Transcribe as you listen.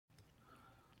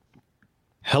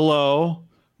Hello,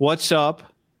 what's up?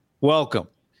 Welcome.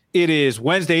 It is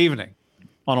Wednesday evening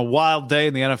on a wild day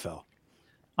in the NFL.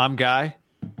 I'm Guy,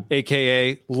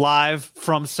 a.k.a. live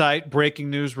from site, breaking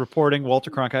news reporting, Walter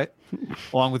Cronkite,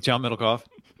 along with John Middlecoff.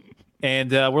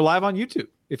 And we're live on YouTube.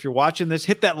 If you're watching this,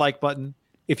 hit that like button.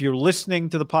 If you're listening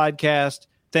to the podcast,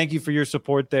 thank you for your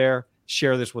support there.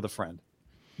 Share this with a friend.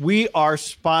 We are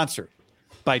sponsored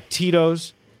by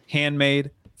Tito's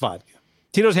Handmade Vodka.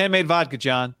 Tito's Handmade Vodka,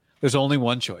 John. There's only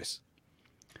one choice.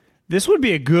 This would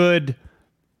be a good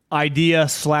idea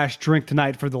 / drink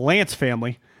tonight for the Lance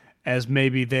family, as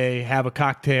maybe they have a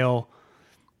cocktail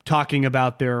talking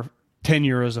about their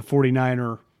tenure as a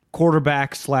 49er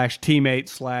quarterback /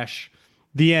 teammate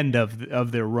 / the end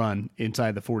of their run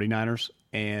inside the 49ers,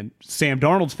 and Sam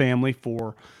Darnold's family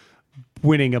for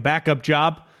winning a backup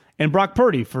job, and Brock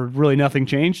Purdy for really nothing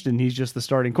changed, and he's just the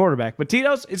starting quarterback. But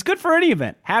Tito's, it's good for any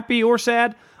event, happy or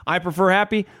sad. I prefer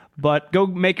happy. But go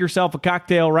make yourself a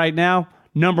cocktail right now.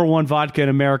 Number one vodka in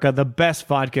America, the best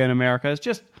vodka in America. It's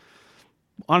just,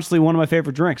 honestly, one of my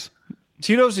favorite drinks.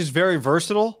 Tito's is very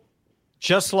versatile,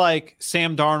 just like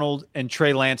Sam Darnold and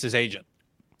Trey Lance's agent.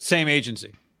 Same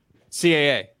agency,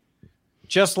 CAA.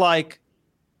 Just like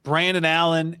Brandon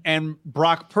Allen and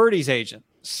Brock Purdy's agent,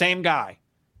 same guy.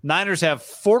 Niners have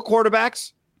 4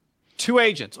 quarterbacks, 2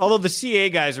 agents, although the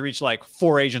CAA guys reach like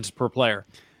 4 agents per player.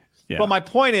 Yeah. But my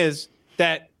point is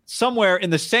that somewhere in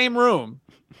the same room,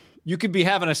 you could be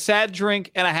having a sad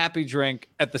drink and a happy drink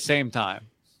at the same time.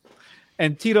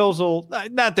 And Tito's will,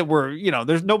 not that we're,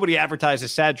 there's nobody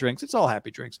advertises sad drinks. It's all happy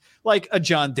drinks. Like a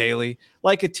John Daly,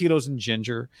 like a Tito's and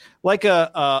ginger, like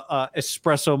a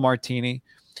espresso martini,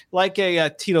 like a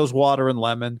Tito's water and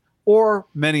lemon, or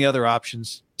many other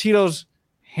options. Tito's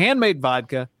Handmade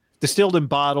Vodka, distilled and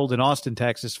bottled in Austin,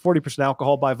 Texas, 40%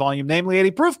 alcohol by volume, namely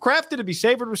 80 proof, crafted to be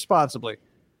savored responsibly.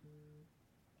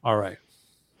 All right,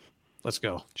 let's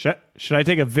go. Should I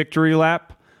take a victory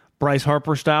lap, Bryce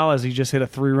Harper style, as he just hit a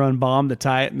 3-run bomb to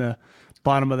tie it in the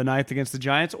bottom of the 9th against the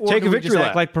Giants? Or take a victory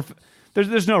lap.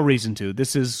 There's no reason to.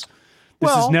 This has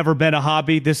never been a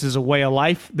hobby. This is a way of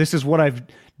life. This is what I've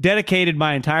dedicated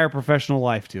my entire professional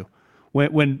life to.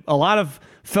 When a lot of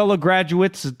fellow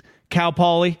graduates at Cal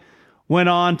Poly went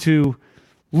on to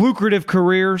lucrative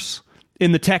careers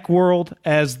in the tech world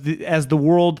as the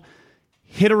world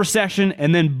hit a recession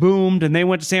and then boomed, and they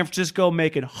went to San Francisco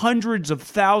making hundreds of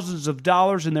thousands of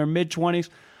dollars in their mid-20s.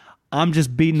 I'm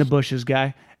just beating the bushes,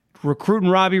 guy. Recruiting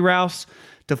Robbie Rouse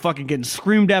to fucking getting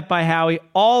screamed at by Howie.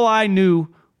 All I knew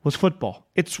was football.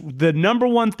 It's the number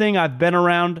one thing I've been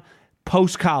around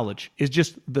post-college is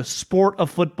just the sport of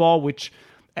football, which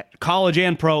college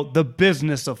and pro, the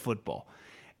business of football.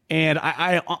 And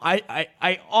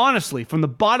I honestly, from the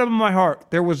bottom of my heart,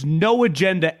 there was no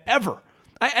agenda ever.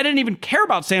 I didn't even care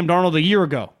about Sam Darnold a year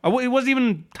ago. It wasn't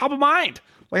even top of mind.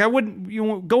 Like, I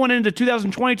wouldn't, going into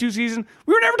 2022 season,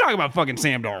 we were never talking about fucking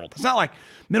Sam Darnold. It's not like,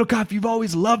 Middlecoff, you've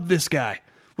always loved this guy.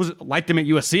 Liked him at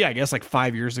USC, I guess, like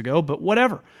 5 years ago, but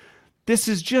whatever. This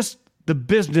is just the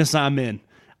business I'm in.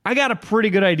 I got a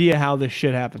pretty good idea how this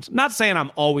shit happens. Not saying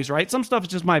I'm always right. Some stuff is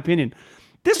just my opinion.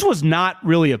 This was not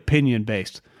really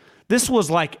opinion-based. This was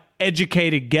like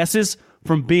educated guesses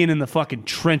from being in the fucking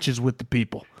trenches with the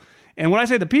people. And when I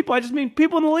say the people, I just mean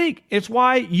people in the league. It's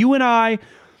why you and I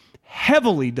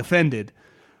heavily defended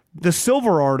the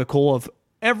Silver article of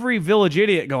every village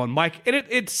idiot going, Mike,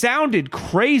 it sounded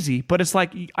crazy, but it's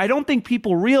like, I don't think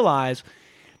people realize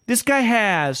this guy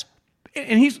has,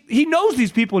 and he knows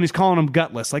these people and he's calling them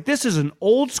gutless. Like, this is an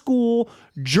old school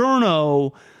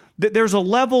journo. There's a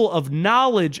level of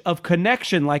knowledge, of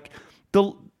connection, like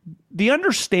the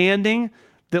understanding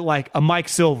that like a Mike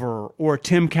Silver or a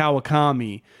Tim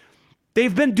Kawakami,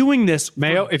 they've been doing this for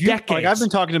decades. Like, I've been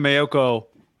talking to Mayoko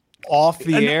off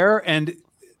the air, and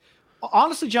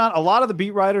honestly, John, a lot of the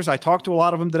beat writers, I talked to a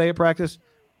lot of them today at practice.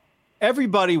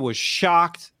 Everybody was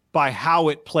shocked by how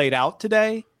it played out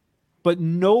today, but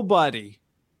nobody,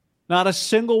 not a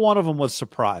single one of them, was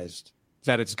surprised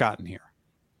that it's gotten here.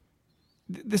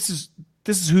 This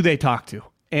is who they talk to.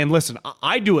 And listen,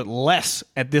 I do it less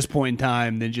at this point in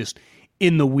time than just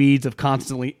in the weeds of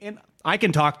constantly. And I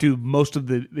can talk to most of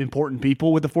the important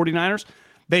people with the 49ers.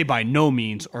 They by no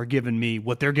means are giving me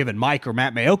what they're giving Mike or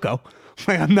Matt Mayoko.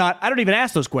 Like, I don't even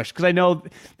ask those questions because I know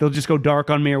they'll just go dark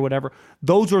on me or whatever.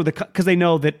 Those are because they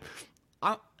know that,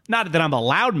 not that I'm a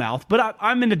loudmouth, but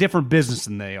I'm in a different business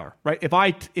than they are,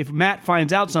 right? If Matt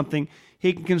finds out something,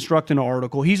 he can construct an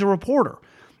article. He's a reporter.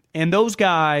 And those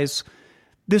guys,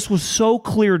 this was so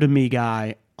clear to me,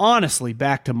 Guy, honestly,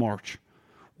 back to March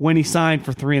when he signed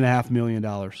for $3.5 million.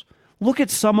 Look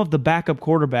at some of the backup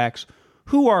quarterbacks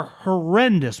who are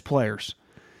horrendous players.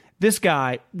 this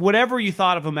guy, whatever you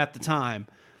thought of him at the time,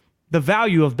 the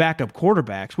value of backup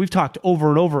quarterbacks, we've talked over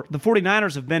and over. The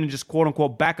 49ers have been in just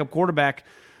quote-unquote backup quarterback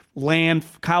land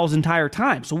Kyle's entire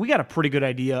time. So we got a pretty good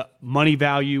idea, money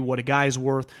value, what a guy's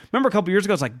worth. Remember a couple years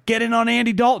ago, it's like, get in on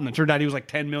Andy Dalton. It turned out he was like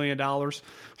 $10 million,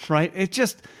 right? It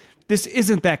just, this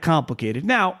isn't that complicated.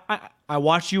 Now, I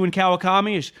watched you in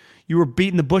Kawakami as you were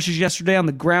beating the bushes yesterday on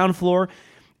the ground floor,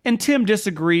 and Tim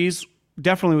disagrees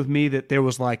definitely with me that there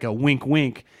was like a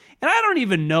wink-wink. And I don't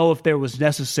even know if there was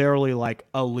necessarily like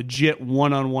a legit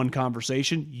one-on-one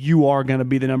conversation. You are going to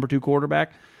be the number 2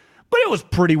 quarterback. But it was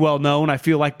pretty well known, I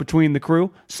feel like, between the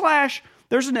crew. /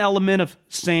 there's an element of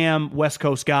Sam, West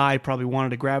Coast guy, probably wanted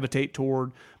to gravitate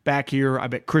toward back here. I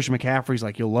bet Christian McCaffrey's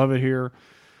like, you'll love it here.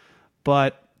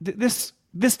 But this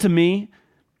to me,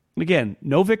 again,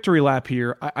 no victory lap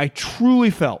here. I truly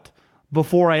felt,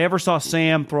 before I ever saw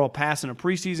Sam throw a pass in a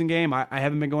preseason game, I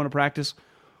haven't been going to practice,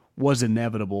 was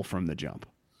inevitable from the jump.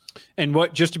 And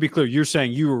what, just to be clear, you're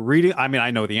saying you were reading, I mean, I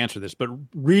know the answer to this, but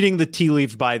reading the tea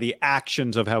leaves by the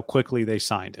actions of how quickly they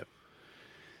signed him.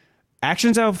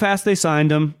 Actions, how fast they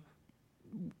signed him.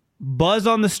 Buzz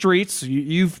on the streets.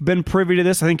 You've been privy to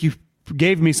this. I think you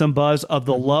gave me some buzz of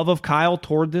the love of Kyle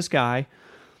toward this guy.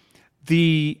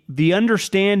 The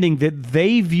understanding that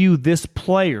they view this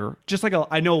player, just like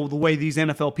I know the way these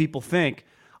NFL people think,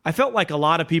 I felt like a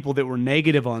lot of people that were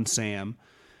negative on Sam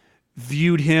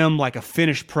viewed him like a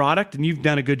finished product, and you've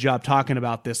done a good job talking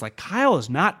about this. Like, Kyle is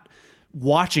not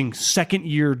watching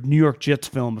second-year New York Jets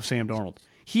film of Sam Darnold.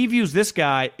 He views this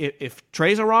guy, if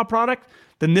Trey's a raw product,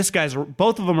 then this guy's,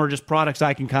 both of them are just products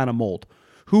I can kind of mold.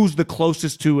 Who's the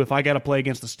closest to, if I got to play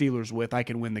against the Steelers with, I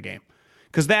can win the game?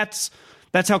 Because that's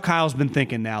how Kyle's been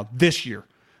thinking now this year.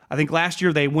 I think last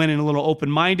year they went in a little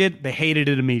open-minded. They hated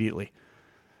it immediately.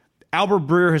 Albert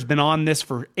Breer has been on this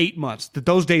for 8 months, that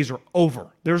those days are over.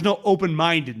 There's no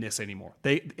open-mindedness anymore.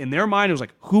 In their mind, it was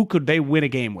like, who could they win a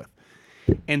game with?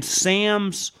 And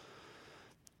Sam's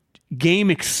game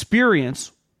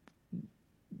experience,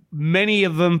 many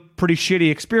of them pretty shitty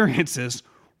experiences,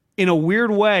 in a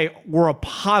weird way, were a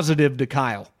positive to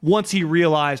Kyle. Once he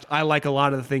realized, I like a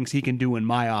lot of the things he can do in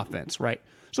my offense, right?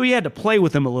 So he had to play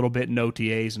with him a little bit in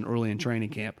OTAs and early in training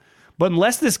camp. But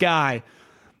unless this guy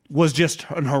was just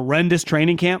an horrendous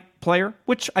training camp player,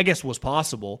 which I guess was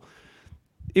possible,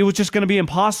 it was just going to be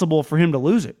impossible for him to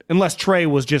lose it, unless Trey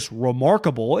was just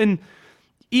remarkable. And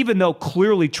even though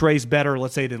clearly Trey's better,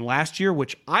 let's say, than last year,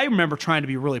 which I remember trying to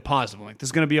be really positive, like, this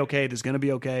is going to be okay, this is going to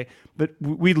be okay, but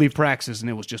we'd leave practice and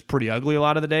it was just pretty ugly a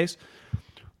lot of the days.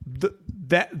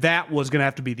 That was going to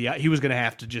have to be he was going to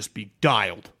have to just be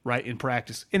dialed, right, in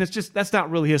practice. And it's just, that's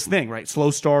not really his thing, right? Slow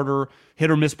starter,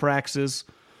 hit or miss practices.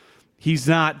 He's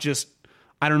not just,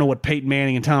 I don't know what Peyton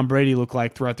Manning and Tom Brady look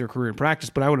like throughout their career in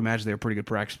practice, but I would imagine they were pretty good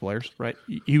practice players, right?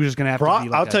 He was just going to have to be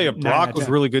like, I'll tell you, Brock was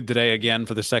really good today again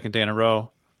for the second day in a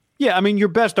row. Yeah, I mean, your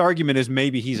best argument is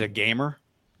maybe he's a gamer.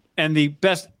 And the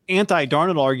best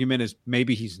anti-Darnold argument is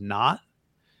maybe he's not.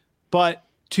 But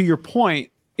to your point,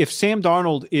 if Sam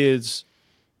Darnold is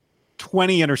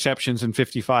 20 interceptions in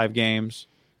 55 games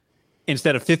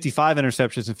instead of 55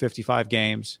 interceptions in 55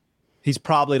 games, he's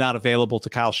probably not available to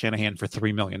Kyle Shanahan for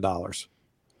 $3 million,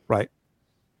 right?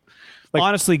 Like,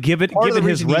 honestly, given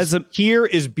his resume here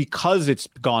is because it's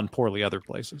gone poorly other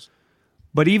places.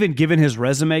 But even given his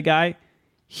resume, guy,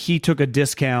 he took a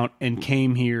discount and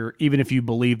came here, even if you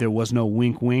believe there was no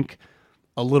wink,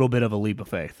 a little bit of a leap of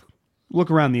faith. Look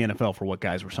around the NFL for what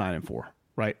guys were signing for,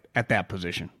 right, at that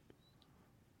position.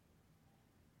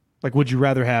 Like, would you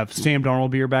rather have Sam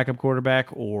Darnold be your backup quarterback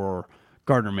or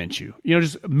Gardner Minshew? You know,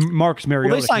 just Marcus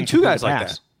Mariota. Well, they signed 2 guys like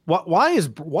that.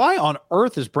 Why on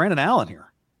earth is Brandon Allen here?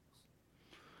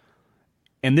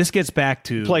 And this gets back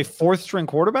to play 4th-string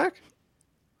quarterback?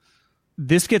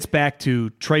 This gets back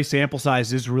to Trey sample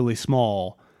size is really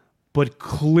small, but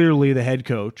clearly the head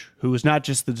coach, who is not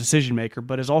just the decision maker,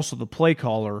 but is also the play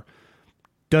caller,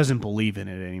 doesn't believe in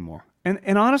it anymore.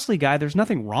 And honestly, guy, there's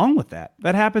nothing wrong with that.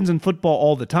 That happens in football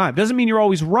all the time. Doesn't mean you're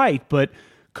always right, but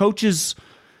coaches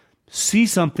see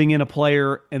something in a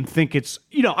player and think it's,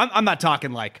 you know, I'm not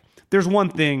talking like, there's one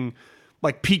thing,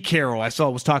 like Pete Carroll, I saw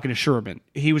was talking to Sherman.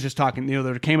 He was just talking, you know,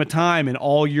 there came a time in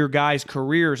all your guys'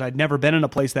 careers, I'd never been in a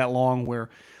place that long where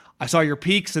I saw your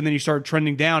peaks and then you started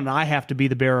trending down and I have to be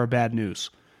the bearer of bad news.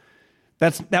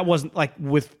 That wasn't like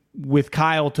with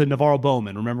Kyle to Navarro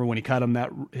Bowman. Remember when he cut him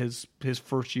his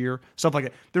first year? Stuff like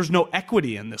that. There's no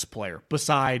equity in this player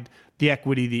beside the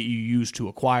equity that you used to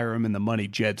acquire him and the money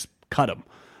Jed's cut him.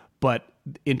 But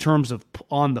in terms of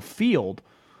on the field,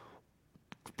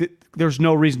 there's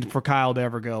no reason for Kyle to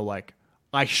ever go like,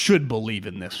 I should believe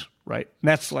in this right? And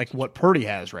that's like what Purdy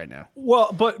has right now.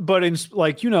 Well, but in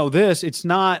like, this, it's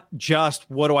not just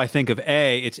what do I think of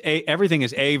A, it's everything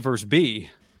is A versus B,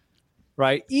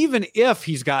 right? Even if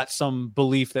he's got some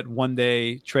belief that one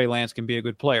day Trey Lance can be a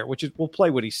good player, we'll play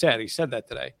what he said. He said that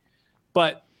today.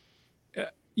 But,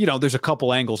 there's a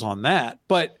couple angles on that.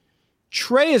 But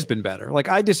Trey has been better. Like,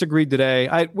 I disagreed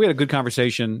today. We had a good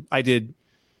conversation I did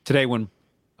today when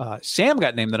Sam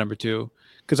got named the number 2,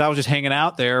 because I was just hanging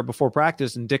out there before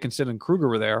practice and Dickinson and Kruger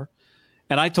were there.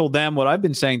 And I told them what I've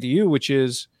been saying to you, which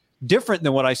is different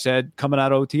than what I said coming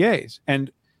out of OTAs.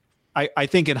 And I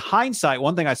think in hindsight,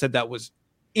 one thing I said that was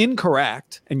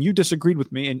incorrect, and you disagreed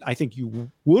with me, and I think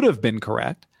you would have been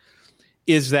correct,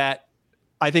 is that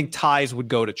I think ties would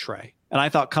go to Trey. And I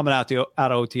thought coming out of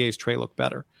OTAs, Trey looked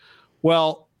better.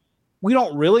 Well, we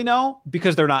don't really know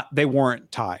because they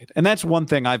weren't tied. And that's one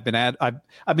thing I've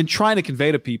been trying to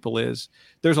convey to people is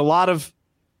there's a lot of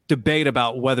debate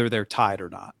about whether they're tied or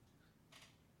not.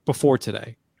 Before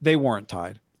today, they weren't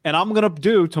tied. And I'm going to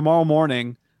do tomorrow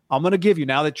morning, I'm going to give you,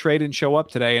 now that Trey didn't show up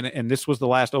today, and this was the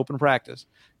last open practice,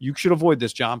 you should avoid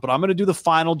this, John, but I'm going to do the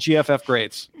final GFF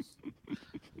grades.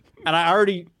 And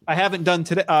I haven't done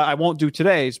today. I won't do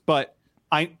today's, but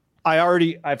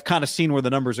I've kind of seen where the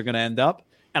numbers are going to end up,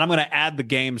 and I'm going to add the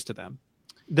games to them.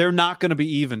 They're not going to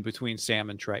be even between Sam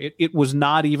and Trey. It was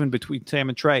not even between Sam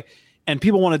and Trey. And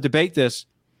people want to debate this.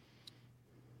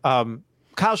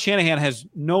 Kyle Shanahan has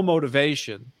no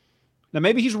motivation. Now,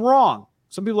 maybe he's wrong.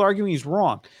 Some people are arguing he's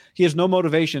wrong. He has no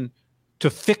motivation to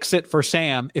fix it for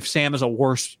Sam if Sam is a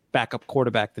worse backup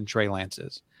quarterback than Trey Lance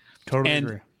is. Totally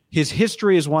agree. His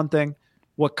history is one thing.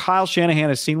 What Kyle Shanahan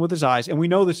has seen with his eyes, and we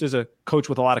know this is a coach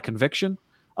with a lot of conviction,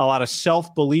 a lot of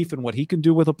self-belief in what he can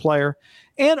do with a player,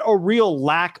 and a real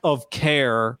lack of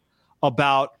care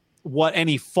about what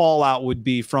any fallout would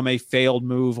be from a failed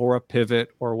move or a pivot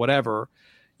or whatever.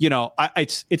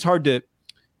 It's hard to,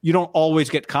 you don't always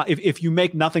get caught. If you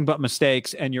make nothing but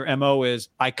mistakes and your MO is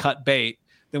I cut bait,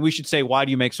 then we should say, why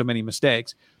do you make so many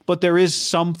mistakes? But there is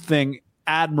something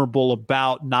admirable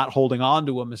about not holding on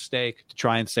to a mistake to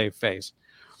try and save face.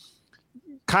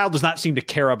 Kyle does not seem to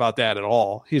care about that at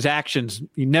all. His actions,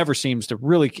 he never seems to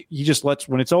really, he just lets,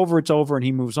 when it's over, and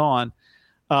he moves on.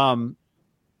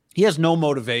 He has no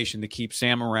motivation to keep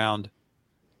Sam around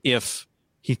if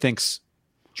he thinks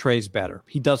Trey's better.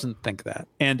 He doesn't think that.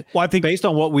 And I think based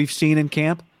on what we've seen in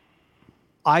camp,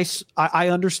 I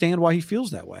understand why he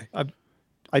feels that way.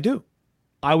 I do.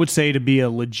 I would say to be a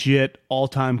legit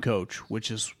all-time coach,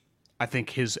 which is, I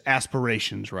think, his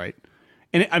aspirations, right?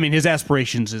 And I mean, his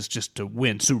aspirations is just to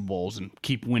win Super Bowls and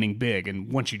keep winning big.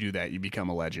 And once you do that, you become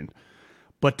a legend.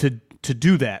 But to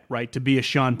do that, right, to be a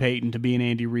Sean Payton, to be an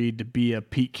Andy Reid, to be a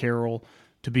Pete Carroll,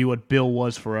 to be what Bill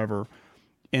was forever,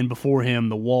 and before him,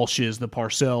 the Walshes, the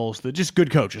Parcells, the just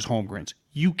good coaches, Holmgrens.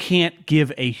 You can't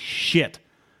give a shit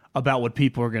about what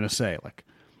people are going to say. Like,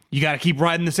 you got to keep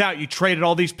riding this out. You traded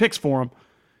all these picks for him.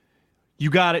 You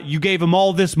got it. You gave him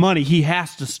all this money. He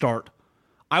has to start.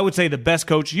 I would say the best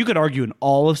coach, you could argue in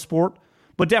all of sport,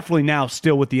 but definitely now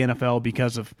still with the NFL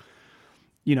because of,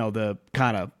 the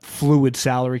kind of fluid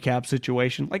salary cap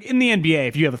situation. Like in the NBA,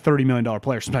 if you have a $30 million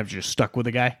player, sometimes you're just stuck with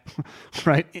a guy,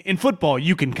 right? In football,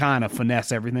 you can kind of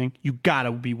finesse everything. You got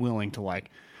to be willing to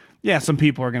some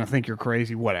people are going to think you're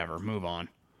crazy, whatever, move on.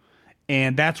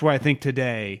 And that's where I think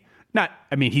today,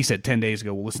 he said 10 days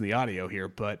ago, we'll listen to the audio here,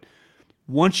 but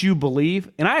once you believe,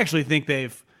 and I actually think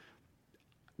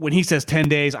when he says 10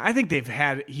 days, I think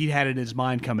he had it in his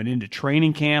mind coming into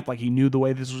training camp, like he knew the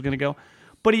way this was going to go.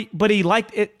 But he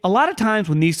liked it. A lot of times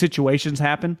when these situations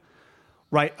happen,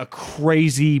 right, a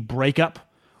crazy breakup,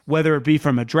 whether it be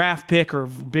from a draft pick or a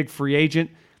big free agent,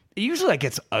 it usually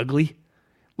gets ugly.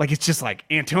 Like it's just like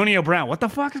Antonio Brown, what the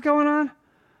fuck is going on?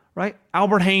 Right?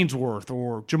 Albert Haynesworth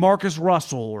or Jamarcus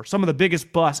Russell or some of the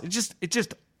biggest busts. It's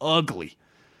just ugly.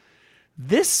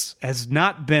 This has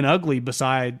not been ugly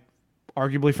beside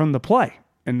arguably from the play.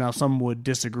 And now some would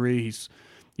disagree. He's,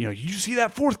 you see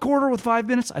that fourth quarter with 5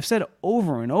 minutes? I've said it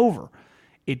over and over.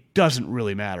 It doesn't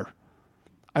really matter.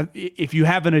 If you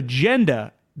have an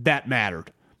agenda, that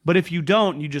mattered. But if you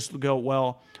don't, you just go,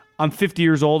 well, I'm 50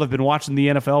 years old. I've been watching the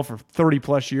NFL for 30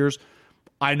 plus years.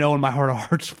 I know in my heart of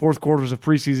hearts, fourth quarters of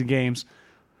preseason games,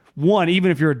 one,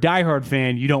 even if you're a diehard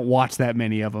fan, you don't watch that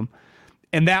many of them.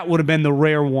 And that would have been the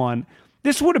rare one.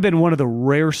 This would have been one of the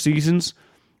rare seasons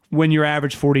when your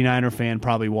average 49er fan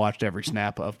probably watched every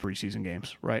snap of preseason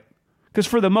games, right? Because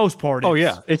for the most part,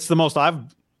 it's the most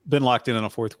I've been locked in a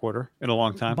fourth quarter in a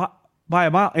long time. By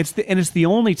a mile. It's the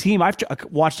only team. I've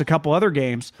watched a couple other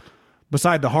games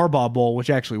beside the Harbaugh Bowl, which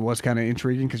actually was kind of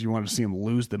intriguing because you wanted to see them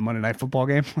lose the Monday Night Football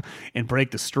game and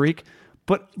break the streak.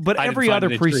 But I every didn't find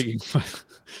other it preseason, intriguing.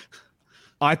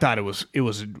 I thought it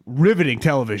was riveting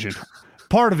television.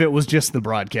 Part of it was just the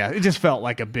broadcast. It just felt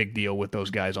like a big deal with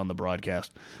those guys on the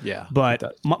broadcast. Yeah,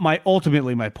 But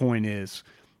ultimately my point is,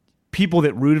 people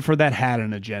that rooted for that had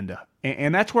an agenda,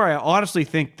 and that's where I honestly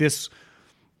think this.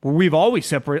 Where we've always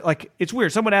separated, like, it's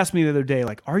weird. Someone asked me the other day,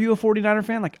 like, are you a 49er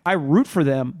fan? Like, I root for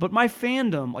them, but my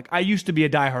fandom, like, I used to be a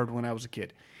diehard when I was a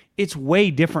kid. It's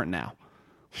way different now,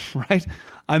 right?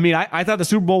 I mean, I thought the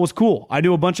Super Bowl was cool. I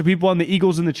knew a bunch of people on the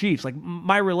Eagles and the Chiefs. Like,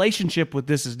 my relationship with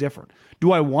this is different.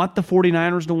 Do I want the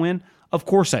 49ers to win? Of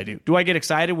course I do. Do I get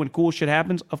excited when cool shit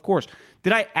happens? Of course.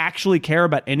 Did I actually care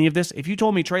about any of this? If you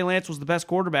told me Trey Lance was the best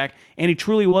quarterback, and he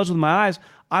truly was with my eyes,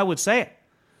 I would say it.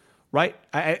 Right,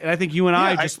 I think you and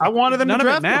I wanted them to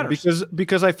draft him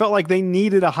because I felt like they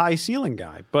needed a high ceiling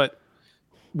guy. But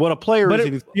what a player is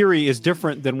in theory is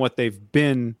different than what they've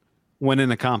been when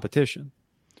in a competition.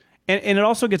 And it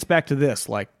also gets back to this,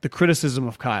 like the criticism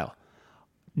of Kyle.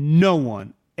 No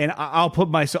one, and I'll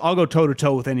go toe to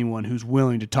toe with anyone who's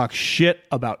willing to talk shit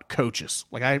about coaches.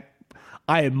 Like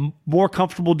I am more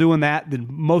comfortable doing that than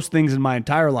most things in my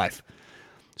entire life.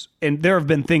 And there have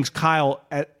been things, Kyle,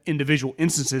 at individual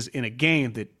instances in a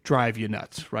game that drive you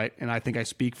nuts, right? And I think I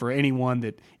speak for anyone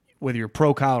that, whether you're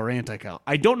pro Kyle or anti Kyle,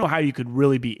 I don't know how you could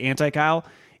really be anti Kyle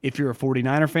if you're a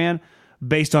 49er fan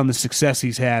based on the success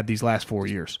he's had these last 4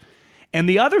 years. And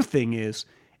the other thing is,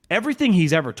 everything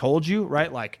he's ever told you,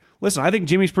 right? Like, listen, I think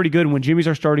Jimmy's pretty good, and when Jimmy's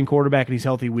our starting quarterback and he's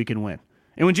healthy, we can win.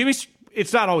 And when Jimmy's,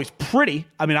 it's not always pretty.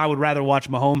 I mean, I would rather watch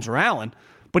Mahomes or Allen,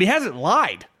 but he hasn't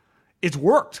lied. It's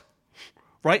worked.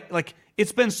 Right? Like,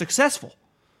 it's been successful.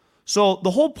 So the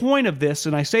whole point of this,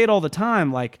 and I say it all the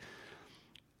time, like,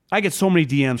 I get so many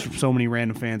DMs from so many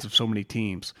random fans of so many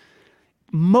teams.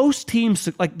 Most teams,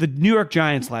 like the New York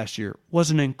Giants last year, was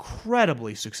an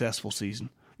incredibly successful season.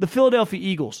 The Philadelphia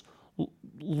Eagles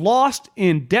lost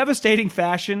in devastating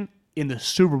fashion in the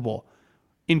Super Bowl.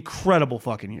 Incredible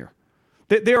fucking year.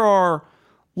 There are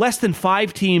less than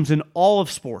 5 teams in all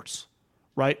of sports,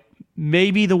 right?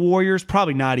 Maybe the Warriors,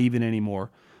 probably not even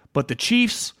anymore. But the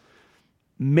Chiefs,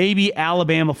 maybe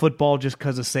Alabama football just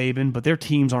because of Saban, but their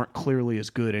teams aren't clearly as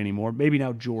good anymore. Maybe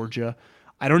now Georgia.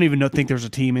 I don't even think there's a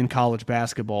team in college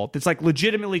basketball that's like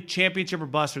legitimately championship or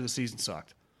bust or the season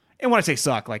sucked. And when I say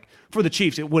suck, like for the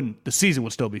Chiefs, the season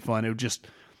would still be fun. It would just,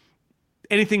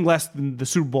 anything less than the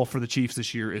Super Bowl for the Chiefs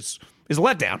this year is a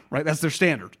letdown, right? That's their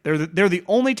standard. They're the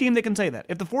only team that can say that.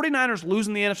 If the 49ers lose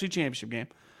in the NFC Championship game,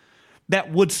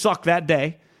 that would suck that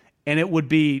day, and it would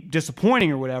be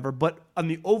disappointing or whatever. But on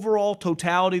the overall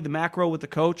totality, the macro with the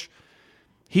coach,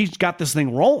 he's got this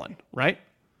thing rolling, right?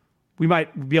 We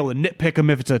might be able to nitpick him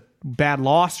if it's a bad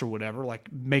loss or whatever,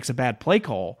 like makes a bad play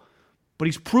call. But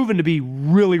he's proven to be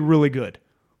really, really good.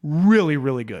 Really,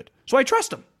 really good. So I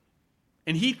trust him.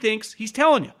 And he thinks, he's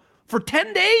telling you, for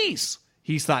 10 days,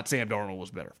 he's thought Sam Darnold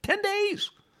was better. 10 days.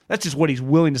 That's just what he's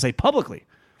willing to say publicly.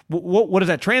 What does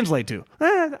that translate to?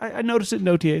 I noticed it in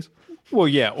OTAs. Well,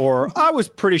 yeah, or I was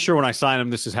pretty sure when I signed him,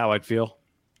 this is how I'd feel.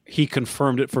 He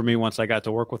confirmed it for me once I got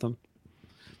to work with him.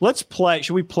 Let's play.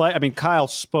 Should we play? I mean, Kyle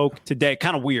spoke today.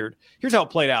 Kind of weird. Here's how it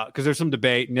played out, because there's some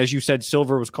debate. And as you said,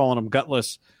 Silver was calling him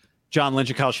gutless, John Lynch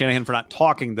and Kyle Shanahan for not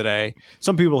talking today.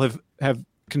 Some people have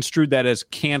construed that as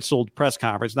canceled press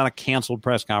conference. Not a canceled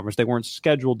press conference. They weren't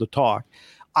scheduled to talk.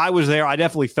 I was there. I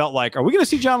definitely felt like, are we going to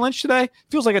see John Lynch today?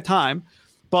 Feels like a time.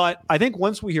 But I think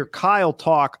once we hear Kyle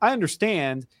talk, I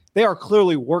understand they are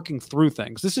clearly working through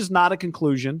things. This is not a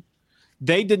conclusion.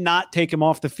 They did not take him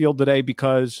off the field today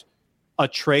because a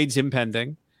trade's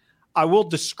impending. I will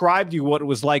describe to you what it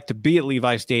was like to be at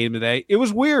Levi Stadium today. It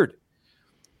was weird.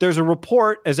 There's a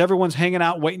report as everyone's hanging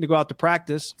out waiting to go out to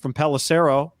practice from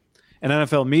Pelissero and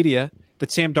NFL media that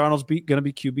Sam Darnold's going to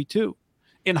be QB2.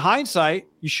 In hindsight,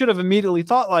 you should have immediately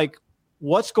thought, like,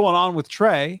 what's going on with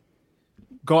Trey?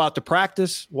 Go out to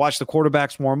practice, watch the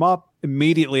quarterbacks warm up.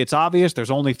 Immediately, it's obvious.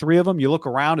 There's only 3 of them. You look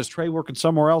around. Is Trey working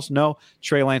somewhere else? No,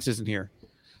 Trey Lance isn't here.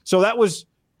 So that was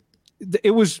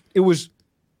it was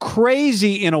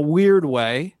crazy in a weird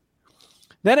way.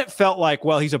 Then it felt like,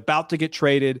 well, he's about to get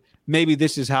traded. Maybe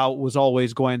this is how it was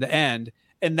always going to end.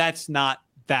 And that's not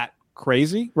that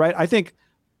crazy, right? I think,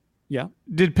 yeah.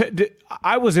 Did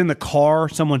I was in the car.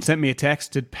 Someone sent me a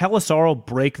text. Did Pelissero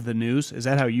break the news? Is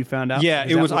that how you found out? Yeah,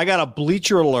 it was. I got a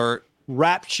Bleacher Alert,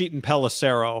 Rap Sheet and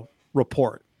Pelissero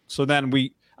report. So then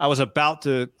I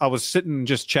was sitting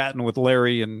just chatting with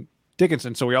Larry and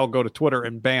Dickinson. So we all go to Twitter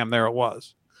and bam, there it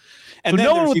was. And so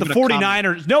no one with the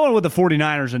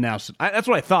 49ers announced it. That's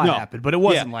what I thought happened, but it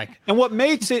wasn't like. And what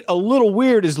makes it a little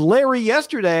weird is Larry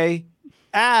yesterday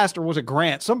asked, or was it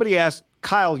Grant? Somebody asked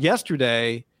Kyle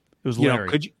yesterday, It was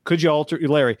Larry. Could you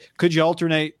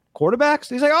alternate quarterbacks?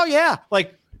 He's like, oh yeah,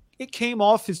 like it came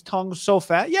off his tongue so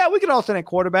fast. Yeah, we could alternate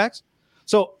quarterbacks.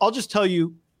 So I'll just tell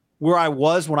you where I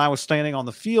was when I was standing on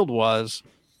the field was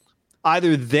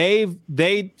either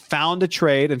they found a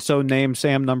trade and so named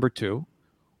Sam number 2,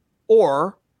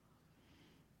 or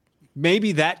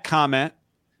maybe that comment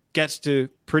gets to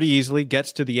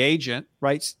the agent,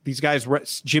 right? These guys,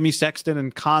 Jimmy Sexton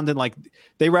and Condon, like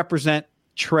they represent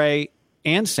Trey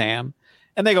and Sam,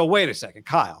 and they go, wait a second,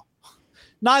 Kyle,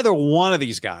 neither one of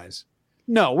these guys.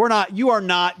 No, we're not. You are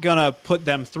not going to put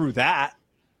them through that,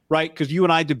 right? Because you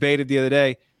and I debated the other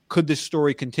day, could this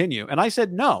story continue? And I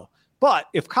said no. But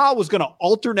if Kyle was going to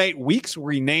alternate weeks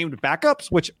where he named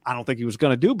backups, which I don't think he was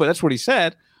going to do, but that's what he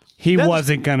said. He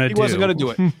wasn't going to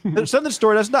do it. So the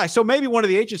story doesn't die. So maybe one of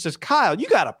the agents says, Kyle, you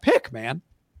got to pick, man.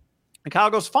 And Kyle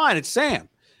goes, fine, it's Sam.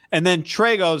 And then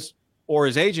Trey goes, or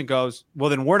his agent goes, well,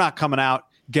 then we're not coming out.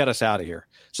 Get us out of here.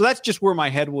 So that's just where my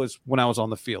head was when I was on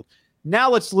the field.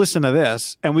 Now let's listen to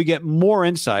this, and we get more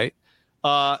insight.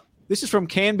 This is from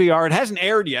KNBR. It hasn't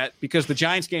aired yet because the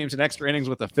Giants game's in extra innings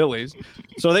with the Phillies.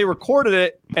 So they recorded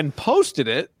it and posted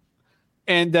it,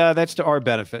 and that's to our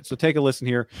benefit. So take a listen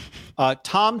here.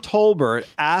 Tom Tolbert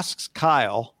asks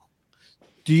Kyle,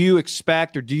 do you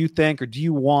expect or do you think or do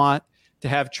you want to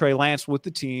have Trey Lance with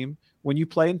the team when you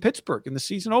play in Pittsburgh in the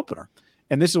season opener?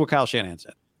 And this is what Kyle Shanahan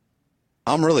said.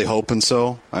 I'm really hoping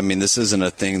so. I mean, this isn't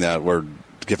a thing that we're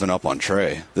giving up on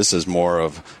Trey. This is more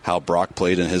of how Brock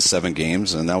played in his 7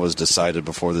 games, and that was decided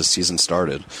before the season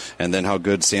started. And then how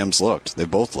good Sam's looked. They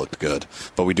both looked good.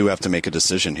 But we do have to make a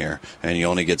decision here, and you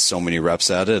only get so many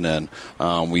reps at it, and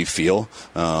we feel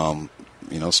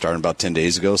starting about 10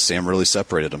 days ago, Sam really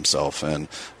separated himself, and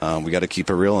we got to keep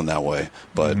it real in that way.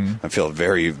 But I feel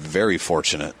very, very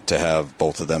fortunate to have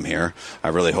both of them here. I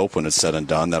really hope when it's said and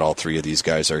done that all 3 of these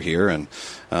guys are here, and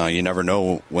you never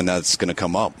know when that's going to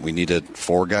come up. We needed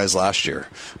 4 guys last year.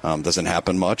 Doesn't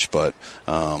happen much, but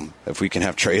if we can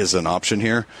have Trey as an option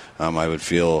here, I would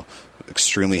feel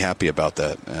extremely happy about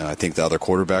that. And I think the other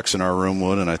quarterbacks in our room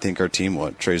would, and I think our team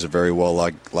would. Trey's a very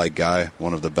well-liked guy,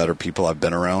 one of the better people I've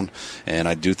been around, and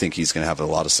I do think he's going to have a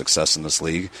lot of success in this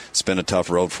league. It's been a tough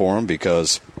road for him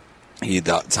because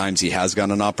the times he has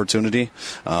gotten an opportunity,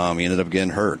 he ended up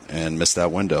getting hurt and missed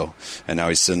that window. And now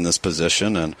he's in this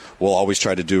position, and we'll always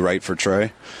try to do right for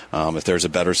Trey. If there's a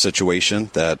better situation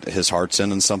that his heart's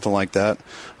in and something like that,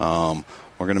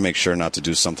 we're going to make sure not to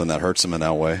do something that hurts him in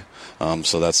that way.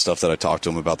 So that's stuff that I talked to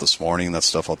him about this morning. That's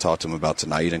stuff I'll talk to him about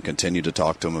tonight and continue to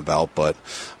talk to him about. But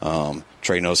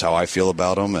Trey knows how I feel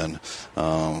about him, and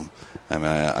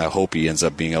I hope he ends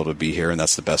up being able to be here, and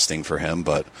that's the best thing for him.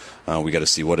 But we got to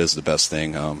see what is the best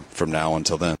thing from now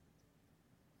until then.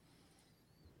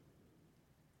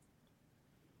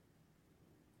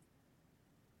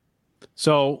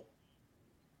 So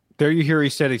there you hear he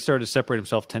said he started to separate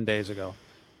himself 10 days ago.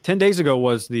 10 days ago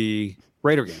was the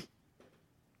Raider game.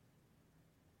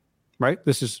 Right?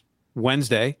 This is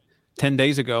Wednesday. 10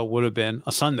 days ago would have been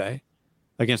a Sunday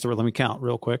against the Let me count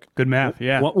real quick. Good math,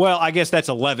 yeah. Well, I guess that's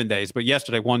 11 days, but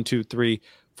yesterday, 1, 2, 3,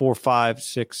 4, 5,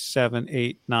 6, 7,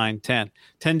 8, 9, 10.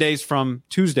 10 days from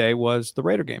Tuesday was the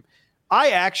Raider game. I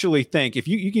actually think if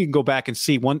you can go back and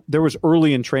see there was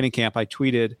early in training camp, I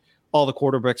tweeted all the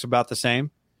quarterbacks about the same.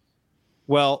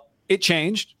 Well, it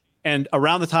changed. And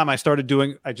around the time I started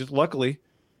doing, luckily,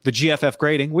 the GFF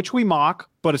grading, which we mock,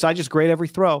 but I just grade every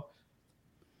throw.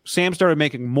 Sam started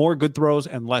making more good throws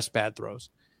and less bad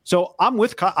throws. So I'm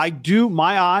with Kyle. I do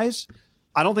my eyes.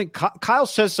 I don't think Kyle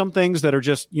says some things that are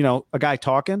just, a guy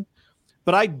talking,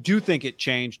 but I do think it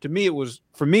changed. For me,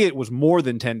 it was more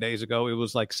than 10 days ago. It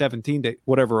was like 17 days,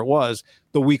 whatever it was,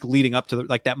 the week leading up to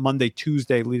that Monday,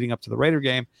 Tuesday leading up to the Raider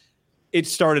game. It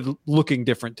started looking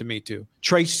different to me too.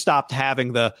 Trey stopped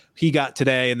having he got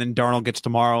today and then Darnold gets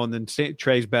tomorrow and then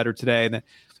Trey's better today. And then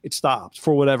it stops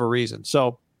for whatever reason.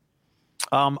 So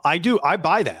I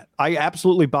buy that. I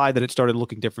absolutely buy that it started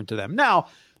looking different to them. Now,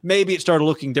 maybe it started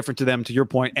looking different to them to your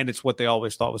point, and it's what they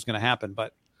always thought was going to happen.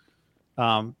 But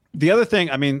the other thing,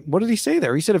 what did he say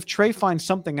there? He said if Trey finds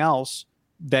something else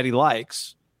that he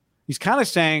likes, he's kind of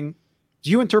saying, do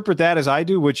you interpret that as I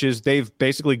do, which is they've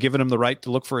basically given him the right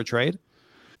to look for a trade?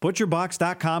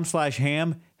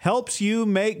 ButcherBox.com/ham helps you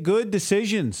make good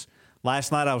decisions.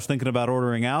 Last night I was thinking about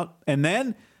ordering out, and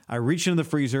then I reached into the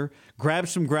freezer, grabbed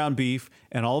some ground beef,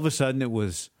 and all of a sudden it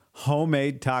was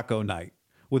homemade taco night.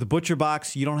 With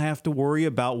ButcherBox, you don't have to worry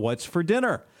about what's for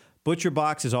dinner.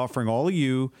 ButcherBox is offering all of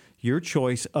you your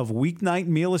choice of weeknight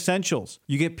meal essentials.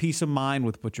 You get peace of mind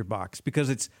with ButcherBox because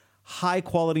it's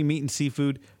high-quality meat and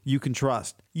seafood you can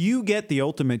trust. You get the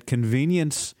ultimate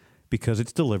convenience, because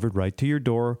it's delivered right to your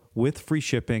door with free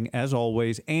shipping, as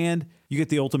always, and you get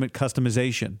the ultimate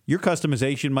customization. Your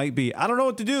customization might be, I don't know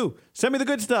what to do. Send me the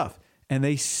good stuff. And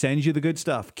they send you the good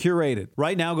stuff, curated.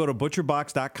 Right now, go to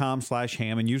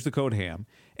butcherbox.com/ham and use the code HAM,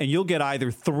 and you'll get either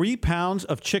 3 pounds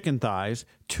of chicken thighs,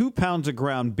 2 pounds of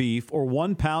ground beef, or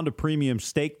 1 pound of premium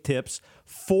steak tips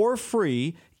for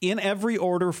free in every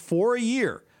order for a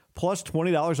year. Plus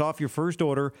 $20 off your first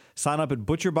order. Sign up at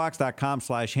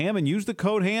butcherbox.com/ham and use the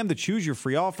code HAM to choose your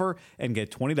free offer and get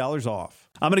 $20 off.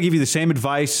 I'm going to give you the same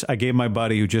advice I gave my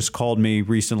buddy who just called me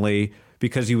recently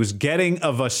because he was getting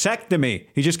a vasectomy.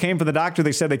 He just came from the doctor.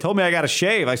 They told me I got to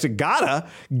shave. I said, gotta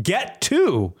get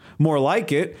to, more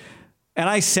like it. And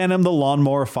I sent him the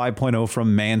Lawnmower 5.0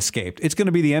 from Manscaped. It's going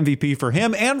to be the MVP for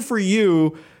him and for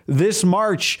you this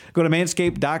March. Go to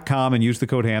manscaped.com and use the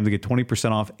code HAM to get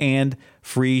 20% off and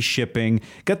free shipping.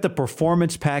 Get the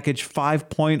Performance Package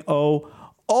 5.0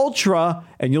 Ultra,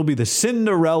 and you'll be the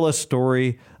Cinderella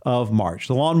story of March.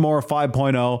 The Lawnmower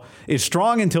 5.0 is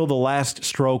strong until the last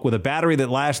stroke with a battery that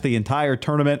lasts the entire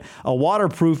tournament, a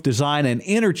waterproof design, and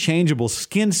interchangeable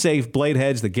skin-safe blade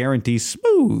heads that guarantee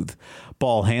smooth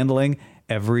ball handling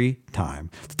every time.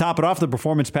 To top it off, the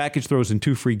Performance Package throws in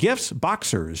 2 free gifts,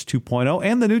 Boxers 2.0,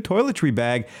 and the new toiletry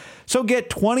bag. So get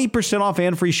 20% off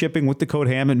and free shipping with the code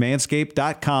HAM at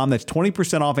manscaped.com. That's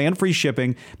 20% off and free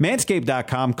shipping.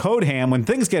 Manscaped.com, code HAM. When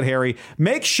things get hairy,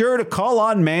 make sure to call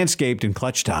on Manscaped in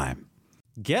clutch time.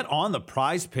 Get on the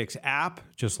Prize Picks app,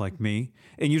 just like me,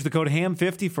 and use the code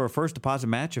HAM50 for a first deposit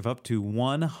match of up to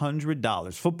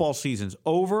 $100. Football season's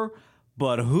over,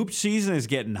 but hoop season is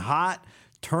getting hot.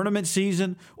 Tournament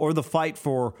season or the fight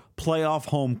for playoff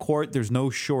home court, there's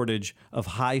no shortage of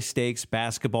high-stakes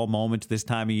basketball moments this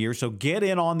time of year. So get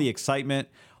in on the excitement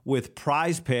with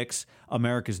Prize Picks,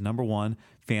 America's #1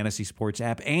 fantasy sports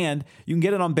app. And you can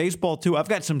get it on baseball, too. I've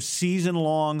got some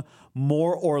season-long,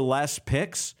 more or less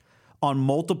picks on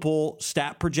multiple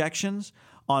stat projections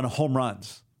on home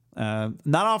runs.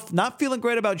 Not feeling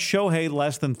great about Shohei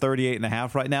less than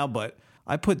 38.5 right now, but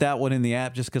I put that one in the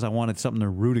app just because I wanted something to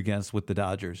root against with the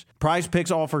Dodgers. Prize Picks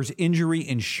offers injury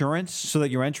insurance so that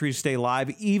your entries stay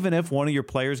live even if one of your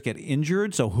players get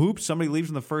injured. So hoops, somebody leaves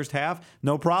in the first half,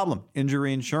 no problem,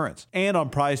 injury insurance. And on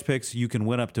Prize Picks, you can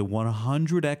win up to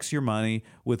 100x your money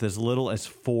with as little as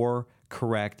 4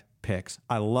 correct picks.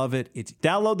 I love it.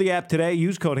 Download the app today.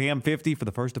 Use code HAM50 for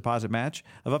the first deposit match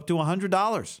of up to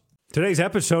 $100. Today's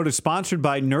episode is sponsored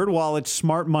by NerdWallet's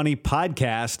Smart Money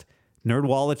Podcast.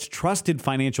 NerdWallet's trusted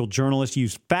financial journalists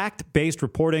use fact-based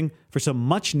reporting for some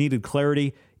much-needed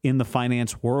clarity in the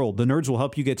finance world. The nerds will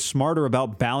help you get smarter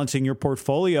about balancing your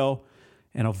portfolio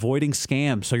and avoiding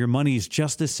scams so your money is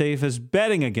just as safe as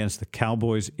betting against the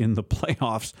Cowboys in the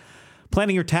playoffs.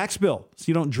 Planning your tax bill so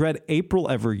you don't dread April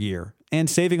every year. And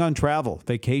saving on travel.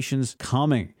 Vacations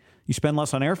coming. You spend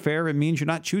less on airfare. It means you're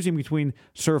not choosing between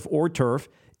surf or turf.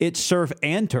 It's surf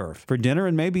and turf for dinner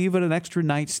and maybe even an extra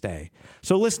night stay.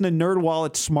 So listen to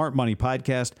NerdWallet's Smart Money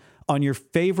Podcast on your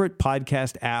favorite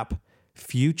podcast app.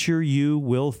 Future you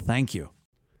will thank you.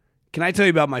 Can I tell you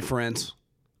about my friends?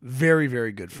 Very,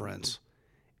 very good friends.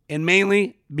 And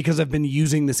mainly because I've been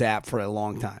using this app for a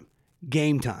long time.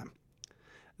 Game Time.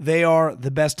 They are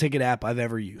the best ticket app I've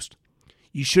ever used.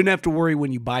 You shouldn't have to worry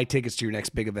when you buy tickets to your next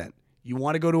big event. You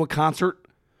want to go to a concert?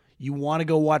 You want to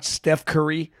go watch Steph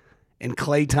Curry and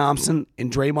Klay Thompson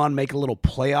and Draymond make a little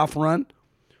playoff run?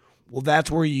 Well,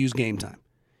 that's where you use Game Time.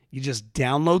 You just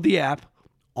download the app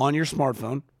on your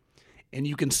smartphone, and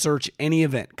you can search any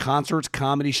event, concerts,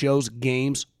 comedy shows,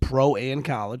 games, pro and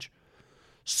college.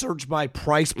 Search by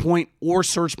price point or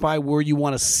search by where you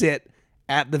want to sit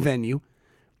at the venue.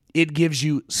 It gives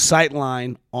you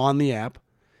sightline on the app,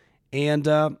 and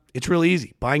it's really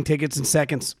easy. Buying tickets in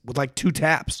seconds with like 2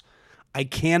 taps. I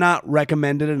cannot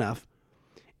recommend it enough.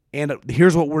 And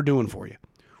here's what we're doing for you.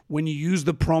 When you use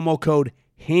the promo code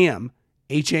HAM,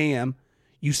 H-A-M,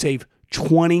 you save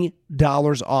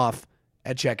 $20 off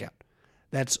at checkout.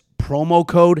 That's promo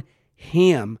code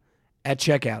HAM at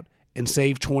checkout and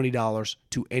save $20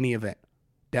 to any event.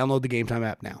 Download the Game Time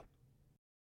app now.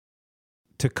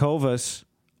 Tecovas,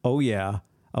 oh yeah.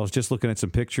 I was just looking at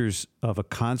some pictures of a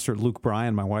concert Luke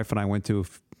Bryan, my wife and I went to,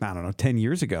 10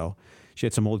 years ago. She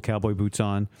had some old cowboy boots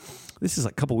on. This is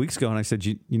like a couple weeks ago, and I said,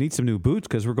 you need some new boots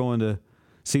because we're going to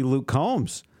see Luke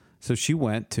Combs. So she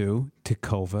went to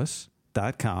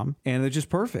tecovas.com, and they're just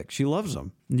perfect. She loves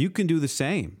them. You can do the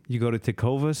same. You go to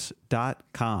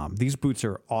tecovas.com. These boots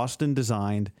are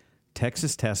Austin-designed,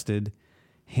 Texas-tested,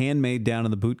 handmade down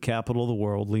in the boot capital of the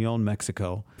world, Leon,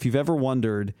 Mexico. If you've ever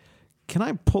wondered, can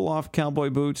I pull off cowboy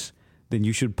boots? Then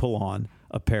you should pull on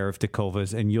a pair of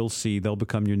Tecovas, and you'll see they'll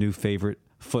become your new favorite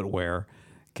footwear.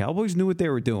 Cowboys knew what they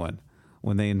were doing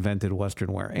when they invented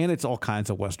Western wear. And it's all kinds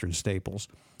of Western staples.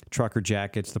 Trucker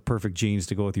jackets, the perfect jeans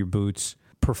to go with your boots,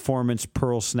 performance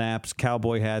pearl snaps,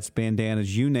 cowboy hats,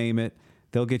 bandanas, you name it.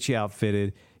 They'll get you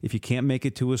outfitted. If you can't make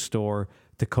it to a store,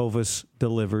 Tecovas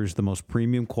delivers the most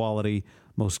premium quality,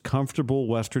 most comfortable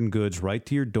Western goods right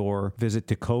to your door. Visit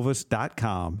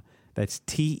tecovas.com. That's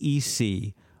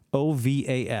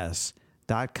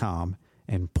TECOVAS.com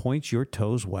and point your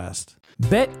toes west.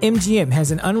 BetMGM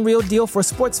has an unreal deal for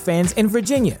sports fans in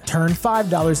Virginia. Turn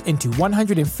 $5 into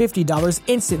 $150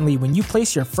 instantly when you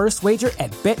place your first wager at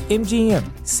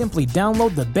BetMGM. Simply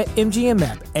download the BetMGM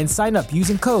app and sign up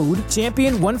using code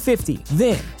Champion150.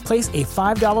 Then, place a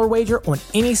 $5 wager on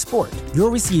any sport.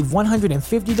 You'll receive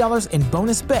 $150 in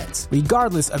bonus bets,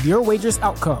 regardless of your wager's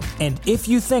outcome. And if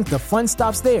you think the fun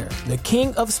stops there, the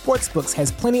King of Sportsbooks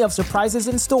has plenty of surprises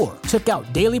in store. Check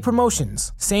out daily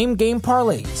promotions, same-game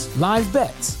parlays, live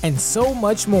bets, and so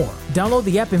much more. Download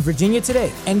the app in Virginia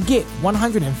today and get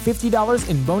 $150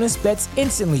 in bonus bets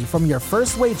instantly from your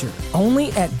first wager.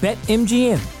 Only at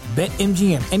BetMGM.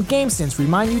 BetMGM and GameSense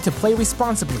remind you to play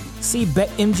responsibly. See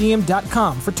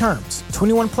BetMGM.com for terms.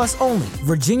 21 plus only.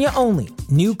 Virginia only.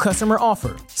 New customer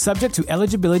offer. Subject to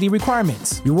eligibility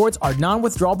requirements. Rewards are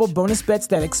non-withdrawable bonus bets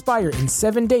that expire in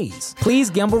 7 days. Please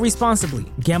gamble responsibly.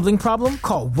 Gambling problem?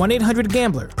 Call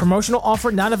 1-800-GAMBLER. Promotional offer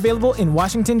not available in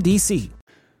Washington, D.C.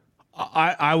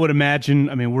 I would imagine,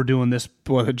 I mean, we're doing this,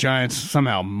 boy, the Giants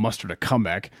somehow mustered a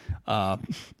comeback.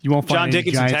 You won't find John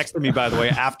Dickinson Giants. texted me, by the way,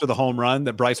 after the home run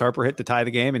that Bryce Harper hit to tie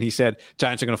the game, and he said,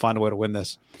 Giants are going to find a way to win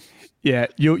this. Yeah,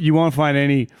 you won't find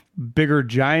any bigger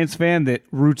Giants fan that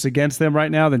roots against them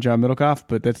right now than John Middlecoff,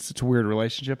 but it's a weird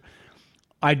relationship.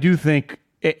 I do think,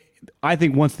 I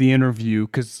think once the interview,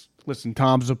 because, listen,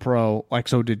 Tom's a pro, like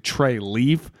so did Trey,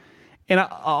 leave. And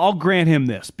I'll grant him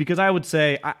this, because I would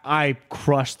say I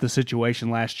crushed the situation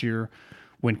last year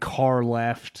when Carr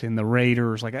left and the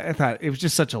Raiders. Like, I thought it was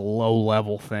just such a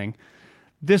low-level thing.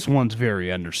 This one's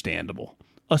very understandable,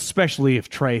 especially if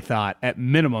Trey thought at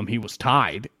minimum he was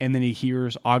tied, and then he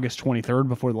hears August 23rd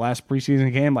before the last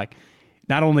preseason game. Like,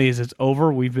 not only is it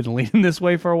over, we've been leaning this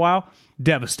way for a while,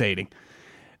 devastating.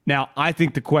 Now, I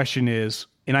think the question is,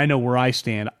 and I know where I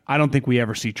stand, I don't think we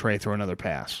ever see Trey throw another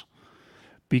pass.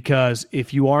 Because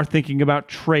if you are thinking about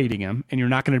trading him, and you're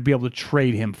not going to be able to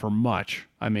trade him for much,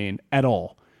 I mean, at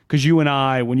all. Because you and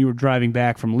I, when you were driving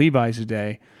back from Levi's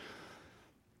today,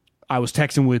 I was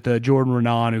texting with Jordan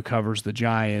Renan, who covers the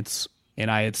Giants, and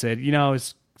I had said,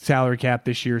 his salary cap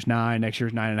this year's 9, next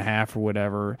year's 9.5 or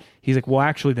whatever. He's like, well,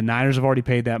 actually, the Niners have already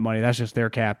paid that money. That's just their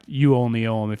cap. You only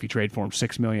owe him if you trade for him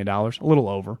 $6 million, a little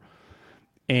over.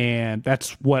 And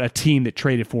that's what a team that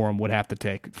traded for him would have to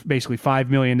take. Basically $5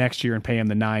 million next year and pay him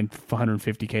the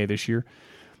 $950K this year.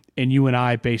 And you and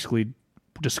I basically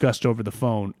discussed over the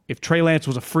phone, if Trey Lance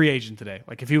was a free agent today,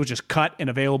 like if he was just cut and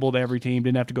available to every team,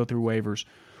 didn't have to go through waivers,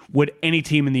 would any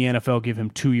team in the NFL give him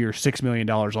 2 years, $6 million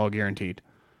all guaranteed?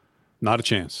 Not a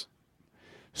chance.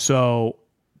 So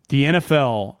the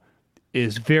NFL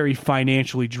is very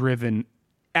financially driven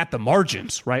at the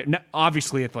margins, right? Now,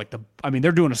 obviously, it's like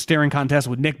they're doing a staring contest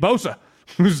with Nick Bosa.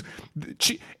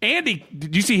 Andy,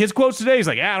 did you see his quotes today? He's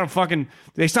like,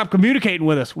 they stopped communicating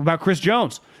with us about Chris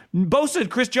Jones. Bosa and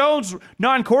Chris Jones,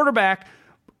 non-quarterback,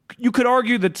 you could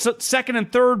argue that second and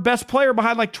third best player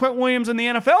behind like Trent Williams in the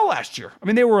NFL last year. I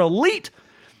mean, they were elite.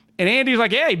 And Andy's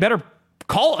like, yeah, he better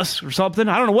call us or something.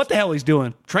 I don't know what the hell he's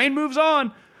doing. Train moves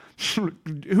on.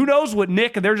 Who knows what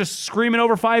Nick, they're just screaming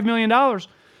over $5 million.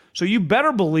 So you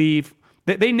better believe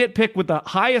that they nitpick with the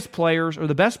highest players or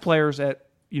the best players at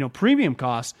premium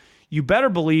costs. You better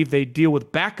believe they deal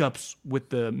with backups with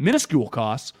the minuscule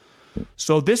costs.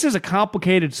 So this is a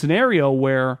complicated scenario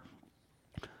where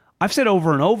I've said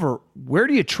over and over, where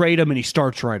do you trade him and he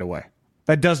starts right away?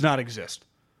 That does not exist.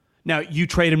 Now, you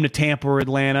trade him to Tampa or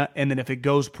Atlanta, and then if it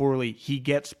goes poorly, he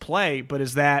gets play. But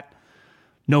is that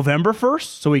November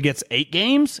 1st, so he gets 8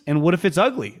 games? And what if it's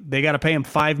ugly? They got to pay him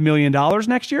 $5 million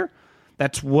next year?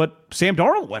 That's what Sam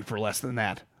Darnold went for, less than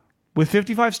that, with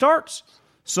 55 starts.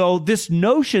 So this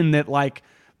notion that like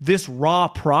this a raw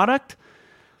product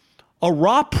and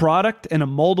a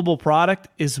moldable product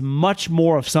is much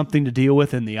more of something to deal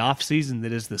with in the offseason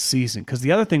than is the season. Because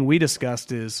the other thing we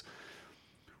discussed is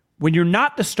when you're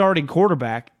not the starting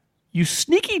quarterback, you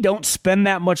sneaky don't spend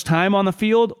that much time on the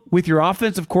field with your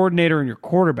offensive coordinator and your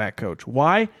quarterback coach.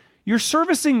 Why? You're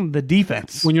servicing the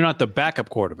defense. When you're not the backup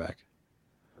quarterback.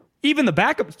 Even the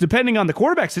backup, depending on the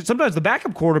quarterback, sometimes the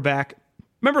backup quarterback,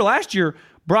 remember last year,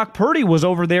 Brock Purdy was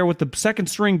over there with the second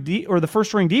string or the first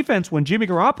string defense when Jimmy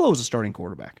Garoppolo was a starting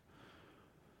quarterback.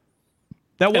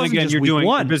 That wasn't just week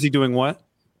one. You're busy doing what?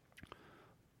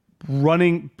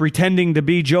 pretending to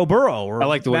be Joe Burrow or I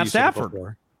like the way Matt you said it Stafford.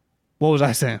 before. What was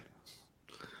I saying?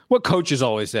 What coaches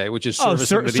always say, which is service.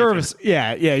 Service.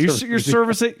 Yeah. You're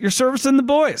servicing the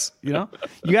boys. You know,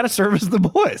 you got to service the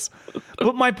boys.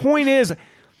 But my point is,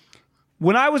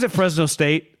 when I was at Fresno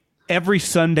State, every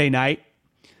Sunday night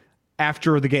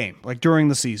after the game, like during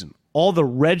the season, all the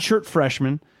redshirt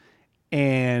freshmen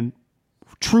and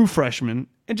true freshmen,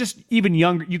 and just even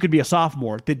younger, you could be a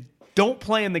sophomore that don't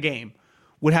play in the game,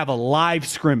 would have a live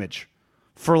scrimmage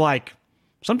for like.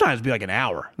 Sometimes it'd be like an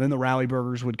hour. Then the rally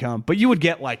burgers would come. But you would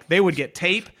get they would get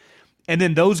tape, and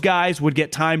then those guys would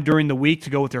get time during the week to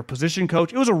go with their position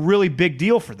coach. It was a really big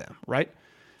deal for them, right?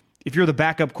 If you're the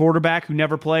backup quarterback who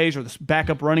never plays or the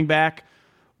backup running back,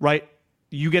 right,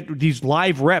 you get these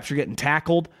live reps. You're getting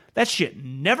tackled. That shit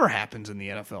never happens in the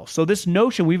NFL. So this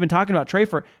notion we've been talking about Trey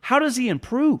for, how does he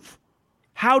improve?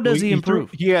 How does he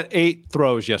improve? He had 8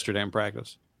 throws yesterday in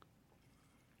practice.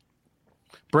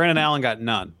 Brandon Allen got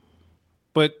none.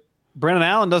 But Brandon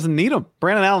Allen doesn't need him.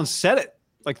 Brandon Allen said it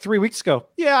like 3 weeks ago.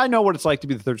 Yeah, I know what it's like to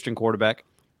be the third-string quarterback.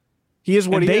 He is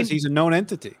what he is. He's a known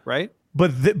entity, right?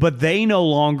 But they no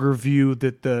longer view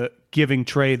that the giving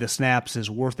Trey the snaps is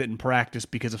worth it in practice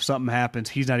because if something happens,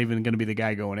 he's not even going to be the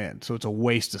guy going in. So it's a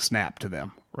waste of snap to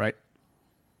them, right?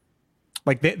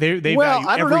 Like they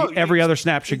value every other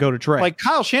snap should go to Trey. Like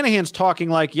Kyle Shanahan's talking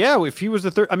like, yeah, if he was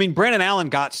the third. I mean, Brandon Allen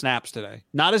got snaps today.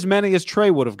 Not as many as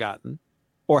Trey would have gotten.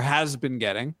 Or has been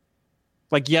getting.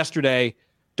 Like yesterday,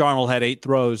 Darnold had 8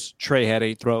 throws, Trey had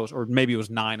 8 throws, or maybe it was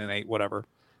 9 and 8, whatever.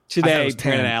 Today,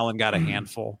 Brandon Allen got a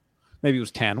handful. Maybe it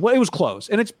was 10. Well, it was close,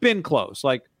 and it's been close.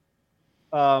 Like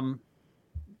over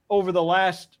the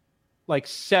last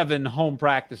 7 home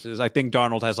practices, I think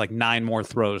Darnold has 9 more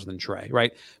throws than Trey,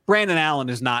 right? Brandon Allen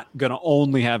is not going to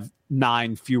only have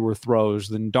 9 fewer throws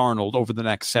than Darnold over the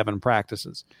next 7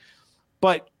 practices.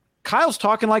 But Kyle's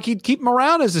talking like he'd keep him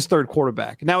around as his third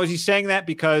quarterback. Now, is he saying that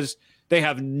because they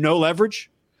have no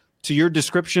leverage? To your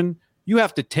description, you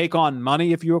have to take on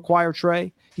money if you acquire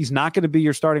Trey. He's not going to be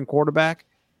your starting quarterback,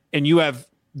 and you have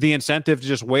the incentive to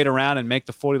just wait around and make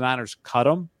the 49ers cut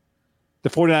him. The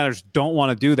 49ers don't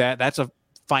want to do that. That's a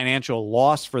financial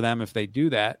loss for them if they do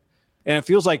that. And it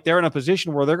feels like they're in a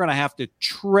position where they're going to have to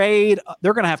trade.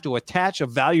 They're going to have to attach a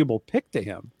valuable pick to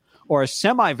him or a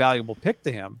semi-valuable pick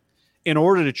to him in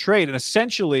order to trade and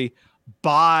essentially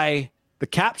buy the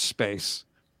cap space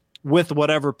with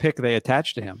whatever pick they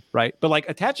attach to him, right? But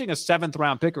attaching a 7th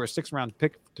round pick or a 6th round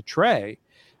pick to Trey,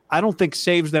 I don't think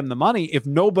saves them the money if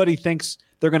nobody thinks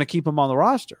they're going to keep him on the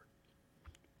roster.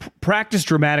 Practice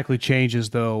dramatically changes,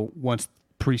 though, once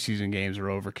preseason games are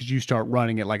over because you start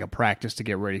running it like a practice to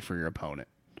get ready for your opponent.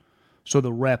 So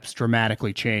the reps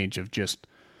dramatically change of just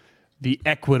the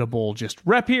equitable, just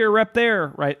rep here, rep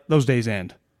there, right? Those days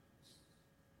end.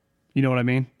 You know what I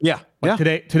mean? Yeah.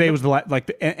 Today was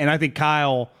and I think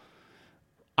Kyle,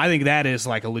 I think that is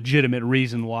a legitimate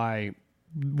reason why.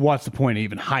 What's the point of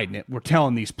even hiding it? We're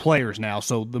telling these players now.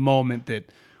 So the moment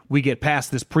that we get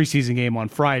past this preseason game on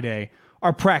Friday,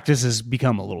 our practices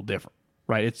become a little different,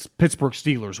 right? It's Pittsburgh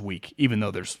Steelers week, even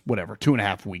though there's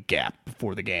 2.5 week gap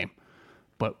before the game.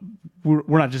 But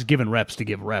we're not just giving reps to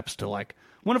give reps to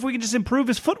wonder if we can just improve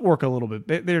his footwork a little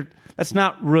bit. That's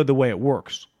not really the way it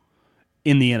works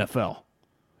in the NFL.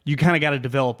 You kind of got to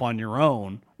develop on your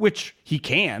own, which he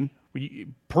can.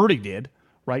 Purdy did,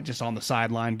 right? Just on the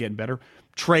sideline getting better.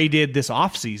 Trey did this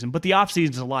offseason, but the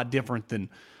offseason is a lot different than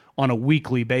on a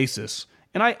weekly basis.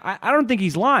 And I don't think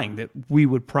he's lying that we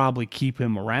would probably keep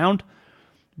him around.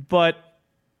 But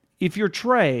if you're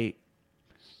Trey,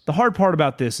 the hard part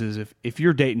about this is if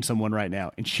you're dating someone right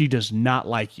now and she does not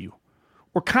like you,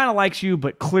 or kind of likes you,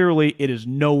 but clearly it is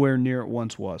nowhere near it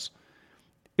once was,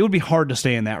 it would be hard to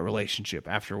stay in that relationship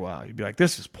after a while. You'd be like,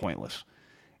 this is pointless.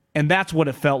 And that's what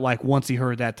it felt like once he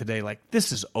heard that today.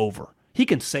 This is over. He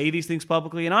can say these things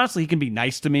publicly, and honestly, he can be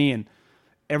nice to me and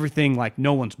everything.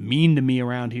 No one's mean to me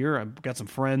around here. I've got some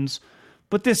friends.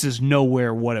 But this is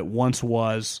nowhere what it once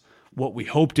was, what we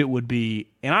hoped it would be.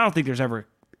 And I don't think there's ever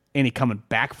any coming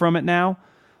back from it now.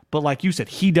 But like you said,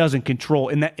 he doesn't control.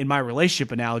 In my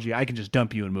relationship analogy, I can just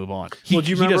dump you and move on. He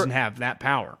doesn't have that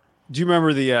power. Do you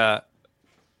remember the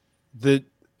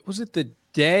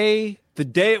day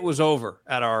it was over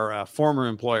at our former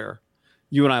employer?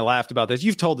 You and I laughed about this.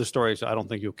 You've told the story, so I don't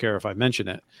think you'll care if I mention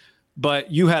it.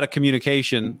 But you had a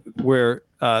communication where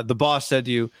the boss said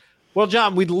to you, well,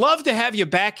 John, we'd love to have you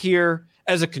back here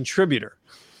as a contributor.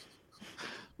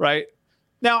 Right?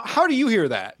 Now, how do you hear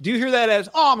that? Do you hear that as,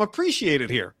 oh, I'm appreciated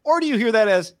here? Or do you hear that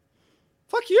as,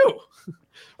 fuck you?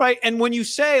 Right? And when you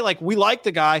say, we like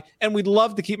the guy and we'd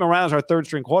love to keep him around as our third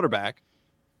string quarterback,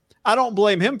 I don't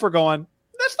blame him for going,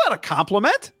 That's not a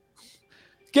compliment.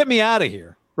 Get me out of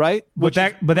here, right? But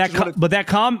that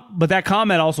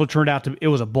comment also turned out to it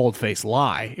was a bold-faced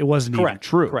lie. It wasn't even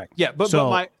true. Correct. Yeah, but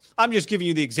I'm just giving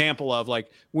you the example of like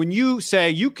when you say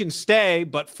you can stay,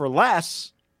 but for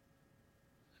less.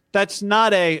 That's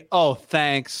not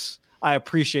thanks. I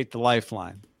appreciate the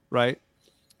lifeline, right?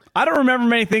 I don't remember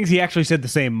many things he actually said the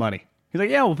same money. He's like,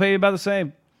 yeah, we'll pay you about the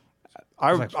same.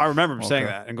 I remember him saying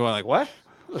that and going like, what?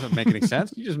 That doesn't make any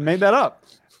sense. You just made that up.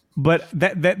 But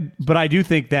but I do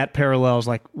think that parallels,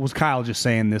 like, was Kyle just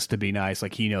saying this to be nice?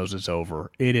 Like, he knows it's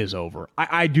over. It is over.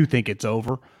 I do think it's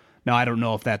over. Now, I don't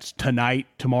know if that's tonight,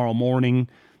 tomorrow morning,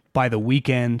 by the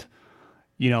weekend.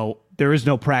 There is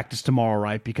no practice tomorrow,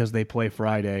 right? Because they play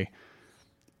Friday.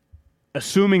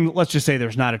 Assuming, let's just say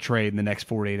there's not a trade in the next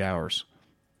 48 hours.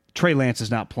 Trey Lance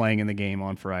is not playing in the game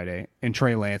on Friday. And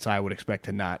Trey Lance, I would expect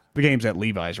to not. The game's at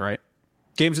Levi's, right?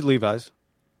 Game's at Levi's.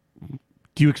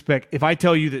 Do you expect, if I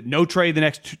tell you that no trade the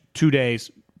next 2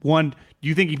 days, one, do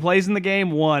you think he plays in the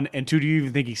game? One, and two, do you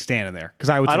even think he's standing there? Because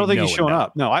I don't think he's showing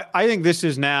up. No, I think this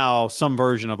is now some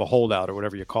version of a holdout or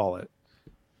whatever you call it.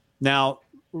 Now,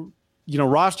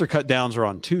 roster cut downs are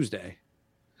on Tuesday.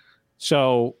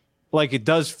 So, like, it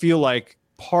does feel like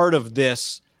part of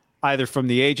this, either from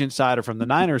the agent side or from the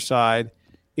Niners side,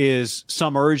 is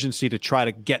some urgency to try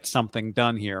to get something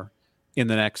done here in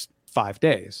the next 5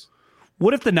 days.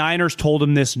 What if the Niners told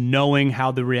him this knowing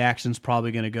how the reaction's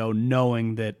probably going to go,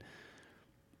 knowing that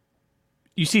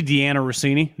you see Deanna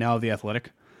Rossini, now of The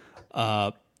Athletic,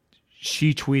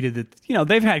 she tweeted that,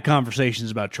 they've had conversations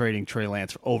about trading Trey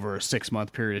Lance over a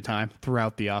 6-month period of time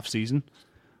throughout the offseason.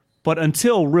 But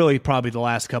until really probably the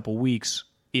last couple weeks,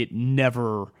 it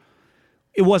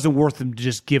wasn't worth them to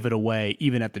just give it away,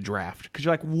 even at the draft. Because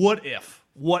you're like, what if?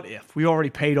 We already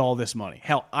paid all this money.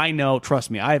 Hell, I know, trust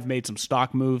me, I have made some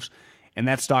stock moves, and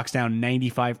that stock's down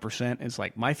 95%. It's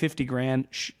like my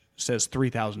 $50,000 says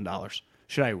 $3,000.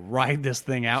 Should I ride this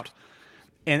thing out?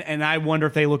 And I wonder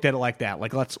if they looked at it like that.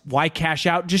 Like, why cash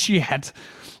out just yet?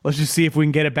 Let's just see if we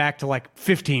can get it back to like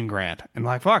 $15,000. And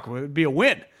like, fuck, it would be a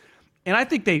win. And I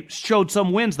think they showed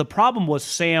some wins. The problem was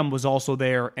Sam was also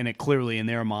there, and it clearly in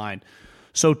their mind.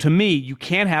 So to me, you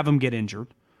can't have him get injured,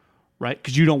 right?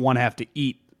 Because you don't want to have to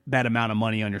eat that amount of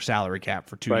money on your salary cap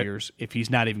for 2 years if he's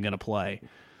not even going to play.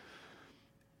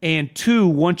 And two,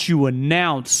 once you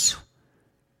announce,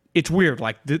 it's weird.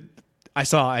 Like,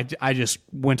 I just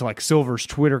went to like Silver's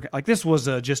Twitter. Like, this was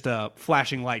just a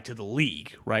flashing light to the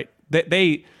league, right?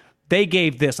 They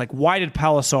gave this, like, why did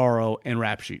Palisaro and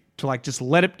Rapsheet to like just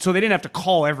let it, so they didn't have to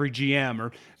call every GM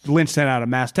or Lynch sent out a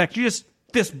mass text. This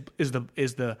is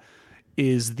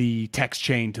the text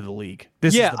chain to the league.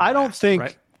 I don't think.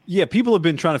 Right? Yeah, people have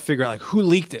been trying to figure out like who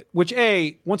leaked it. Which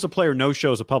once a player no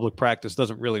shows a public practice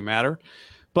doesn't really matter.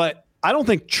 But I don't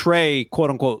think Trey, quote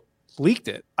unquote, leaked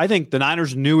it. I think the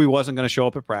Niners knew he wasn't going to show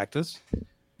up at practice.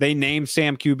 They named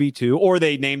Sam QB2, or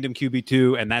they named him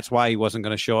QB2, and that's why he wasn't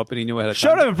going to show up, and he knew ahead of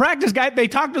time. Showed up at practice, guy. They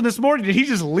talked to him this morning. Did he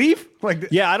just leave?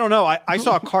 Yeah, I don't know. I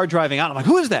saw a car driving out. I'm like,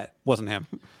 who is that? Wasn't him.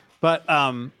 But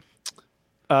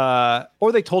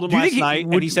or they told him last night,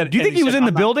 and he said. Do you think he was in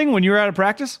the building when you were out of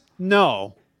practice?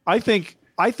 No, I think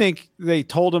they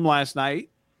told him last night,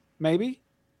 maybe.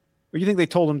 Or you think they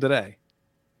told him today?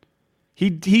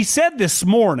 He said this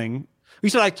morning. He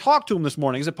said, I talked to him this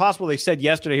morning. Is it possible they said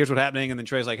yesterday, here's what's happening? And then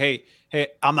Trey's like, hey,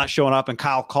 I'm not showing up. And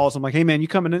Kyle calls him like, hey, man, you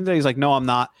coming in today? He's like, no, I'm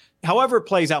not. However it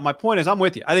plays out, my point is I'm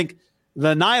with you. I think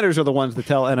the Niners are the ones that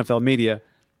tell NFL media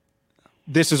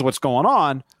this is what's going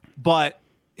on. But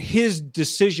his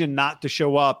decision not to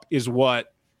show up is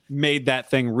what made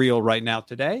that thing real right now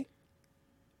today.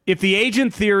 If the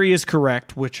agent theory is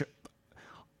correct, which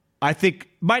I think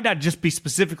might not just be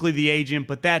specifically the agent,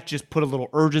 but that just put a little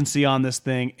urgency on this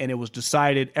thing, and it was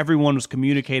decided, everyone was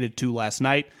communicated to last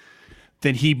night,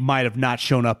 then he might have not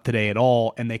shown up today at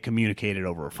all, and they communicated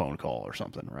over a phone call or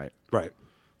something, right? Right.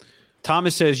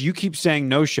 Thomas says, you keep saying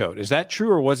no-showed. Is that true,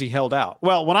 or was he held out?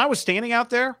 Well, when I was standing out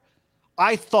there,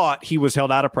 I thought he was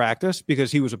held out of practice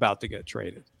because he was about to get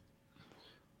traded.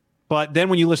 But then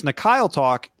when you listen to Kyle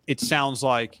talk, it sounds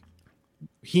like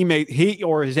he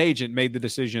or his agent made the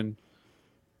decision.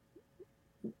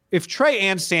 If Trey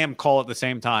and Sam call at the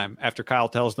same time after Kyle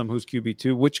tells them who's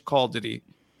QB2, which call did he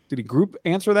group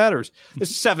answer that? Or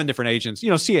there's 7 different agents,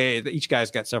 CAA, each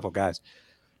guy's got several guys.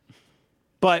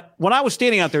 But when I was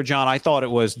standing out there, John, I thought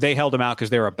it was, they held him out because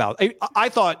they were about, I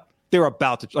thought they were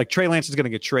about to, like, Trey Lance is going to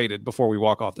get traded before we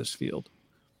walk off this field.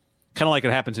 Kind of like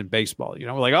it happens in baseball,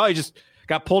 We're like, oh, he just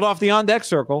got pulled off the on-deck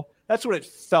circle. That's what it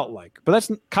felt like. But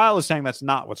Kyle is saying that's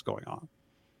not what's going on.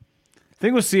 I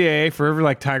think with CAA, for every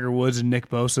like Tiger Woods and Nick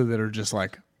Bosa that are just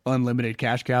like unlimited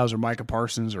cash cows or Micah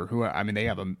Parsons or who. I mean, they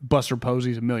have a Buster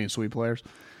Posey's, a million sweet players.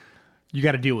 You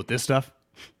got to deal with this stuff,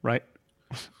 right?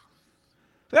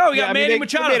 Oh, we got Manny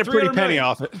Machado. They made a pretty penny million.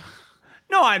 off it.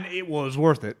 No, it was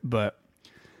worth it, but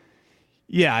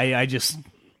yeah, I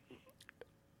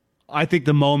think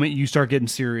the moment you start getting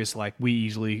serious, like we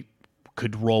easily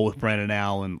could roll with Brandon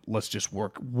Allen. Let's just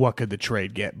work. What could the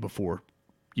trade get before,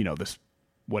 this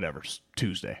whatever's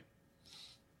Tuesday?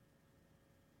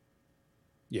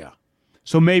 Yeah.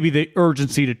 So maybe the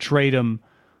urgency to trade him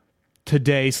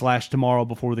today/tomorrow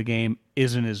before the game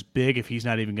isn't as big if he's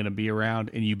not even going to be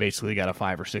around, and you basically got a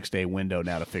 5 or 6 day window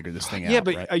now to figure this thing out. Yeah,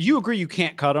 but right? You agree you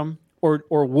can't cut him,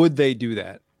 or would they do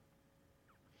that?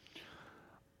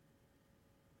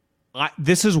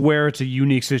 This is where it's a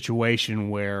unique situation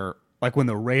where, like when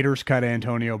the Raiders cut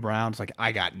Antonio Brown, it's like,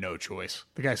 I got no choice.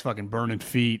 The guy's fucking burning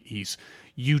feet. He's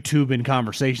YouTubing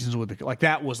conversations with the, like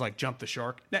that was like jump the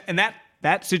shark. And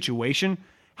that situation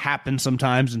happens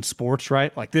sometimes in sports,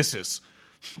 right? Like this is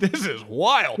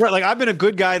wild. Right, like I've been a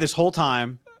good guy this whole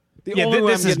time. The only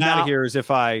way I'm getting out of here is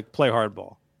if I play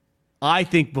hardball. I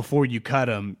think before you cut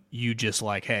him, you just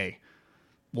like, hey,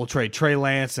 we'll trade Trey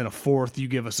Lance and a 4th. You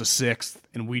give us a 6th,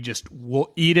 and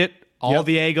we'll eat it. All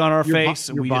the egg on our face,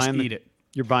 and we just eat it.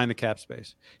 You're buying the cap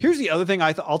space. Here's the other thing.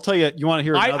 I'll tell you. You want to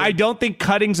hear? I don't think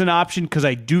cutting's an option because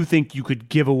I do think you could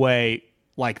give away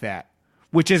like that,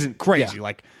 which isn't crazy. Yeah.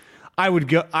 Like I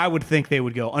would think they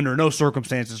would go under no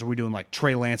circumstances are we doing like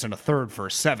Trey Lance and a 3rd for a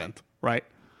 7th, right?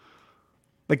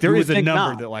 Like there is a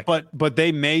number that like, but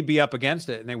they may be up against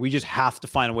it, and we just have to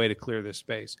find a way to clear this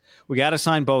space. We got to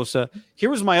sign Bosa. Here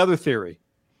was my other theory.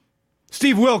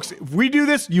 Steve Wilkes, if we do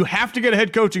this, you have to get a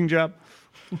head coaching job.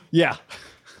 Yeah.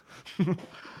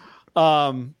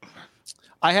 I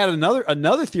had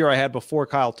another theory I had before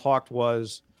Kyle talked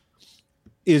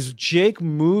is Jake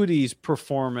Moody's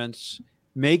performance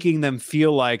making them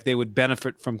feel like they would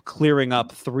benefit from clearing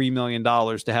up $3 million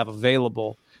to have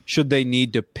available should they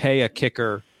need to pay a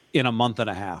kicker in a month and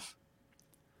a half?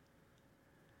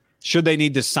 Should they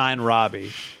need to sign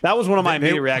Robbie? That was one of my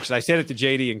immediate reactions. I said it to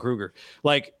JD and Kruger.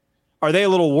 Like, are they a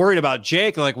little worried about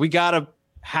Jake? Like, we got to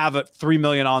have a $3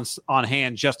 million on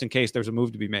hand just in case there's a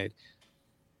move to be made.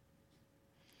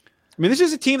 I mean, this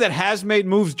is a team that has made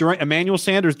moves during Emmanuel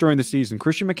Sanders during the season,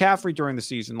 Christian McCaffrey during the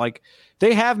season. Like,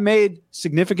 they have made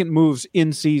significant moves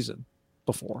in season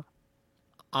before.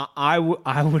 I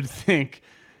would think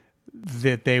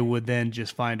that they would then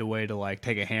just find a way to like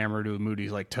take a hammer to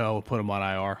Moody's like toe, put him on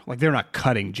IR. Like they're not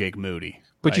cutting Jake Moody.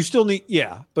 But you still need,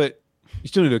 but you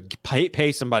still need to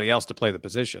pay somebody else to play the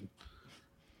position.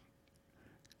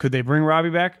 Could they bring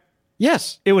Robbie back?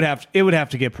 Yes. It would have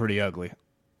to get pretty ugly.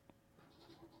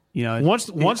 Once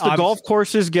the golf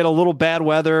courses get a little bad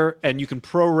weather and you can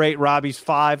prorate Robbie's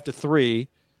 5-3,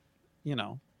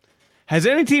 Has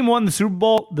any team won the Super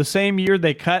Bowl the same year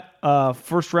they cut a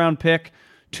first-round pick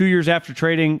 2 years after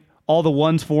trading all the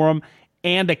ones for him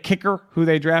and a kicker who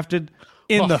they drafted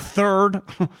in the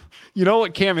 3rd? You know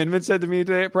what Cam Inman said to me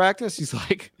today at practice? He's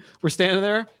like, we're standing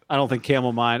there. I don't think Cam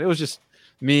will mind. It was just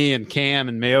me and Cam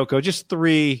and Mayoko, just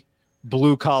 3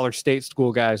 blue-collar state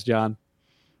school guys, John.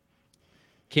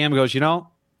 Cam goes,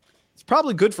 it's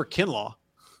probably good for Kinlaw.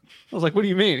 I was like, what do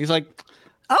you mean? He's like,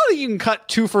 I don't think you can cut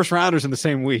 2 first-rounders in the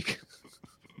same week.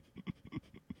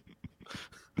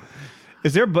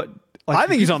 Is there, but like, I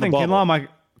think he's on the bubble.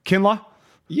 Kinlaw?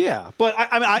 Yeah, but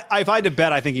I mean, if I had to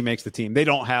bet, I think he makes the team. They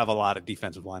don't have a lot of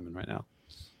defensive linemen right now.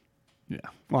 Yeah.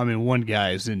 Well, I mean, one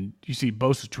guy is in. You see,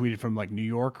 Bosa tweeted from like New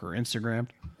York or Instagram.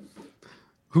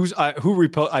 Who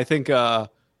repost? I think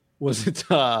was it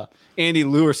Andy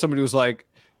Liu or somebody was like,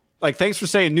 thanks for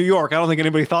saying New York. I don't think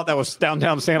anybody thought that was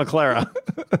downtown Santa Clara.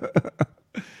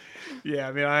 Yeah,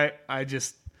 I mean,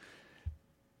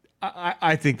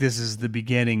 I think this is the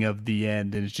beginning of the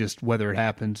end, and it's just whether it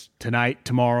happens tonight,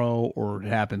 tomorrow, or it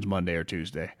happens Monday or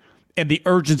Tuesday. And the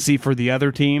urgency for the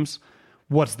other teams,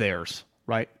 what's theirs,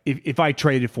 right? If I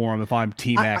traded for him, if I'm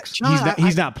Team X,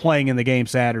 he's not playing in the game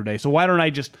Saturday. So why don't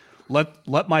I just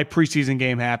let my preseason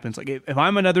game happen? It's like if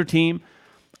I'm another team,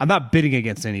 I'm not bidding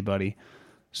against anybody.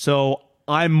 So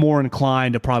I'm more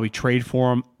inclined to probably trade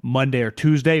for him Monday or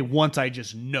Tuesday once I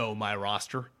just know my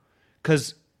roster.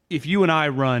 Because if you and I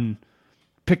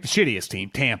pick the shittiest team,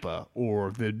 Tampa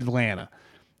or the Atlanta,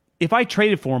 if I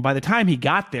traded for him, by the time he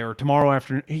got there tomorrow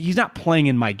afternoon, he's not playing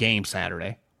in my game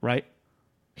Saturday, right?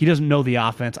 He doesn't know the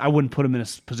offense. I wouldn't put him in a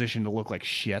position to look like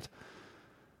shit.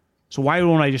 So why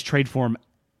won't I just trade for him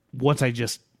once I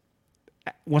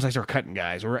start cutting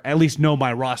guys, or at least know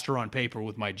my roster on paper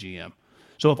with my GM?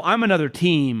 So if I'm another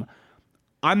team,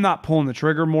 I'm not pulling the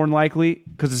trigger more than likely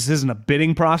because this isn't a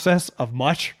bidding process of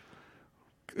much.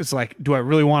 it's like, do I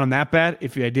really want him that bad?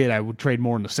 If I did, I would trade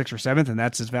more in the 6th or 7th, and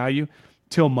that's his value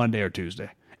till Monday or Tuesday.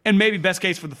 And maybe best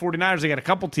case for the 49ers, they got a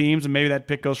couple teams, and maybe that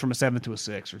pick goes from a 7th to a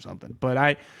 6 or something.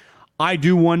 But I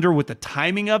do wonder with the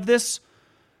timing of this.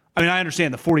 I mean, I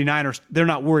understand the 49ers, they're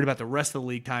not worried about the rest of the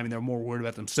league timing. They're more worried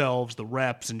about themselves, the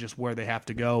reps, and just where they have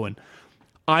to go. And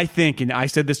I think, and I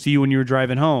said this to you when you were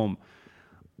driving home,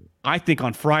 I think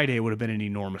on Friday it would have been an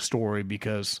enormous story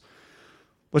because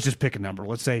let's just pick a number.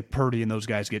 Let's say Purdy and those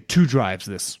guys get 2 drives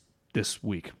this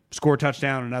week. Score a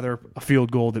touchdown, a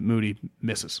field goal that Moody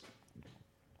misses.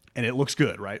 And it looks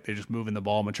good, right? They're just moving the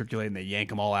ball, matriculating, they yank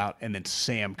them all out, and then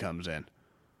Sam comes in.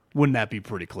 Wouldn't that be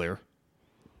pretty clear?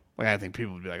 Like, I think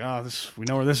people would be like, oh, we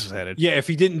know where this is headed. Yeah, if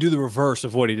he didn't do the reverse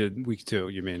of what he did week 2,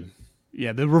 you mean?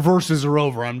 Yeah, the reverses are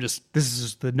over. This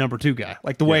is the number 2 guy.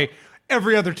 Like the way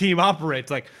every other team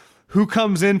operates. Like, who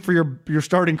comes in for your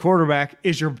starting quarterback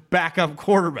is your backup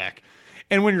quarterback.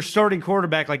 And when your starting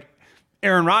quarterback, like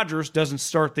Aaron Rodgers, doesn't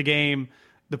start the game,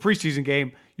 the preseason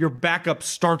game, your backup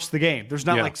starts the game. There's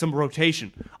not like some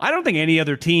rotation. I don't think any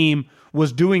other team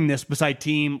was doing this beside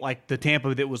team like the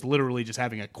Tampa that was literally just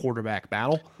having a quarterback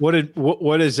battle.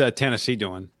 What is Tennessee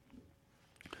doing?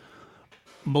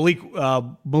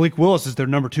 Malik Willis is their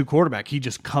number 2 quarterback. He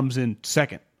just comes in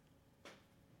second.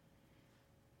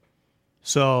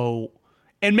 So,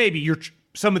 and maybe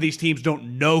some of these teams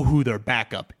don't know who their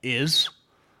backup is,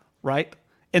 right?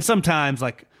 And sometimes,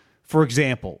 like, for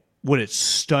example, would it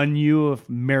stun you if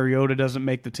Mariota doesn't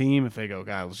make the team? If they go,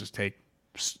 God, let's just take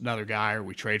another guy, or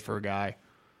we trade for a guy.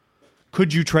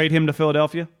 Could you trade him to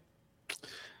Philadelphia?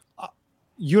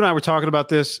 You and I were talking about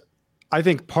this. I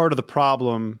think part of the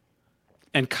problem,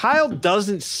 and Kyle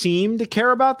doesn't seem to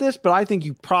care about this, but I think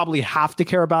you probably have to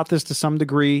care about this to some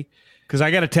degree. Because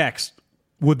I got a text.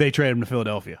 Would they trade him to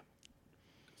Philadelphia?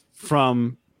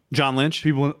 From John Lynch?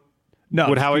 People, no.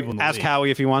 Would ask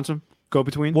Howie if he wants him? Go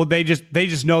between? Well, they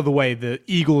just know the way the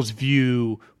Eagles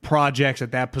view projects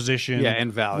at that position. Yeah,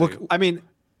 and value. Look, I mean,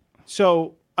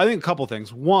 so I think a couple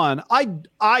things. One,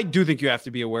 I do think you have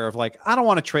to be aware of, like, I don't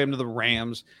want to trade him to the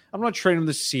Rams. I don't want to trade him to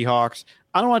the Seahawks.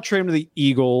 I don't want to trade him to the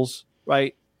Eagles,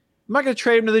 right? I'm not going to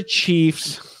trade him to the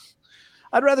Chiefs.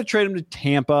 I'd rather trade him to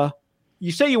Tampa.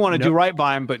 You say you want to do right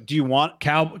by him, but do you want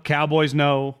Cowboys?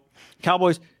 No.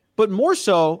 Cowboys. But more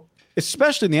so,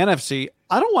 especially in the NFC,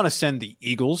 I don't want to send the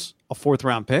Eagles a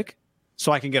 4th-round pick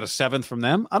so I can get a 7th from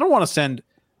them. I don't want to send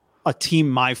a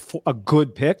team a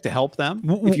good pick to help them.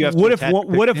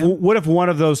 What if one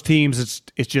of those teams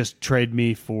it's just trade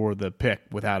me for the pick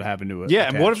without having to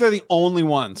and what if they're the only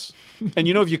ones? And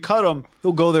if you cut them,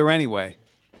 he'll go there anyway.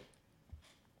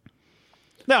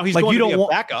 Now he's like, going to be a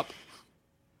backup.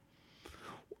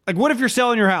 Like, what if you're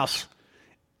selling your house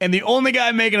and the only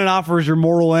guy making an offer is your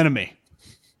mortal enemy?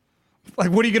 Like,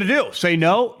 what are you going to do? Say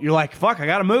no? You're like, fuck, I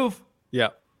got to move. Yeah.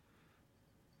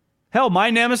 Hell,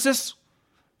 my nemesis,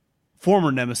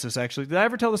 former nemesis, actually. Did I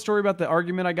ever tell the story about the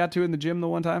argument I got to in the gym the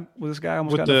one time with this guy?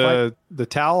 Almost got in a fight? The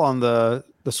towel on the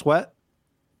sweat?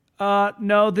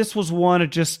 No, this was one. It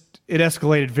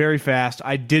escalated very fast.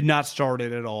 I did not start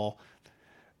it at all.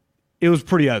 It was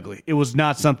pretty ugly. It was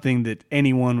not something that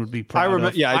anyone would be proud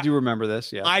of. Yeah, I do remember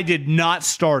this. Yeah, I did not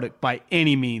start it by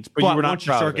any means. But you were not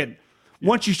proud of it.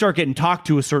 Once you start getting talked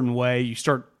to a certain way, you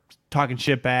start talking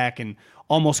shit back and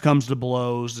almost comes to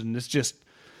blows. And it's just,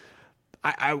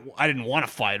 I didn't want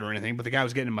to fight or anything, but the guy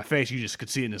was getting in my face. You just could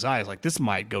see it in his eyes. Like, this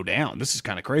might go down. This is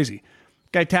kind of crazy.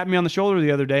 Guy tapped me on the shoulder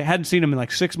the other day. Hadn't seen him in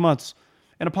like 6 months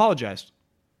and apologized.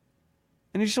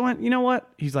 And he just went, you know what?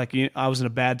 He's like, I was in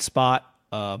a bad spot.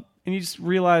 And you just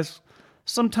realize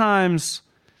sometimes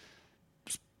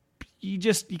you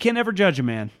can't ever judge a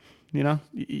man. You know,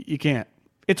 you can't.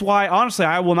 It's why, honestly,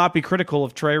 I will not be critical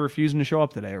of Trey refusing to show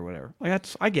up today or whatever. Like,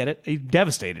 I get it. He's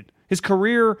devastated. His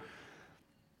career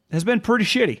has been pretty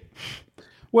shitty.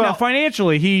 Well, now,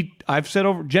 financially, I've said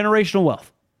over generational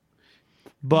wealth,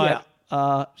 but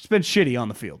it's been shitty on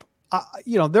the field.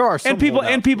 There are some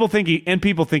people think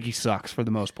he sucks for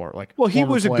the most part. Like, well, he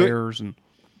was players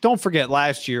Don't forget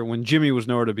last year when Jimmy was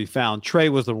nowhere to be found, Trey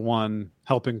was the one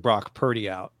helping Brock Purdy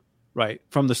out, right,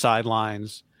 from the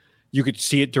sidelines. You could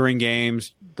see it during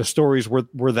games. The stories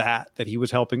were that he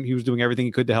was helping. He was doing everything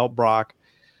he could to help Brock.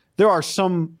 There are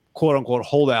some quote-unquote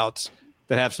holdouts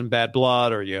that have some bad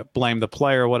blood, or you blame the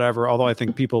player or whatever, although I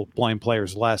think people blame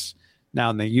players less now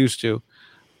than they used to.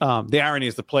 The irony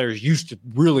is the players used to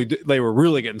they were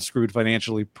really getting screwed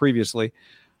financially previously.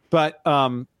 But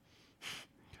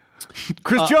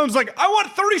Chris Jones like, I want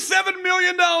 $37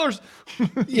 million.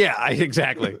 Yeah,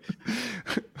 exactly.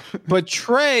 But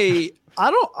Trey,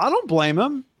 I don't blame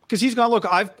him because he's gone, look,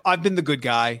 I've been the good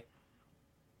guy.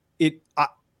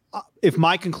 if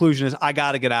my conclusion is I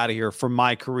got to get out of here for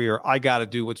my career, I got to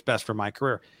do what's best for my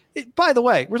career. By the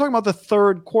way, we're talking about the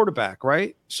third quarterback,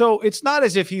 right? So it's not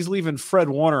as if he's leaving Fred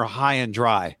Warner high and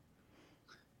dry,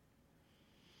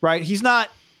 right? He's not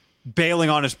bailing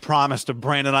on his promise to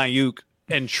Brandon Ayuk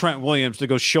and Trent Williams to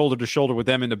go shoulder to shoulder with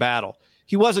them in the battle.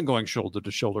 He wasn't going shoulder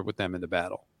to shoulder with them in the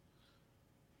battle.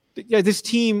 Yeah, this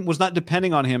team was not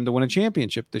depending on him to win a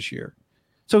championship this year.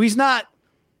 So he's not,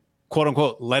 quote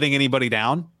unquote, letting anybody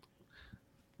down,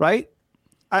 right?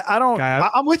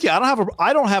 I'm with you.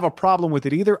 I don't have a problem with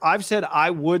it either. I've said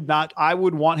I would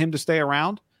want him to stay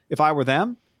around if I were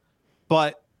them.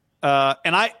 But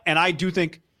and I do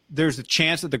think there's a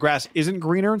chance that the grass isn't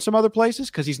greener in some other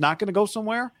places because he's not going to go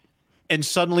somewhere and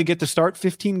suddenly get to start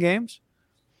 15 games.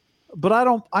 But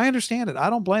I understand it. I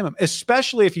don't blame him,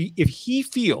 especially if he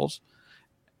feels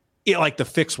it like the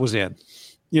fix was in.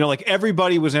 Like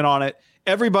everybody was in on it.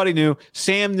 Everybody knew.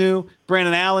 Sam knew.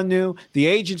 Brandon Allen knew. The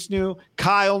agents knew.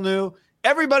 Kyle knew.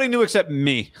 Everybody knew except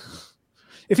me.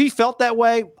 If he felt that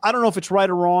way, I don't know if it's right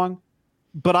or wrong,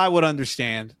 but I would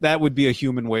understand. That would be a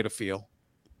human way to feel.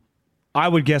 I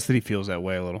would guess that he feels that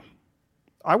way a little.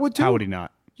 I would too. How would he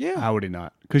not? Yeah. How would he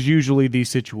not? Because usually these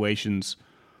situations,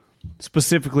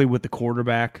 specifically with the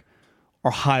quarterback,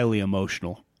 are highly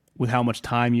emotional with how much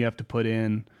time you have to put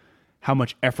in, how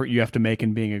much effort you have to make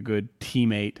in being a good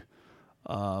teammate.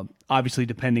 Obviously,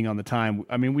 depending on the time.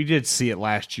 I mean, we did see it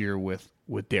last year with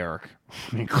Derek.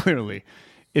 I mean, clearly,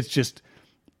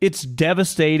 it's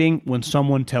devastating when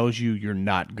someone tells you you're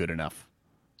not good enough.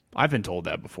 I've been told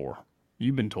that before.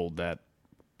 You've been told that.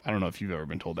 I don't know if you've ever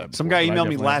been told that before. Some guy emailed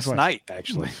me last night,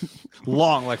 actually.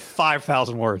 Long, like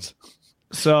 5,000 words.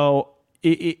 So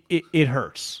it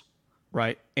hurts,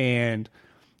 right? And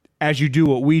as you do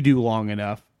what we do long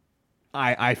enough,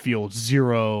 I feel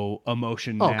zero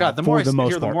emotion now. Oh, God, the more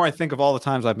I think of all the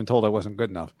times I've been told I wasn't good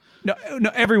enough. No,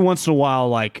 every once in a while,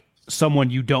 like someone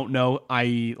you don't know,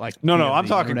 i.e. like... No, I'm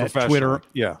talking professional. Twitter.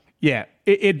 Yeah. Yeah,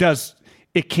 it does.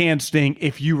 It can sting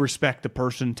if you respect the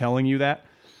person telling you that.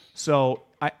 So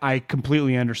I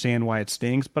completely understand why it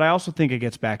stings, but I also think it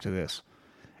gets back to this.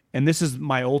 And this is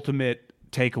my ultimate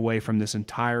takeaway from this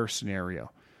entire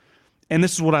scenario. And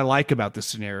this is what I like about this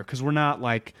scenario, because we're not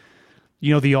like...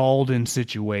 the Alden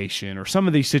situation or some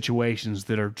of these situations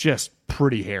that are just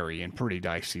pretty hairy and pretty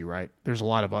dicey, right? There's a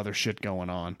lot of other shit going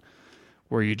on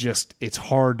where it's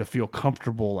hard to feel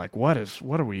comfortable. Like, what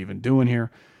are we even doing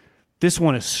here? This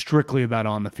one is strictly about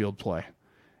on the field play.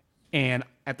 And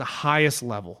at the highest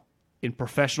level in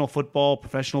professional football,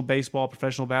 professional baseball,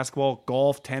 professional basketball,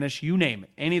 golf, tennis, you name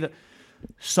it.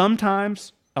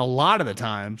 Sometimes, a lot of the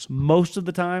times, most of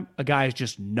the time, a guy is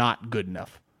just not good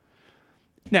enough.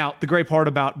 Now, the great part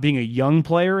about being a young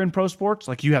player in pro sports,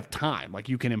 like you have time, like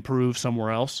you can improve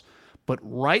somewhere else. But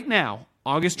right now,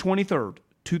 August 23rd,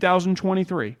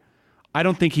 2023, I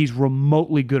don't think he's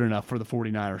remotely good enough for the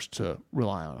 49ers to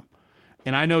rely on him.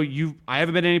 And I know I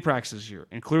haven't been to any practices here.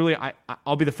 And clearly,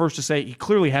 I'll be the first to say he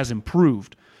clearly has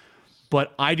improved.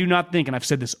 But I do not think, and I've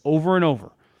said this over and over,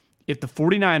 if the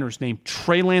 49ers named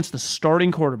Trey Lance the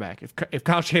starting quarterback, if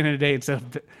Kyle Shanahan today instead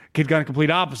of had gone a complete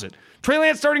opposite, Trey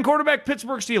Lance starting quarterback,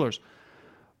 Pittsburgh Steelers,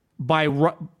 by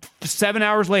 7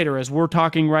 hours later, as we're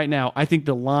talking right now, I think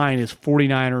the line is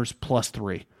 49ers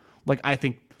 +3. Like, I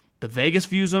think the Vegas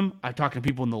views him. I've talked to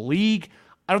people in the league.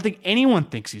 I don't think anyone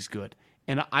thinks he's good.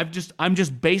 And I'm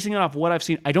just basing it off what I've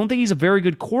seen. I don't think he's a very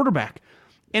good quarterback.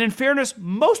 And in fairness,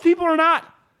 most people are not.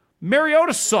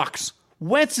 Mariota sucks.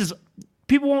 Wentz is...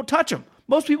 People won't touch him.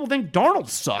 Most people think Darnold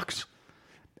sucks.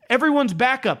 Everyone's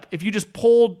backup. If you just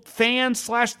polled fans /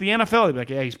 the NFL, they'd be like,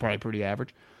 yeah, he's probably pretty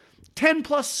average.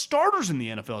 10+ starters in the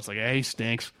NFL. It's like, hey, he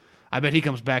stinks. I bet he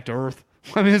comes back to earth.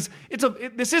 I mean,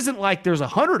 this isn't like there's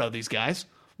 100 of these guys.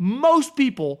 Most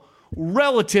people,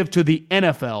 relative to the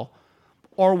NFL,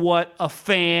 are what a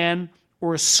fan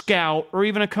or a scout or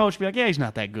even a coach be like, yeah, he's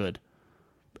not that good.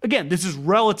 Again, this is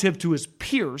relative to his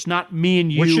peers, not me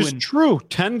and you. Which is true.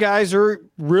 10 guys are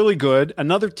really good.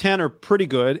 Another 10 are pretty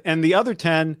good. And the other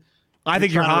 10, I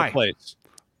think you're high.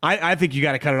 I think you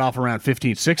got to cut it off around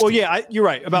 15, 16. Well, yeah, you're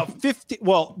right. About 50.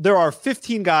 Well, there are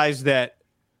 15 guys that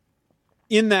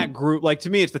in that group, like to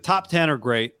me, it's the top 10 are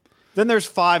great. Then there's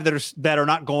 5 that are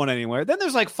not going anywhere. Then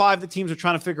there's like 5 that teams are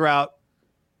trying to figure out,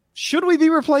 should we be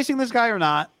replacing this guy or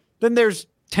not? Then there's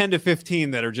 10 to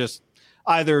 15 that are just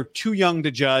either too young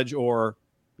to judge or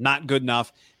not good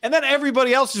enough. And then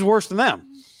everybody else is worse than them.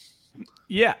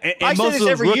 Yeah. And I say this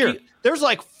every year. There's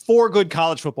like 4 good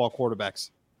college football quarterbacks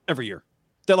every year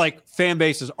that like fan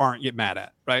bases aren't yet mad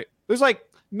at, right? There's like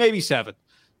maybe 7.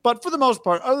 But for the most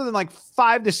part, other than like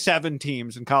 5 to 7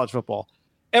 teams in college football,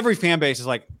 every fan base is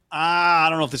like, I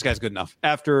don't know if this guy's good enough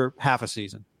after half a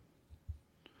season.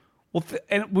 Well,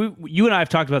 you and I have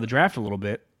talked about the draft a little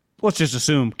bit. Let's just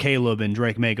assume Caleb and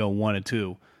Drake may go 1 and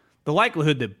 2. The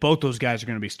likelihood that both those guys are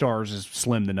going to be stars is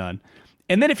slim to none.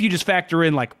 And then if you just factor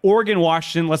in like Oregon,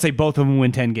 Washington, let's say both of them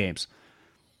win 10 games.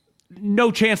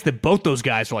 No chance that both those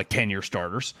guys are like 10-year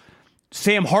starters.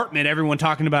 Sam Hartman, everyone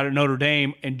talking about at Notre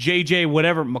Dame, and JJ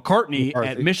whatever McCarthy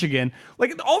at Michigan.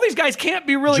 Like all these guys can't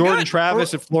be really Jordan good.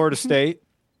 Travis at Florida State.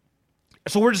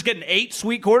 So we're just getting 8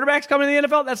 sweet quarterbacks coming to the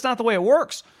NFL? That's not the way it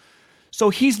works. So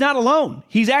he's not alone.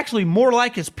 He's actually more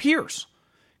like his peers.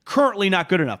 Currently not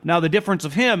good enough. Now the difference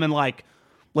of him and like,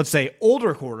 let's say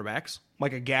older quarterbacks,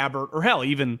 like a Gabbert or hell,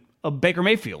 even a Baker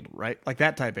Mayfield, right? Like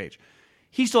that type age.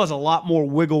 He still has a lot more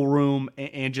wiggle room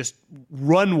and just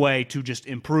runway to just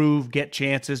improve, get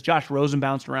chances. Josh Rosen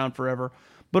bounced around forever.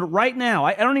 But right now,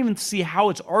 I don't even see how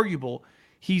it's arguable.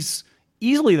 He's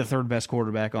easily the third best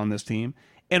quarterback on this team.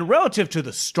 And relative to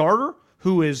the starter,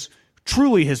 who is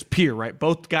truly his peer, right?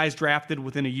 Both guys drafted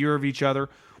within a year of each other.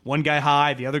 One guy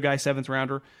high, the other guy 7th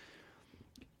rounder.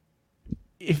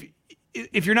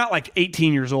 If you're not like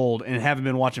 18 years old and haven't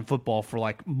been watching football for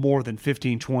like more than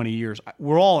 15, 20 years,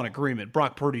 we're all in agreement.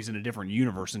 Brock Purdy's in a different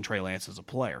universe than Trey Lance as a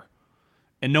player.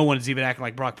 And no one is even acting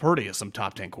like Brock Purdy is some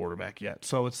top 10 quarterback yet.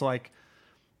 So it's like,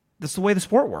 that's the way the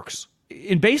sport works.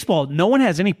 In baseball, no one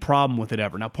has any problem with it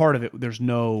ever. Now, part of it, there's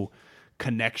no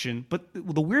connection. But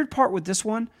the weird part with this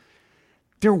one,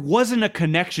 there wasn't a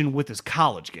connection with his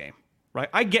college game. Right,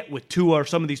 I get with Tua or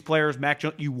some of these players, Mac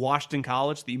Jones, you watched in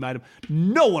college that you might have.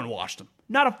 No one watched them.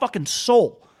 Not a fucking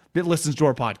soul that listens to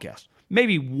our podcast.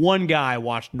 Maybe one guy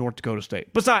watched North Dakota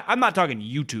State. Besides, I'm not talking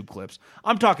YouTube clips.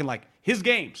 I'm talking like his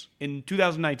games in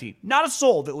 2019. Not a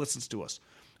soul that listens to us.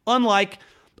 Unlike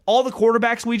all the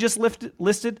quarterbacks we just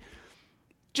listed,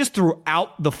 just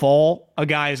throughout the fall, a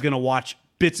guy is going to watch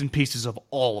bits and pieces of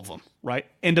all of them, right?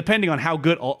 And depending on how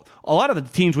good, a lot of the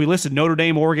teams we listed, Notre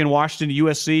Dame, Oregon, Washington,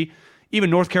 USC, even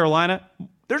North Carolina,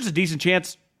 there's a decent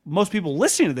chance most people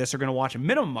listening to this are going to watch a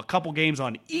minimum a couple games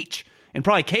on each. And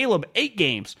probably Caleb, 8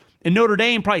 games. And Notre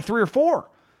Dame, probably 3 or 4.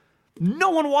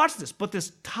 No one watched this, but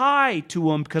this tie to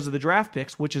them because of the draft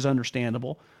picks, which is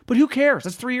understandable. But who cares?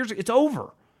 That's 3 years. It's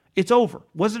over. It's over.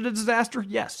 Was it a disaster?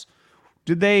 Yes.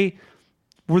 Were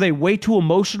they way too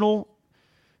emotional?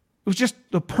 It was just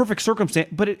the perfect circumstance.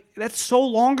 But that's so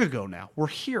long ago now. We're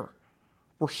here.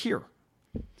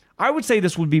 I would say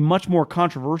this would be much more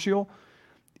controversial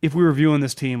if we were viewing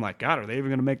this team like, God, are they even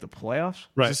going to make the playoffs?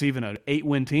 Right. Is this even an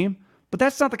 8-win team? But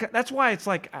that's not that's why it's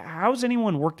like, how's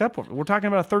anyone worked up over it? We're talking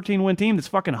about a 13-win team that's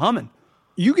fucking humming.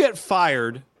 You get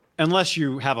fired unless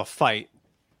you have a fight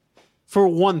for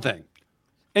one thing.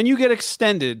 And you get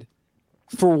extended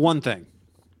for one thing.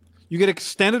 You get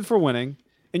extended for winning,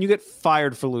 and you get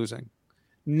fired for losing.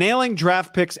 Nailing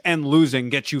draft picks and losing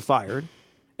gets you fired.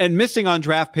 And missing on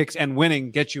draft picks and winning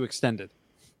gets you extended.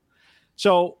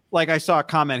 So, like I saw a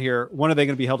comment here, when are they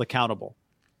going to be held accountable?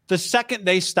 The second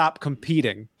they stop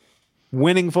competing,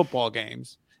 winning football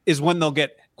games, is when they'll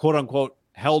get, quote unquote,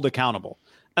 held accountable.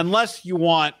 Unless you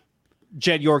want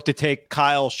Jed York to take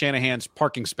Kyle Shanahan's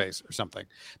parking space or something.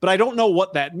 But I don't know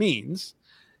what that means.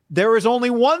 There is only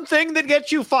one thing that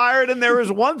gets you fired, and there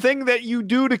is one thing that you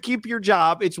do to keep your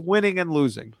job. It's winning and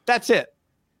losing. That's it.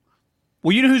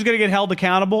 Well, you know who's going to get held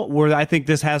accountable where I think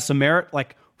this has some merit?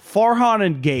 Like Farhan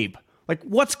and Gabe. Like,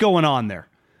 what's going on there?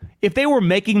 If they were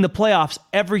making the playoffs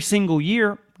every single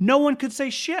year, no one could say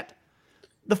shit.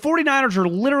 The 49ers are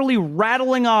literally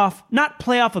rattling off, not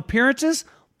playoff appearances,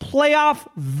 playoff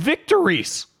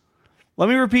victories. Let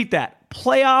me repeat that.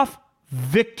 Playoff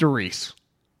victories.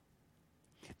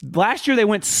 Last year, they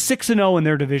went 6-0 in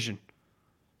their division.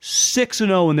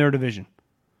 6-0 in their division.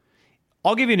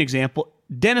 I'll give you an example.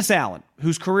 Dennis Allen,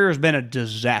 whose career has been a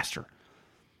disaster.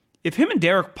 If him and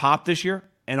Derek pop this year,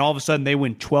 and all of a sudden they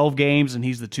win 12 games and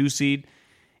he's the 2 seed,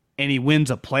 and he wins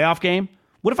a playoff game,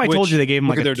 what if I told you they gave him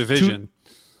like their division?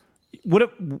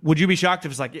 Would you be shocked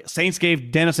if it's like Saints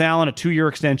gave Dennis Allen a 2-year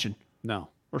extension? No.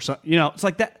 Or so, it's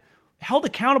like that. Held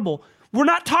accountable. We're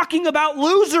not talking about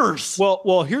losers.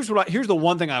 Well, here's the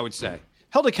one thing I would say.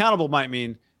 Held accountable might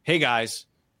mean, hey guys,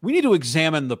 we need to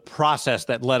examine the process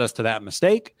that led us to that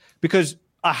mistake, because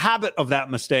a habit of that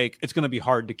mistake, it's going to be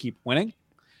hard to keep winning.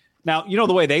 Now,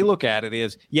 the way they look at it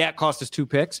is, yeah, it cost us 2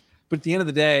 picks, but at the end of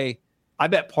the day, I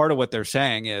bet part of what they're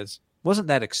saying is, wasn't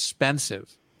that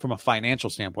expensive from a financial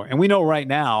standpoint? And we know right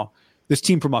now, this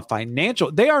team from a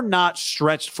financial, they are not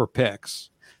stretched for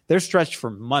picks. They're stretched for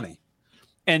money.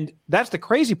 And that's the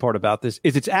crazy part about this,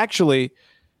 is it's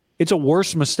a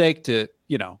worse mistake to,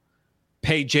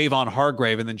 pay Javon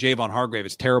Hargrave, and then Javon Hargrave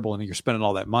is terrible and you're spending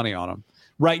all that money on him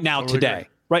right now today.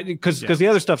 right? Because the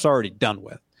other stuff's already done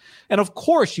with. And of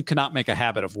course, you cannot make a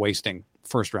habit of wasting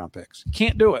first-round picks. You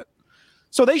can't do it.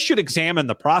 So they should examine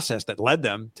the process that led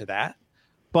them to that.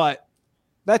 But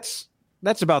that's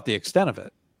about the extent of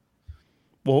it.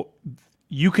 Well,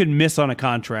 you can miss on a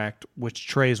contract, which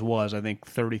Trey's was, I think,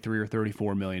 $33 or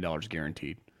 $34 million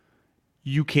guaranteed.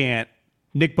 You can't.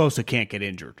 Nick Bosa can't get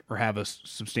injured or have a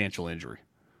substantial injury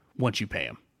once you pay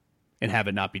him and have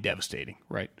it not be devastating,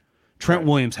 right? Trent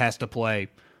Williams has to play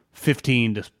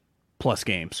 15 to plus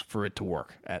games for it to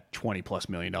work at $20+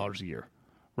 million a year,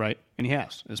 right? And he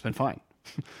has. It's been fine.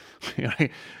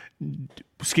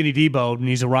 Skinny Debo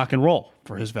needs a rock and roll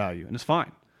for his value, and it's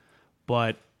fine.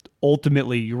 But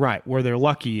ultimately, you're right. Where they're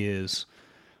lucky is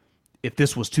if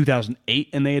this was 2008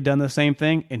 and they had done the same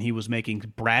thing and he was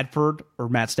making Bradford or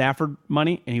Matt Stafford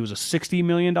money and he was a $60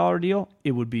 million deal,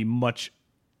 it would be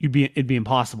it'd be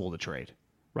impossible to trade,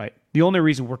 right? The only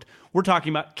reason we're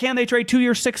talking about, can they trade 2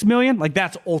 years, $6 million? Like,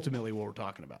 that's ultimately what we're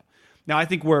talking about. Now, I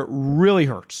think where it really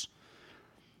hurts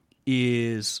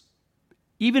is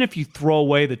even if you throw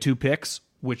away the 2 picks,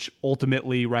 which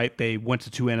ultimately, right, they went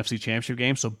to 2 NFC Championship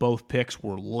games, so both picks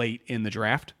were late in the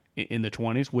draft, in the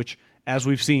 20s, which, as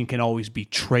we've seen, can always be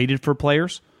traded for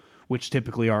players, which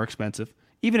typically are expensive.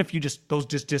 Even if those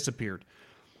just disappeared.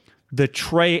 The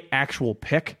Trey actual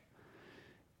pick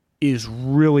is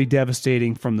really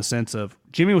devastating from the sense of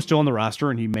Jimmy was still on the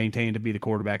roster and he maintained to be the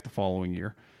quarterback the following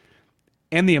year.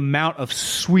 And the amount of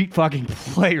sweet fucking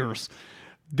players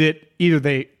that either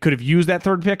they could have used that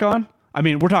 3rd pick on. I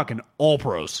mean, we're talking all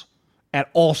pros at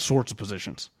all sorts of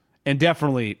positions. And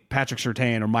definitely Patrick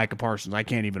Surtain or Micah Parsons. I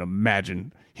can't even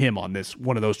imagine him on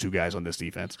one of those 2 guys on this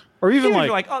defense. Or even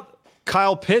like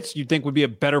Kyle Pitts, you'd think would be a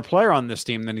better player on this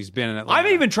team than he's been in Atlanta.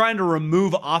 I'm even trying to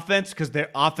remove offense because their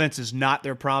offense is not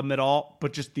their problem at all,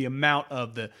 but just the amount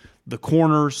of the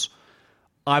corners.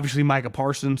 Obviously, Micah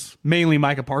Parsons, mainly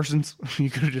Micah Parsons. You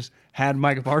could have just had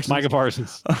Micah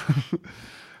Parsons.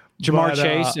 Jamar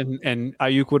Chase and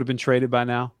Ayuk would have been traded by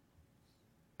now.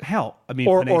 Hell, I mean,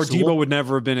 or Debo would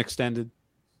never have been extended.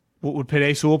 Would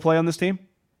Penei Sewell play on this team?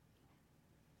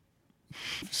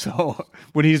 So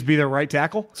would he just be their right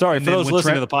tackle? Sorry, for those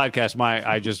listening to the podcast,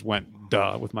 I just went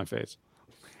duh with my face.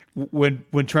 When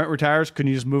Trent retires, can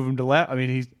you just move him to left? I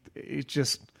mean, he's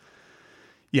just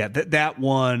that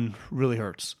one really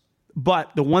hurts.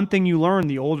 But the one thing you learn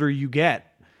the older you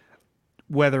get,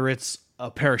 whether it's a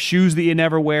pair of shoes that you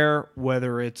never wear,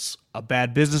 whether it's a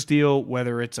bad business deal,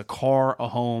 whether it's a car, a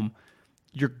home,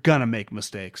 you're gonna make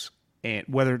mistakes. And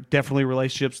whether definitely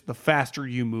relationships, the faster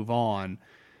you move on,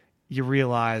 you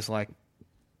realize like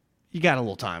you got a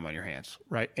little time on your hands,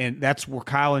 right? And that's where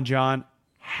Kyle and John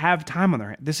have time on their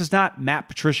hands. This is not Matt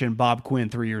Patricia and Bob Quinn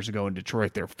 3 years ago in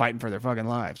Detroit. They're fighting for their fucking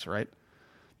lives, right?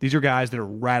 These are guys that are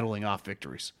rattling off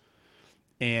victories.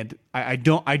 And I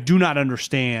do not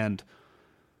understand.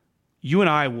 You and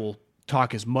I will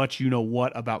talk as much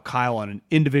what about Kyle on an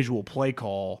individual play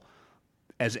call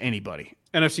as anybody.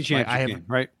 NFC Championship game,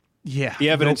 right? Yeah.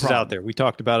 The evidence is out there. We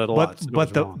talked about it a lot.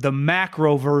 But the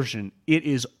macro version, it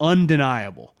is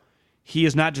undeniable. He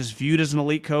is not just viewed as an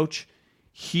elite coach.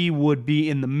 He would be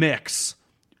in the mix.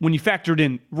 When you factored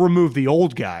in, remove the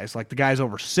old guys, like the guys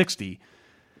over 60,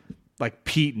 like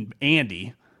Pete and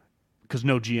Andy, because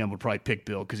no GM would probably pick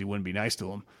Bill because he wouldn't be nice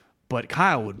to him. But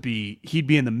Kyle he'd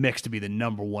be in the mix to be the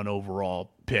number 1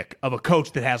 overall pick of a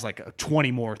coach that has like a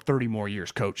 20 more, 30 more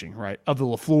years coaching, right? Of the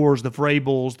LaFleurs, the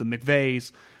Vrabels, the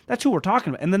McVays. That's who we're talking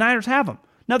about. And the Niners have him.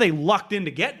 Now they lucked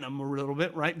into getting him a little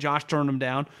bit, right? Josh turned him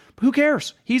down. But who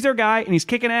cares? He's their guy and he's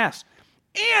kicking ass.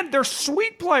 And they're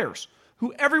sweet players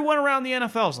who everyone around the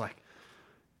NFL is like,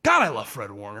 God, I love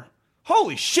Fred Warner.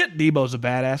 Holy shit, Debo's a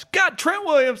badass. God, Trent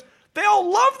Williams. They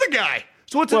all love the guy.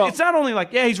 So it's not only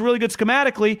like, yeah, he's really good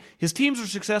schematically. His teams are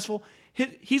successful.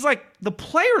 He's like, the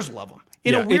players love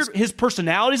him. His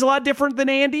personality's a lot different than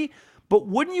Andy. But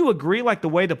wouldn't you agree, like the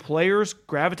way the players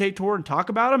gravitate toward and talk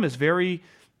about him is very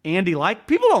Andy-like?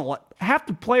 People don't like, half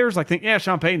the players like think, yeah,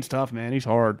 Sean Payton's tough, man. He's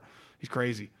hard. He's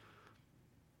crazy.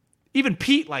 Even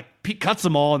Pete cuts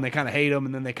them all and they kind of hate him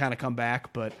and then they kind of come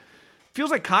back. But it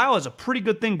feels like Kyle has a pretty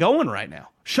good thing going right now.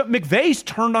 McVay's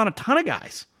turned on a ton of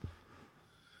guys.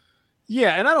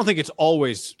 Yeah, and I don't think it's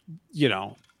always,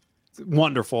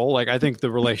 wonderful. Like I think the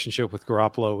relationship with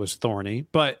Garoppolo was thorny,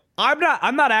 but I'm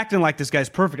not acting like this guy's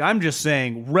perfect. I'm just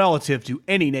saying relative to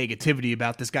any negativity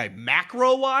about this guy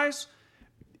macro-wise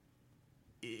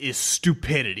is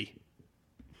stupidity.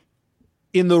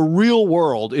 In the real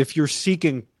world, if you're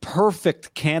seeking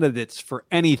perfect candidates for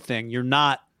anything, you're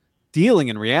not dealing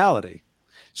in reality.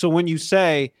 So when you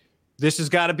say this has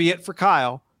got to be it for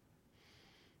Kyle,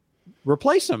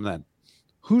 replace him then.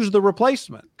 who's the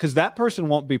replacement? Because that person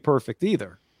won't be perfect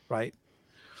either, right?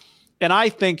 And I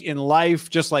think in life,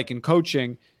 just like in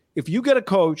coaching, if you get a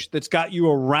coach that's got you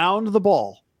around the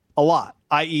ball a lot,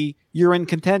 i.e., you're in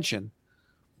contention,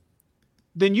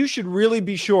 then you should really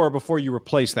be sure before you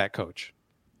replace that coach,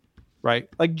 right?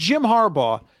 Like Jim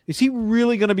Harbaugh, is he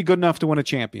really going to be good enough to win a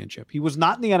championship? He was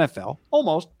not in the NFL,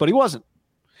 almost, but he wasn't.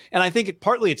 And I think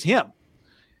partly it's him.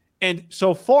 And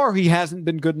so far, he hasn't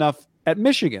been good enough at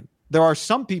Michigan. There are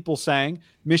some people saying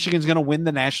Michigan's going to win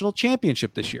the national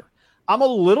championship this year. I'm a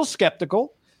little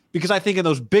skeptical because I think in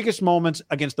those biggest moments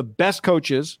against the best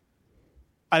coaches,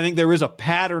 I think there is a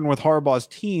pattern with Harbaugh's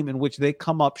team in which they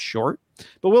come up short.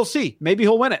 But we'll see. Maybe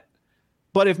he'll win it.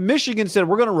 But if Michigan said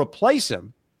we're going to replace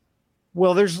him,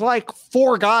 well, there's like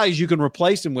 4 guys you can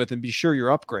replace him with and be sure you're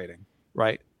upgrading,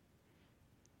 right?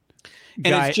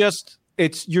 And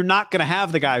you're not going to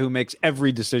have the guy who makes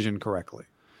every decision correctly.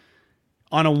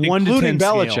 On a 1 to 10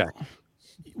 Belichick. scale,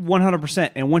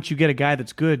 100%. And once you get a guy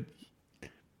that's good,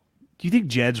 do you think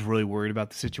Jed's really worried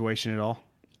about the situation at all?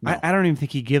 No. I don't even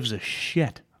think he gives a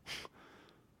shit.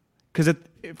 Because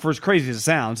for as crazy as it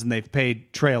sounds, and they've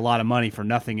paid Trey a lot of money for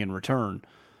nothing in return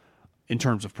in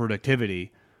terms of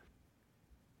productivity,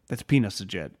 that's peanuts to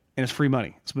Jed. And it's free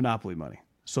money. It's monopoly money.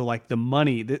 So, like, the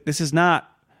money, this is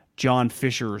not John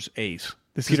Fisher's ace.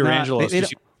 This Peter is not, Angelos.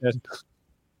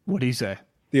 What do you say?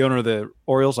 The owner of the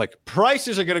Orioles, like,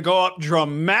 prices are going to go up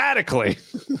dramatically.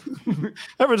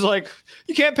 Everyone's like,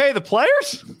 you can't pay the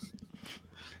players?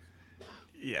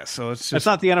 Yeah, so it's just... That's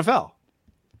not the NFL.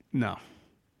 No,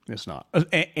 it's not.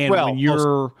 And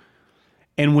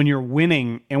when you're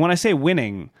winning, and when I say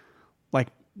winning, like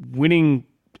winning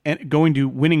and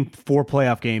winning 4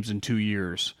 playoff games in 2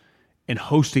 years and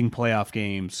hosting playoff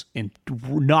games and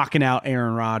knocking out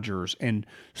Aaron Rodgers and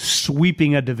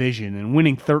sweeping a division and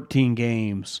winning 13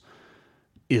 games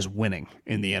is winning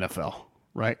in the NFL,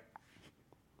 right?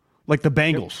 Like the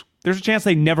Bengals. There's a chance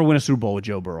they never win a Super Bowl with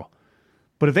Joe Burrow.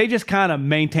 But if they just kind of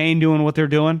maintain doing what they're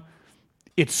doing,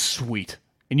 it's sweet.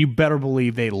 And you better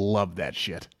believe they love that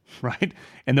shit, right?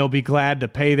 And they'll be glad to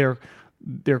pay their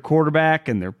quarterback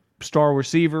and their star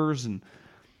receivers. And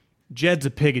Jed's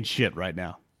a pig in shit right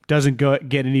now. Doesn't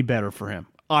get any better for him.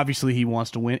 Obviously, he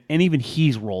wants to win, and even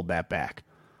he's rolled that back,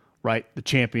 right? The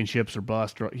championships are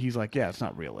bust. He's like, yeah, it's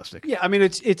not realistic. Yeah, I mean,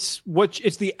 it's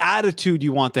the attitude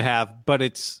you want to have, but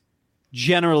it's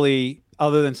generally,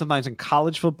 other than sometimes in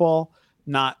college football,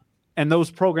 not. And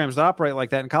those programs that operate like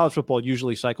that in college football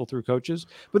usually cycle through coaches.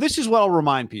 But this is what I'll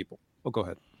remind people. Oh, go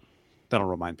ahead. That'll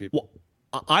remind people.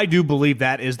 Well, I do believe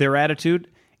that is their attitude.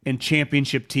 And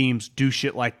championship teams do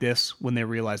shit like this when they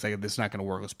realize like this is not going to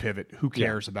work. Let's pivot. Who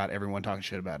cares about everyone talking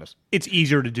shit about us? It's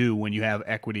easier to do when you have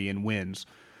equity and wins.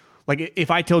 Like if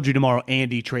I told you tomorrow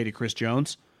Andy traded Chris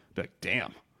Jones, I'd be like,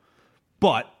 damn.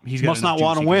 But he's must not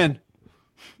want to win.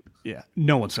 Yeah,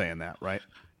 no one's saying that, right?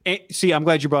 See, I'm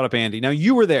glad you brought up Andy. Now,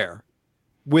 you were there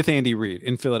with Andy Reid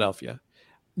in Philadelphia.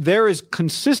 There is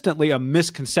consistently a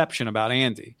misconception about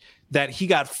Andy that he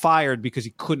got fired because he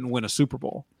couldn't win a Super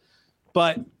Bowl.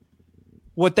 But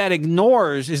what that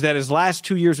ignores is that his last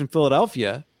 2 years in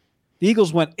Philadelphia, the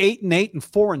Eagles went 8-8 and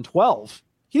 4-12.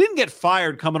 He didn't get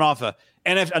fired coming off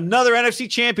another NFC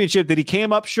championship that he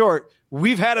came up short.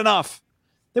 We've had enough.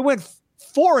 They went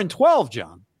 4-12,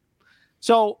 John.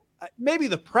 So maybe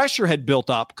the pressure had built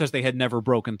up because they had never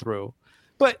broken through.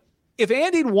 But if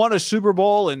Andy had won a Super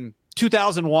Bowl in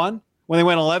 2001, when they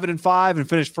went 11-5 and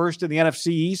finished first in the NFC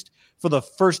East for the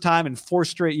first time in 4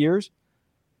 straight years,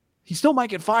 he still might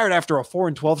get fired after a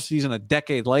 4-12 season a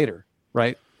decade later,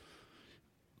 right?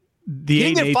 He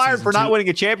didn't get fired for not winning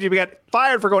a championship. He got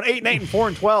fired for going 8-8 and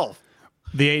 4-12.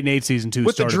 The 8-8 season 2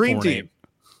 with started the dream team.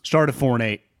 Started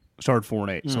 4-8.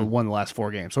 So won the last 4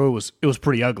 games. So it was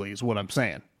pretty ugly, is what I'm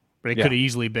saying. But it could have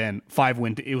easily been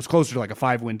 5-win. It was closer to like a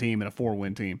 5-win team and a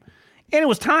 4-win team, and it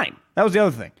was time. That was the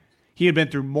other thing. He had been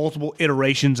through multiple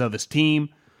iterations of his team,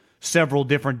 several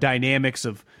different dynamics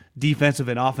of defensive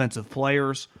and offensive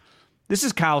players. This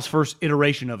is Kyle's first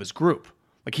iteration of his group.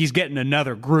 Like he's getting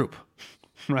another group,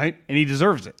 right? And he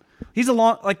deserves it. It's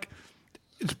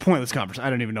a pointless conversation. I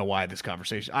don't even know why this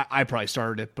conversation. I probably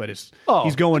started it, but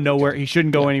he's going nowhere. He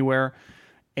shouldn't go anywhere.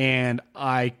 And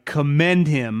I commend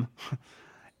him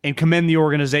and commend the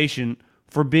organization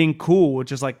for being cool,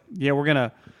 which is like, yeah,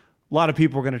 a lot of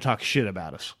people are going to talk shit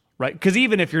about us, right? Because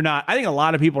even if you're not, I think a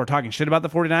lot of people are talking shit about the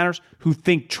 49ers who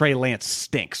think Trey Lance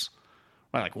stinks.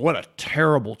 Like, what a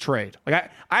terrible trade. Like,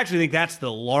 I actually think that's the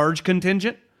large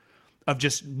contingent of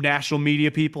just national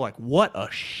media people. Like, what a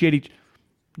shitty,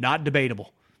 not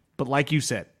debatable. But like you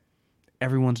said,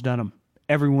 everyone's done them.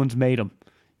 Everyone's made them.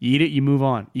 You eat it, you move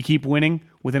on. You keep winning,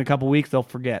 within a couple weeks, they'll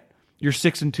forget. You're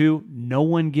 6-2, no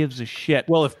one gives a shit.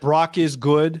 Well, if Brock is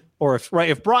good, or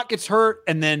if Brock gets hurt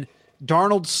and then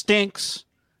Darnold stinks,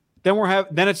 then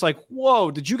then it's like,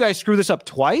 whoa, did you guys screw this up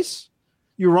twice?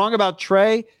 You're wrong about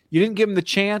Trey. You didn't give him the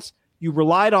chance. You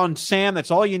relied on Sam.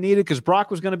 That's all you needed because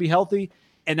Brock was going to be healthy.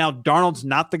 And now Darnold's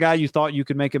not the guy you thought you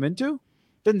could make him into.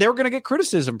 Then they're going to get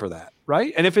criticism for that,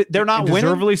 right? And if they're not winning,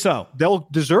 deservedly so, they'll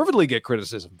deservedly get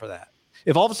criticism for that.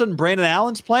 If all of a sudden Brandon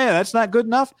Allen's playing, that's not good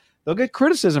enough, they'll get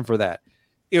criticism for that.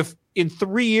 If in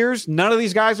 3 years none of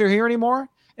these guys are here anymore,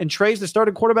 and Trey's the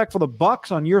starting quarterback for the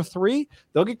Bucs on year 3,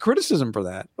 they'll get criticism for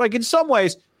that. Like in some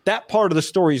ways, that part of the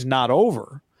story is not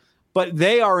over, but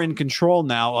they are in control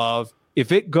now of if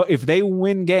they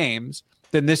win games,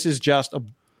 then this is just a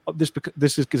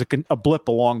blip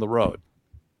along the road.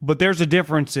 But there's a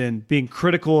difference in being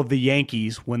critical of the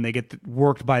Yankees when they get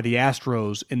worked by the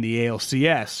Astros in the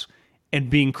ALCS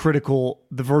and being critical,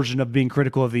 the version of being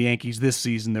critical of the Yankees this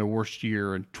season, their worst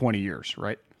year in 20 years,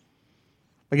 right?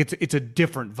 Like it's a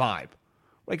different vibe.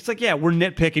 Like it's like, yeah, we're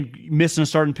nitpicking, missing a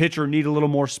starting pitcher, need a little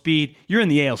more speed. You're in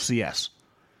the ALCS.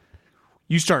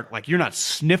 You start like you're not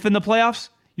sniffing the playoffs.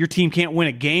 Your team can't win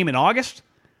a game in August.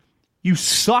 You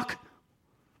suck.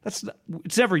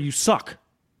 It's ever you suck.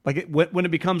 Like when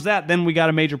it becomes that, then we got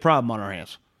a major problem on our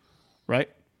hands, right?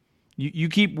 You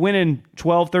keep winning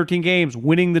 12, 13 games,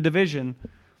 winning the division.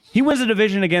 He wins the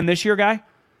division again this year, guy.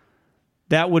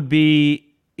 That would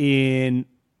be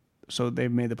so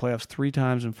they've made the playoffs 3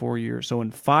 times in 4 years. So in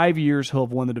 5 years, he'll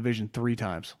have won the division 3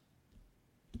 times.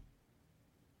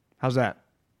 How's that?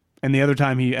 And the other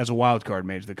time he, as a wild card,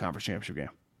 made the conference championship game.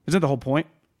 Isn't that the whole point?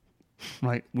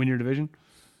 Right? Win your division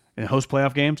and host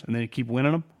playoff games and then you keep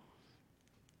winning them.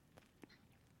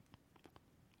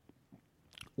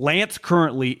 Lance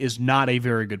currently is not a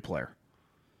very good player.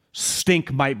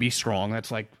 Stink might be strong.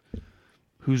 That's like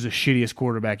who's the shittiest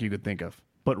quarterback you could think of.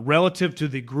 But relative to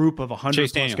the group of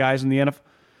 100+ guys in the NFL,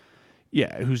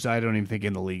 yeah, who's I don't even think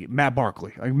in the league. Matt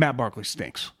Barkley. Like Matt Barkley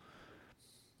stinks.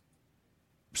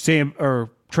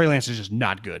 Trey Lance is just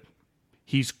not good.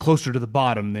 He's closer to the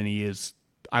bottom than he is,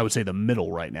 I would say, the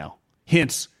middle right now.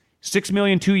 Hence, $6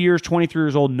 million, 2 years, 23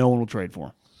 years old, no one will trade for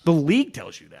him. The league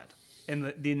tells you that.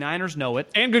 And the Niners know it.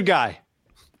 And good guy.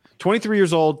 23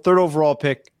 years old, 3rd overall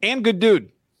pick, and good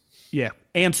dude. Yeah,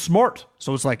 and smart.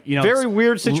 So it's like, very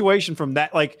weird situation from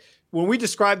that. Like when we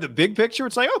describe the big picture,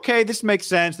 it's like, okay, this makes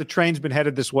sense. The train's been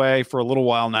headed this way for a little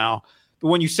while now. But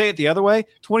when you say it the other way,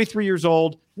 23 years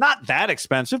old, not that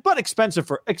expensive, but expensive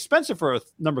for a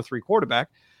number 3 quarterback.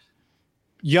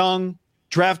 Young,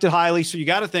 drafted highly. So you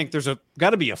got to think there's got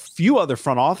to be a few other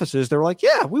front offices. They're like,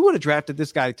 yeah, we would have drafted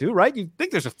this guy too, right? You think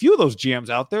there's a few of those GMs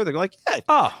out there. They're like, yeah,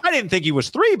 I didn't think he was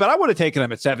 3, but I would have taken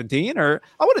him at 17 or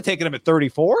I would have taken him at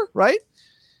 34, right?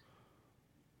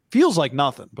 Feels like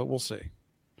nothing, but we'll see.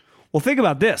 Well, think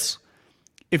about this.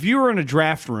 If you were in a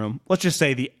draft room, let's just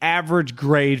say the average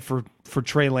grade for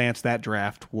Trey Lance that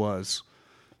draft was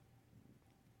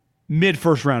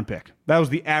mid-first round pick. That was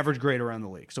the average grade around the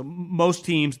league. So most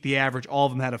teams, the average, all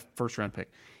of them had a first round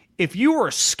pick. If you were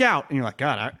a scout and you're like,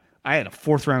 God, I had a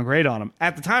 4th round grade on him,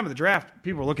 at the time of the draft,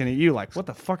 people were looking at you like, what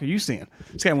the fuck are you seeing?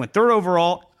 This guy went 3rd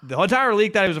overall. The entire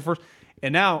league thought he was a first.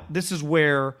 And now this is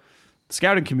where the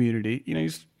scouting community,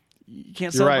 you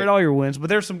can't celebrate all your wins, but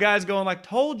there's some guys going like,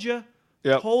 told you.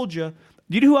 Yep. Told you.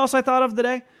 Do you know who else I thought of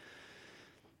today?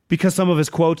 Because some of his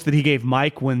quotes that he gave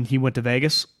Mike when he went to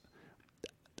Vegas.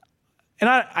 And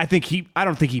I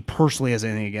don't think he personally has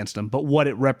anything against him, but what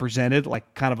it represented,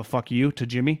 like kind of a fuck you to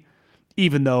Jimmy,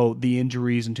 even though the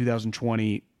injuries in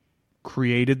 2020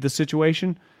 created the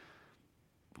situation,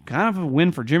 kind of a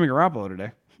win for Jimmy Garoppolo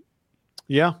today.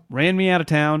 Yeah. Ran me out of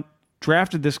town,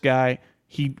 drafted this guy.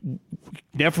 He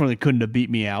definitely couldn't have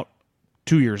beat me out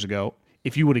 2 years ago.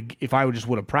 If I just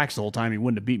would have practiced the whole time, he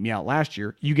wouldn't have beat me out last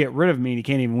year. You get rid of me and he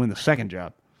can't even win the second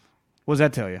job. What does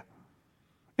that tell you?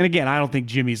 And again, I don't think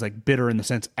Jimmy's like bitter in the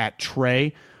sense at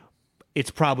Trey.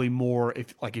 It's probably more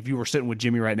if you were sitting with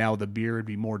Jimmy right now with a beer, it'd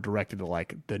be more directed to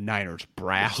like the Niners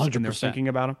brass 100%. when they're thinking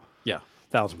about him. Yeah,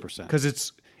 1,000%.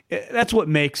 Because that's what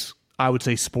makes, I would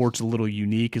say, sports a little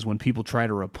unique is when people try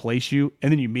to replace you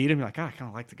and then you meet him, you're like, I kind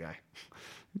of like the guy.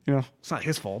 It's not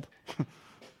his fault.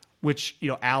 Which,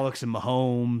 Alex and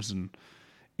Mahomes, and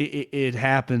it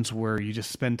happens where you just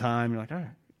spend time, you're like, all right,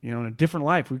 in a different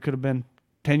life, we could have been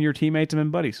 10-year teammates and been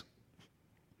buddies.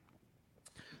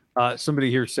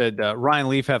 Somebody here said, Ryan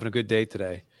Leaf having a good day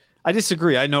today. I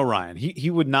disagree. I know Ryan.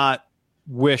 He would not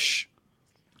wish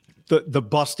the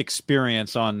bust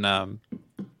experience on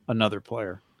another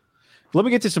player. Let me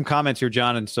get to some comments here,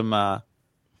 John, and some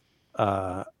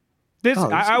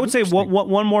I would say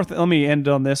one more thing. Let me end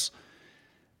on this.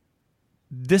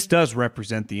 This does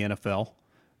represent the NFL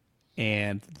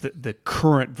and the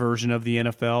current version of the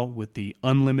NFL with the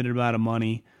unlimited amount of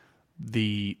money,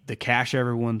 the cash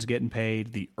everyone's getting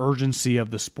paid, the urgency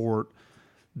of the sport,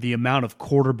 the amount of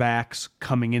quarterbacks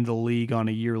coming into the league on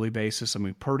a yearly basis. I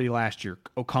mean, Purdy last year,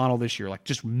 O'Connell this year, like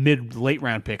just late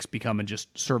round picks becoming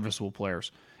just serviceable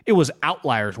players. It was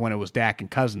outliers when it was Dak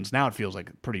and Cousins. Now it feels like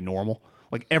pretty normal.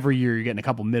 Like every year you're getting a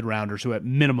couple mid-rounders who at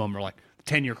minimum are like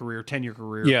 10-year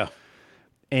career. Yeah.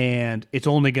 And it's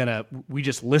only we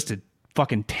just listed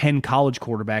fucking 10 college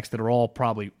quarterbacks that are all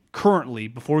probably currently,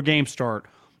 before games start,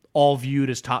 all viewed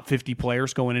as top 50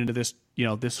 players going into this,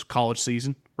 this college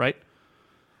season, right?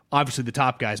 Obviously the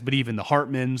top guys, but even the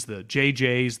Hartmans, the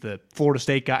JJs, the Florida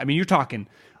State guy. I mean, you're talking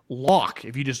lock.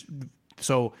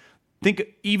 So think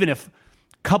even if a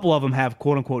couple of them have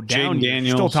quote unquote down years,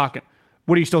 you're still talking.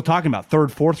 What are you still talking about?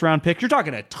 Third, fourth round pick? You're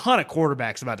talking a ton of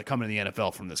quarterbacks about to come into the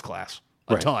NFL from this class.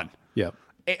 A ton. Yeah.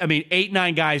 I mean,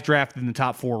 8-9 guys drafted in the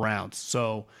top 4 rounds.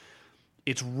 So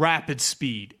it's rapid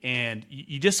speed. And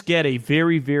you just get a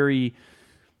very, very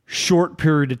short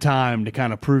period of time to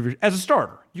kind of prove as a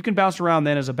starter. You can bounce around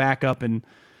then as a backup, and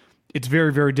it's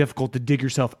very, very difficult to dig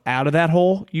yourself out of that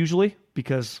hole usually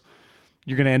because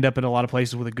you're going to end up in a lot of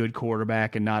places with a good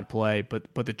quarterback and not play. But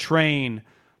the train,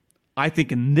 I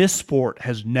think, in this sport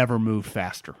has never moved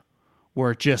faster,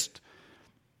 where it just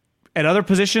at other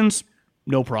positions,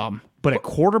 no problem. But at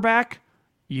quarterback,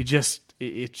 it's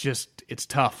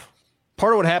tough.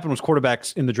 Part of what happened was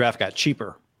quarterbacks in the draft got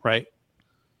cheaper, right?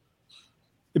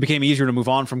 It became easier to move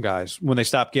on from guys when they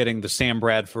stopped getting the Sam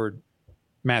Bradford,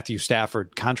 Matthew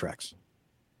Stafford contracts.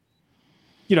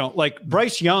 Like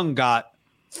Bryce Young got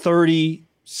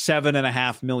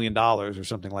 $37.5 million or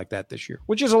something like that this year,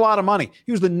 which is a lot of money.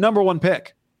 He was the number 1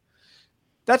 pick.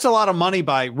 That's a lot of money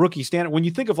by rookie standard. When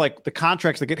you think of like the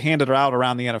contracts that get handed out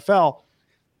around the NFL,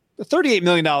 the $38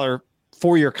 million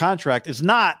 4-year contract is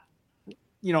not,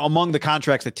 among the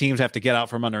contracts that teams have to get out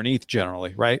from underneath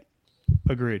generally, right?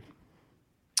 Agreed.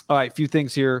 All right, a few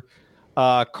things here.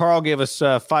 Carl gave us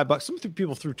 $5. Some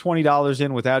people threw $20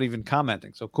 in without even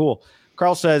commenting. So cool.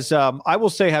 Carl says, I will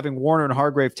say having Warner and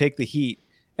Hargrave take the heat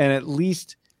and at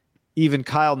least even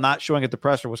Kyle not showing at the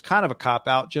presser was kind of a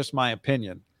cop-out, just my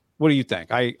opinion. What do you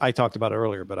think? I talked about it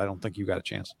earlier, but I don't think you got a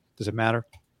chance. Does it matter?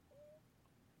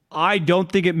 I don't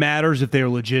think it matters if they're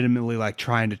legitimately like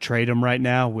trying to trade him right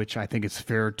now, which I think it's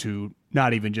fair to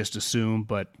not even just assume,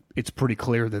 but it's pretty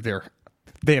clear that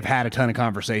they have had a ton of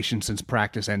conversations since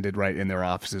practice ended right in their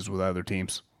offices with other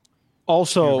teams.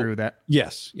 Also, you agree with that?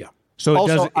 Yes, yeah. So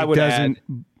it doesn't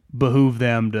behoove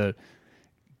them to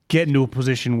get into a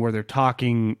position where they're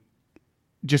talking.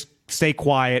 Just stay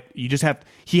quiet.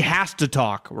 He has to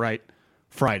talk right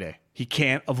Friday. He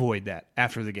can't avoid that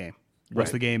after the game.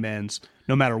 Once the game ends,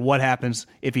 no matter what happens,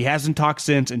 if he hasn't talked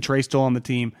since and Trey's still on the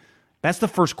team, that's the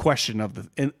first question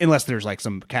unless there's like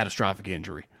some catastrophic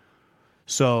injury.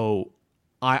 So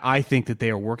I think that they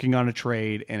are working on a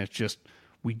trade, and it's just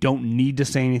we don't need to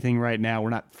say anything right now. We're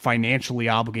not financially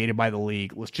obligated by the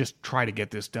league. Let's just try to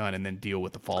get this done and then deal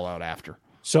with the fallout after.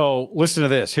 So listen to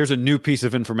this. Here's a new piece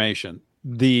of information.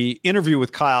 The interview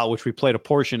with Kyle, which we played a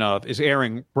portion of, is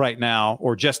airing right now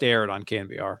or just aired on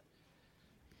KNBR.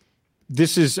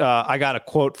 This is, I got a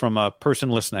quote from a person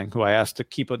listening who I asked to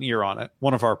keep an ear on it,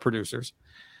 one of our producers,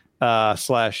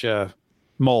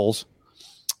 / moles.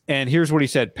 And here's what he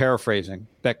said, paraphrasing,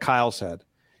 that Kyle said.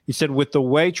 He said, with the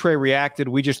way Trey reacted,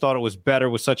 we just thought it was better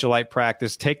with such a light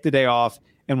practice. Take the day off,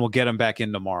 and we'll get him back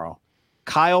in tomorrow.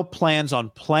 Kyle plans on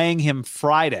playing him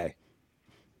Friday.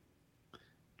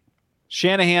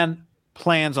 Shanahan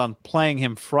plans on playing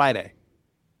him Friday.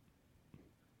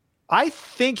 I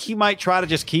think he might try to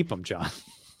just keep him, John.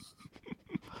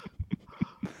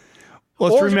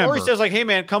 Let's remember. Or he says, like, hey,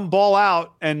 man, come ball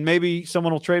out, and maybe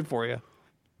someone will trade for you.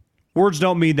 Words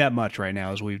don't mean that much right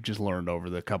now, as we've just learned over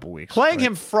the couple weeks. Playing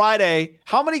him Friday,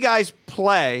 how many guys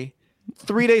play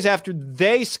 3 days after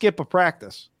they skip a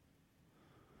practice?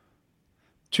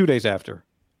 2 days after.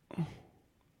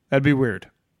 That'd be weird.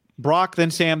 Brock,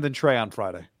 then Sam, then Trey on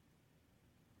Friday.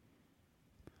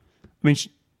 I mean,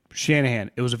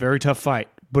 Shanahan, it was a very tough fight.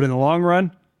 But in the long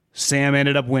run, Sam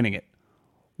ended up winning it.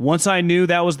 Once I knew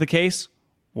that was the case,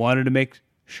 wanted to make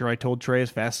sure I told Trey as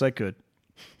fast as I could.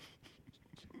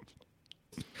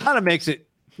 Kind of makes it,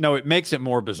 no, it makes it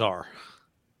more bizarre.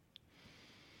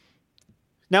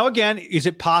 Now, again, is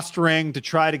it posturing to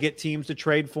try to get teams to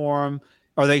trade for him?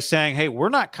 Are they saying, hey, we're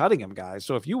not cutting him, guys,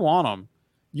 so if you want him,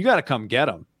 you got to come get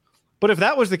him? But if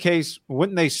that was the case,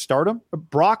 wouldn't they start him?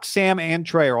 Brock, Sam, and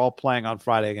Trey are all playing on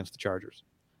Friday against the Chargers.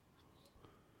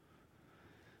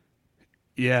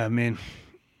 Yeah, I mean,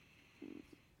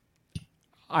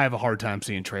 I have a hard time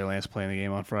seeing Trey Lance playing the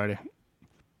game on Friday.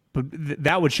 But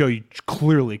that would show you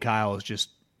clearly Kyle is just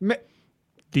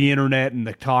the internet and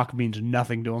the talk means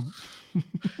nothing to him.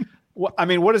 Well, I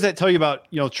mean, what does that tell you about,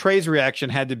 Trey's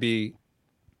reaction had to be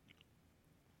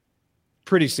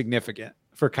pretty significant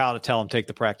for Kyle to tell him take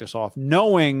the practice off,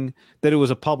 knowing that it was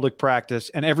a public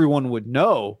practice and everyone would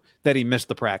know that he missed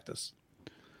the practice.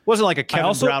 It wasn't like a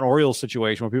Kevin Brown Orioles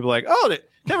situation where people are like, oh,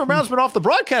 Kevin Brown's been off the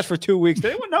broadcast for 2 weeks.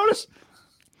 Did anyone notice?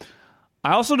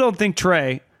 I also don't think,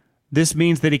 Trey, this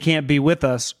means that he can't be with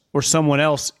us or someone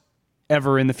else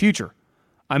ever in the future.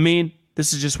 I mean,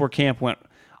 this is just where camp went.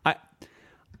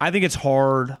 I think it's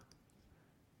hard.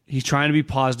 He's trying to be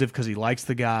positive because he likes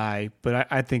the guy, but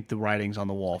I think the writing's on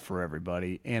the wall for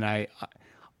everybody.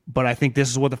 But I think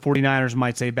this is what the 49ers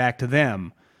might say back to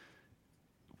them.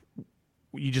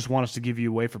 You just want us to give you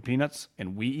away for peanuts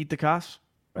and we eat the costs,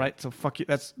 right? So fuck you.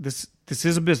 This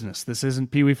is a business. This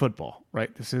isn't Pee Wee football,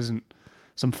 right? This isn't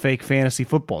some fake fantasy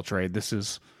football trade.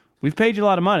 We've paid you a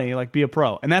lot of money, like be a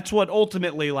pro. And that's what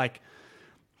ultimately, like,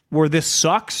 where this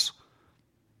sucks,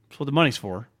 that's what the money's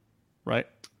for, right?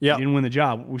 Yeah. You didn't win the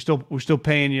job. We're still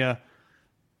paying you.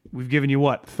 We've given you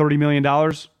what, $30 million,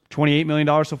 $28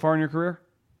 million so far in your career?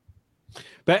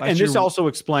 And this also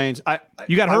explains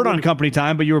you got hurt on company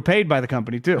time, but you were paid by the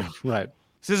company too. Right.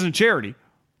 This isn't charity.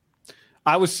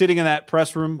 I was sitting in that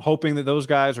press room hoping that those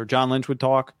guys or John Lynch would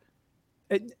talk.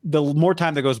 The more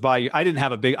time that goes by,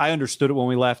 I understood it when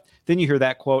we left. Then you hear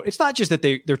that quote. It's not just that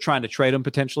they're trying to trade him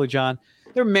potentially, John.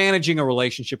 They're managing a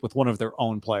relationship with one of their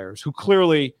own players who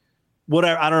clearly,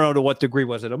 whatever, I don't know to what degree,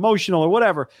 was it emotional or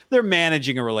whatever, they're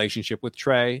managing a relationship with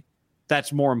Trey.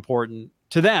 That's more important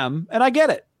to them. And I get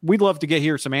it. We'd love to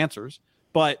hear some answers,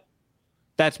 but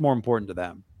that's more important to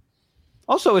them.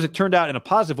 Also, as it turned out, in a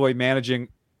positive way, managing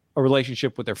a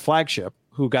relationship with their flagship,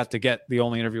 who got to get the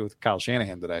only interview with Kyle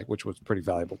Shanahan today, which was pretty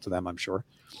valuable to them, I'm sure.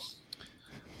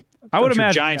 I would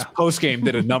imagine Giants postgame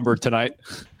did a number tonight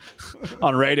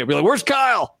on radio. Be like, where's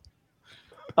Kyle?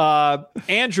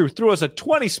 Andrew threw us a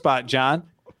 20 spot, John.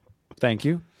 Thank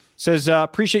you. Says,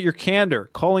 appreciate your candor.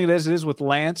 Calling it as it is with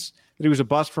Lance, that he was a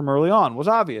bust from early on, was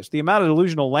obvious. The amount of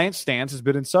delusional Lance stance has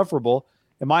been insufferable.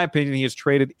 In my opinion, he is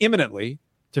traded imminently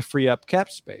to free up cap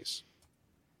space.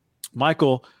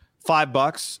 Michael,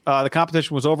 $5. The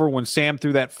competition was over when Sam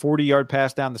threw that 40-yard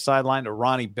pass down the sideline to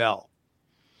Ronnie Bell.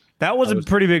 That was a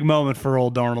pretty big moment for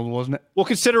old Darnold, wasn't it? Well,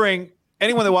 considering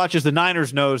anyone that watches the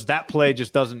Niners knows that play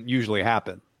just doesn't usually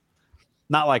happen.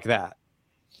 Not like that.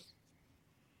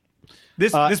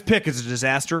 This pick is a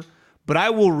disaster, but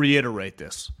I will reiterate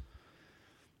this.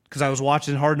 Because I was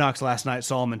watching Hard Knocks last night,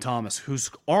 Solomon Thomas, whose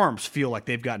arms feel like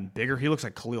they've gotten bigger. He looks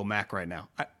like Khalil Mack right now.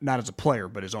 Not as a player,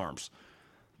 but his arms.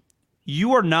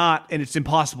 You are not, and it's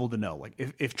impossible to know. Like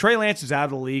if Trey Lance is out of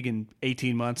the league in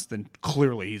 18 months, then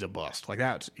clearly he's a bust. Like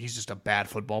he's just a bad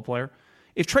football player.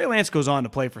 If Trey Lance goes on to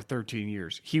play for 13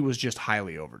 years, he was just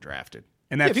highly overdrafted.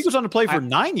 And if he goes on to play for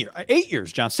 8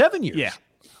 years, John, 7 years. Yeah.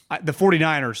 The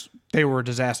 49ers, they were a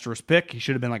disastrous pick. He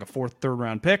should have been like a third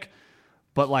round pick.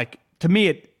 But like, to me,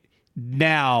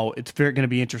 it's going to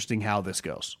be interesting how this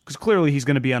goes. Because clearly he's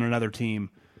going to be on another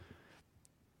team.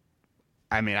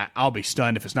 I mean, I'll be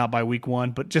stunned if it's not by week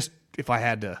 1, but just if I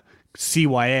had to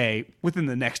CYA within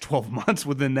the next 12 months,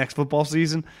 within the next football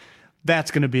season,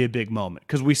 that's going to be a big moment.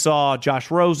 Because we saw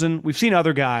Josh Rosen. We've seen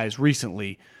other guys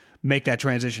recently make that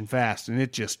transition fast, and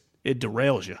it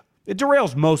derails you. It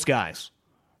derails most guys,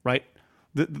 right?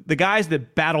 The guys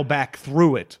that battle back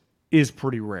through it is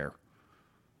pretty rare.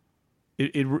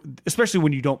 It especially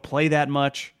when you don't play that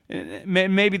much.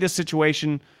 Maybe this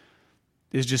situation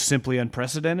is just simply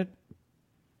unprecedented,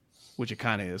 which it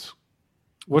kind of is.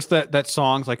 What's that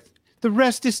song? It's like, the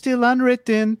rest is still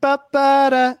unwritten.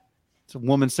 Ba-ba-da. It's a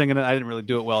woman singing it. I didn't really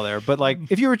do it well there. But like,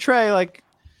 if you were Trey, like,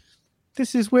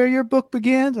 this is where your book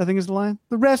begins, I think is the line.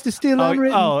 The rest is still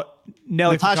unwritten. Oh,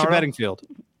 Nelly Natasha Furtado? Bedingfield.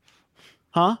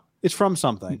 Huh? It's from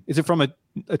something. Is it from a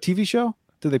TV show?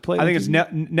 Do they play it? I think it's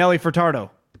Nelly Furtado.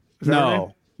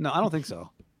 No, I don't think so.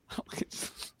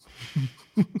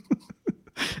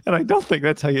 And I don't think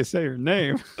that's how you say her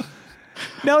name.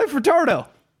 Nelly Furtado.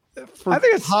 I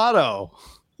think it's Furtado.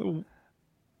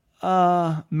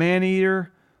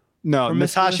 Man-Eater. No,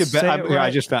 Natasha.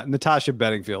 I just found Natasha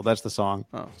Bedingfield. That's the song.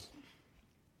 Oh,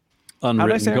 Unwritten. how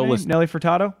did I say her name? Listen. Nelly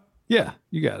Furtado. Yeah,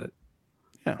 you got it.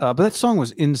 Yeah. But that song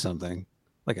was in something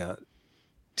like a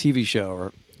TV show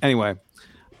or anyway.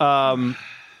 A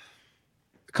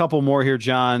couple more here,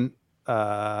 John. Who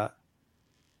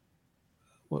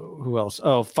else?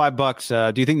 Oh,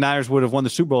 $5. Do you think Niners would have won the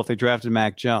Super Bowl if they drafted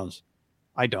Mac Jones?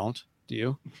 I don't. Do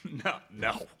you?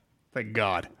 No. Thank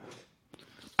God.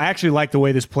 I actually like the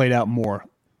way this played out more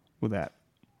with that.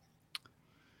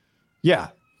 Yeah.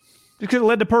 Because it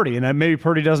led to Purdy, and maybe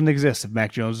Purdy doesn't exist if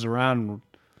Mac Jones is around.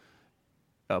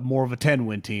 More of a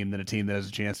 10-win team than a team that has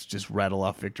a chance to just rattle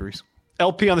off victories.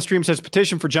 LP on the stream says,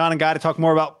 petition for John and Guy to talk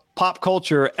more about pop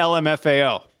culture,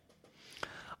 LMFAO.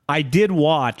 I did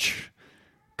watch,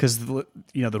 because the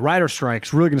writer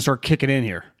strike's really going to start kicking in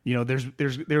here. There's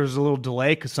a little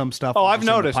delay because some stuff. Oh, I've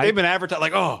noticed. They've been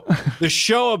advertising the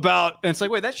show about, and it's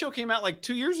like, wait, that show came out like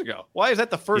 2 years ago. Why is that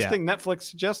the first thing Netflix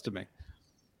suggests to me?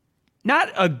 Not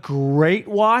a great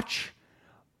watch,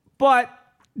 but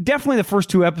definitely the first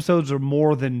 2 episodes are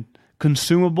more than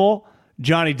consumable.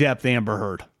 Johnny Depp, Amber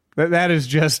Heard. That is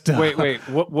just... wait.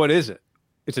 What is it?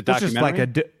 It's a documentary?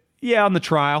 It's just like on the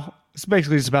trial. It's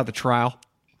basically just about the trial.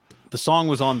 The song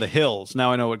was On the Hills.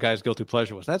 Now I know what Guy's Guilty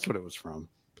Pleasure was. That's what it was from.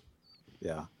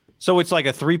 Yeah. So it's like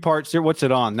a 3-part series. What's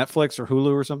it on? Netflix or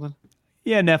Hulu or something?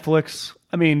 Yeah, Netflix.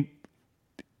 I mean,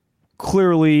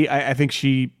 clearly, I think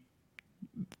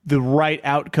the right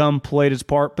outcome played its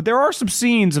part. But there are some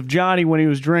scenes of Johnny when he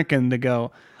was drinking to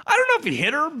go, I don't know if he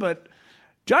hit her, but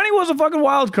Johnny was a fucking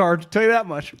wild card, to tell you that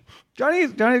much.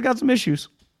 Johnny's got some issues.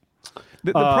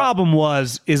 The problem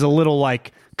is a little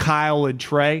like Kyle and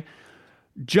Trey.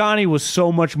 Johnny was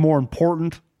so much more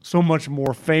important, so much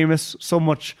more famous, so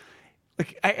much...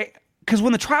 Because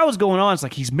when the trial was going on, it's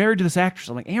like he's married to this actress.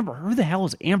 I'm like, Amber, who the hell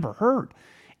is Amber Heard?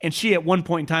 And she, at one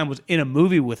point in time, was in a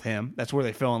movie with him. That's where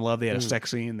they fell in love. They had a sex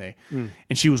scene.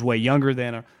 And she was way younger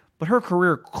than her. But her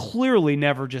career clearly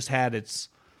never just had its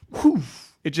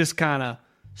whoof. It just kind of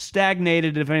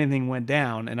stagnated, if anything went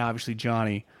down. And obviously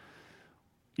Johnny,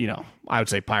 I would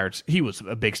say Pirates, he was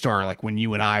a big star like when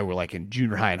you and I were like in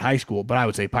junior high and high school. But I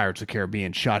would say Pirates of the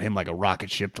Caribbean shot him like a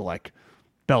rocket ship to like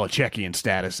Belichickian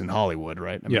status in Hollywood,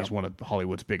 right? I mean, he's one of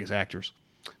Hollywood's biggest actors.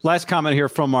 Last comment here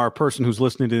from our person who's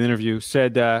listening to the interview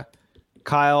said,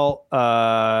 Kyle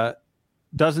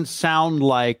doesn't sound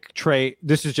like Trey.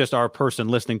 This is just our person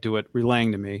listening to it,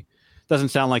 relaying to me. Doesn't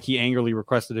sound like he angrily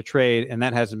requested a trade, and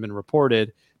that hasn't been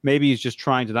reported. Maybe he's just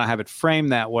trying to not have it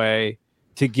framed that way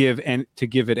to give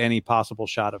it any possible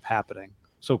shot of happening.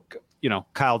 So,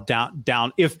 Kyle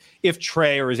down. If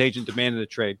Trey or his agent demanded a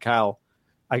trade, Kyle,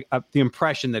 the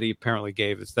impression that he apparently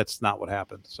gave is that's not what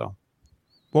happened. So.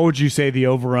 What would you say the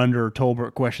over-under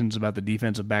Tolbert questions about the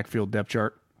defensive backfield depth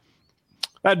chart?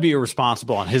 That'd be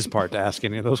irresponsible on his part to ask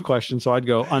any of those questions. So I'd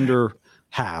go under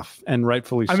half, and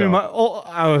rightfully so. I mean,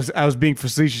 I was being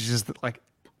facetious. Just like,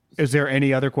 is there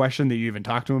any other question that you even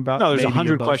talked to him about? No, there's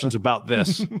 100 questions about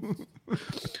this.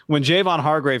 When Javon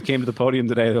Hargrave came to the podium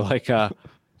today, they're like,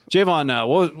 Javon,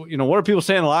 what are people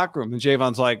saying in the locker room? And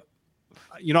Javon's like,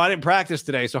 I didn't practice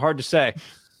today, so hard to say.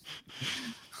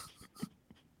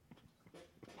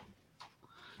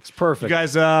 Perfect. You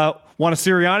guys want a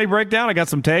Sirianni breakdown? I got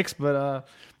some takes, but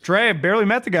Trey, I barely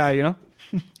met the guy,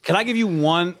 Can I give you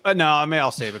one? No,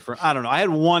 I'll save it for, I don't know. I had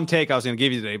one take I was going to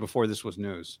give you today before this was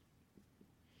news.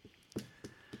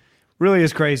 Really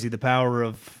is crazy, the power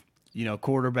of,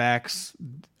 quarterbacks.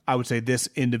 I would say this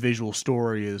individual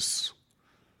story is,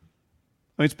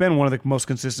 it's been one of the most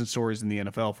consistent stories in the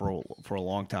NFL for a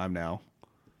long time now.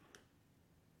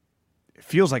 It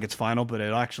feels like it's final, but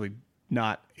it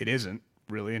isn't.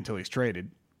 Really, until he's traded.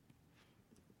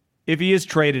 If he is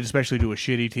traded, especially to a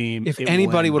shitty team, if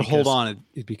anybody would hold on,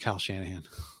 it'd be Kyle Shanahan.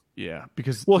 Yeah,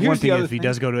 because here's the other if he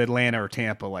does go to Atlanta or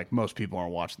Tampa, like most people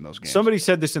aren't watching those games. Somebody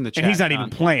said this in the chat, and he's not even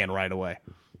playing right away.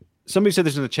 Somebody said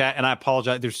this in the chat, and I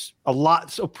apologize. There's a lot,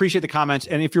 so appreciate the comments.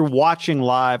 And if you're watching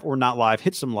live or not live,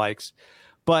 hit some likes.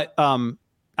 But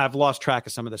I've lost track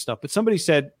of some of this stuff. But somebody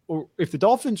said, or if the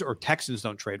Dolphins or Texans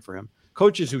don't trade for him,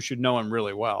 coaches who should know him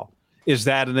really well, is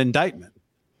that an indictment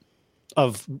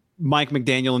of Mike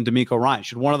McDaniel and DeMeco Ryan?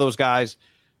 Should one of those guys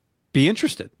be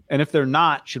interested? And if they're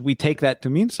not, should we take that to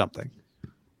mean something?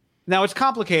 Now, it's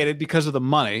complicated because of the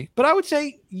money, but I would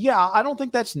say, I don't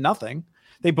think that's nothing.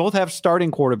 They both have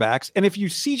starting quarterbacks. And if you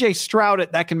CJ Stroud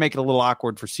it, that can make it a little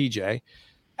awkward for CJ.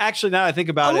 Actually, now I think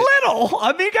about it. A little.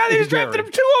 I mean, guys, he's drafted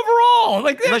him 2 overall.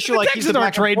 Like, unless you're like, he's the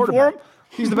backup trade for him.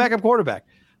 He's the backup quarterback.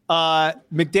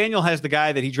 McDaniel has the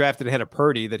guy that he drafted ahead of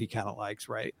Purdy that he kind of likes,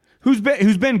 right? Who's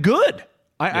been good.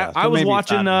 I was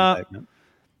watching,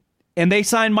 and they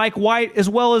signed Mike White as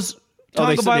well as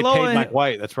they paid Mike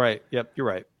White. That's right. Yep, you're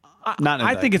right.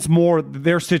 I think it's more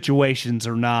their situations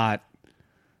are not.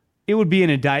 It would be an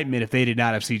indictment if they did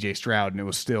not have C.J. Stroud and it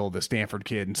was still the Stanford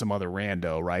kid and some other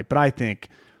rando, right? But I think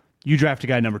you draft a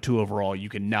guy number 2 overall, you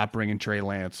cannot bring in Trey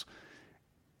Lance.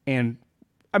 And,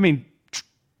 I mean,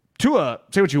 Tua,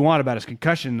 say what you want about his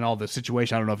concussion and all the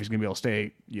situation. I don't know if he's going to be able to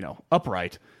stay,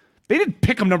 upright. They didn't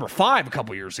pick him number 5 a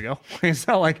couple years ago. It's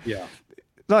not like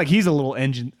he's a little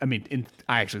engine. I mean,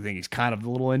 I actually think he's kind of the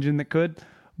little engine that could,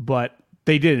 but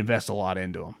they did invest a lot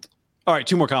into him. All right,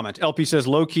 2 more comments. LP says,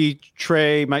 low-key,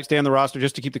 Trey might stay on the roster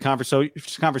just to keep the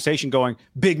conversation going.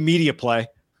 Big media play.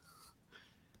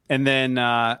 And then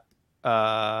that's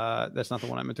not the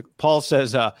one I meant to. Paul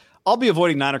says, I'll be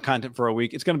avoiding Niner content for a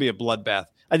week. It's going to be a bloodbath.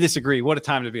 I disagree. What a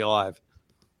time to be alive.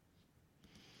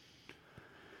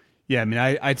 Yeah, I mean,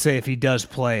 I'd say if he does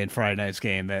play in Friday night's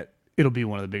game, that it'll be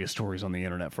one of the biggest stories on the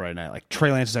internet Friday night. Like,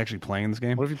 Trey Lance is actually playing in this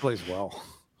game. What if he plays well?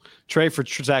 Trey for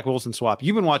Zach Wilson swap.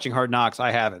 You've been watching Hard Knocks.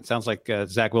 I haven't. Sounds like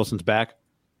Zach Wilson's back.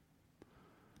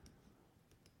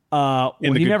 Well,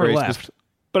 he never graces. left.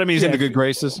 But, I mean, he's in the good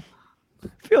graces.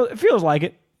 It feels like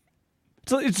it.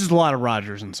 It's just a lot of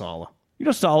Rodgers and Saleh. You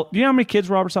know, Saleh. Do you know how many kids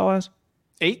Robert Saleh has?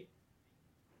 8?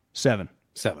 7.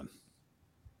 7.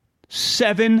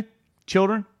 7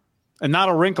 children? And not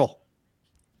a wrinkle.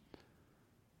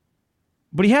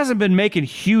 But he hasn't been making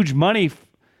huge money.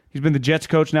 He's been the Jets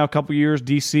coach now a couple years,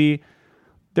 DC.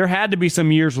 There had to be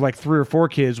some years with like 3 or 4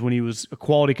 kids when he was a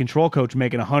quality control coach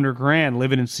making $100,000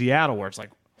 living in Seattle, where it's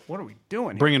like, what are we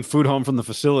doing here? Bringing food home from the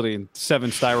facility in 7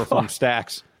 styrofoam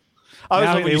stacks. I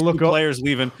was like, when you look players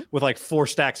leaving with like 4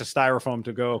 stacks of styrofoam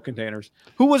to go containers.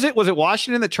 Who was it? Was it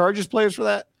Washington that charges players for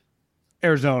that?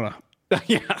 Arizona.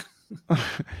 Yeah.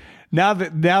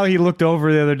 Now he looked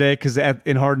over the other day because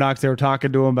in Hard Knocks they were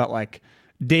talking to him about like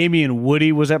Damian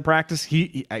Woody was at practice.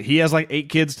 He has like 8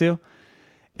 kids too,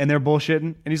 and they're bullshitting.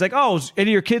 And he's like, "Oh, is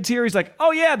any of your kids here?" He's like,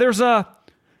 "Oh yeah, there's a."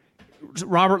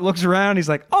 Robert looks around. He's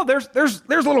like, "Oh, there's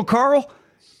little Carl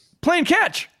playing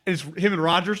catch." And it's him and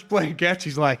Rodgers playing catch.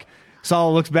 He's like,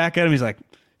 Saleh looks back at him. He's like,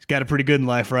 he's got it pretty good in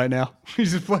life right now.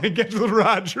 He's just playing catch with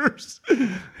Rodgers.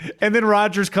 And then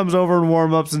Rodgers comes over in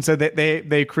warm-ups and said that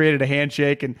they created a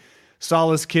handshake, and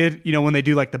Saleh's kid, you know, when they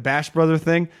do like the Bash Brother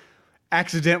thing,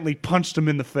 accidentally punched him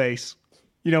in the face,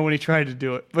 you know, when he tried to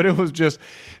do it. But it was just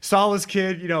Saleh's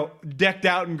kid, you know, decked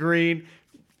out in green,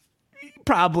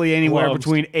 probably anywhere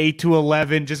between 8 to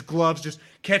 11, just gloves, just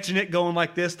catching it, going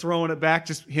like this, throwing it back,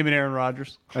 just him and Aaron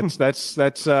Rodgers.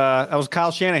 That was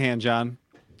Kyle Shanahan, John,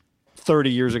 30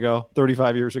 years ago,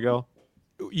 35 years ago.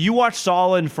 You watch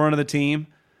Saleh in front of the team,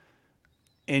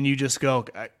 and you just go,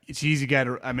 it's easy guy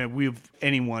to. I mean,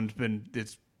 anyone's been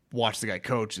that's watched the guy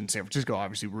coach in San Francisco,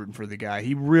 obviously rooting for the guy.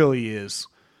 He really is.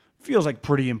 Feels like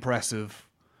pretty impressive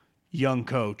young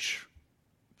coach.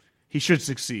 He should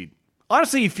succeed.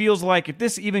 Honestly, he feels like if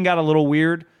this even got a little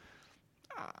weird,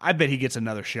 I bet he gets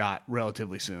another shot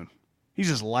relatively soon. He's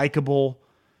just likable.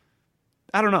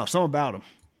 I don't know, something about him.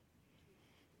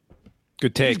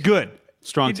 Good take. He's good.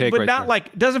 Strong take, but right not there.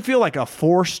 like, doesn't feel like a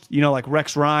forced, you know, like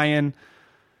Rex Ryan.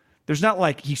 There's not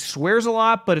like he swears a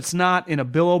lot, but it's not in a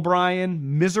Bill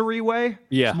O'Brien misery way.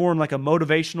 Yeah. It's more in like a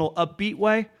motivational, upbeat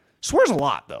way. Swears a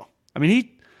lot, though. I mean,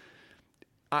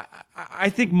 I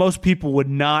think most people would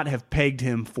not have pegged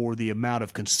him for the amount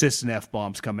of consistent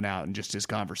F-bombs coming out in just his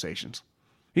conversations.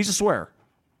 He's a swearer.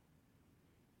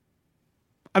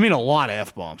 I mean, a lot of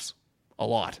F-bombs. A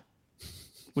lot.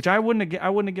 Which I wouldn't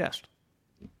have guessed.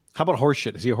 How about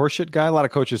horseshit? Is he a horseshit guy? A lot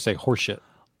of coaches say horseshit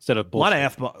instead of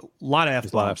bullshit. A lot of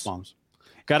F-bombs.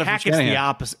 Got it from Hackett's Shanahan. the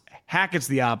opposite. Hackett's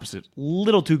the opposite.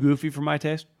 Little too goofy for my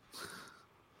taste.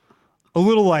 A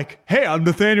little like, hey, I'm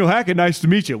Nathaniel Hackett. Nice to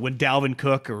meet you. When Dalvin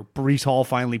Cook or Breece Hall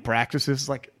finally practices,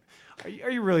 like, are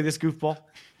you really this goofball?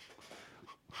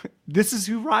 This is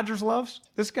who Rodgers loves?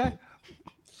 This guy?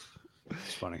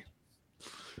 It's funny.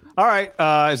 All right.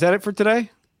 Is that it for today?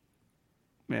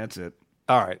 Yeah, that's it.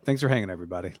 All right. Thanks for hanging,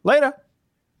 everybody. Later.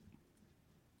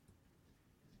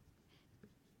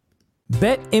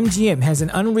 BetMGM has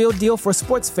an unreal deal for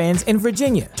sports fans in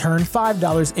Virginia. Turn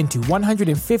 $5 into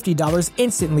 $150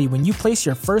 instantly when you place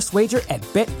your first wager at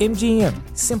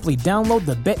BetMGM. Simply download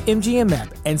the BetMGM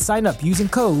app and sign up using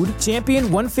code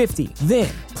Champion150. Then,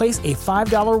 place a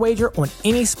 $5 wager on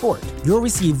any sport. You'll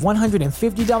receive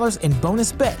 $150 in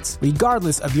bonus bets,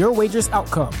 regardless of your wager's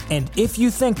outcome. And if you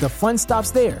think the fun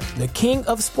stops there, the king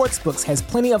of sportsbooks has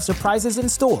plenty of surprises in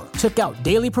store. Check out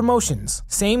daily promotions,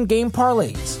 same-game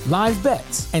parlays, live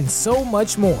bets, and so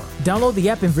much more. Download the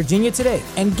app in Virginia today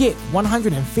and get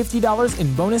 $150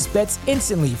 in bonus bets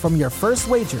instantly from your first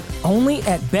wager. Only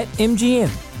at BetMGM.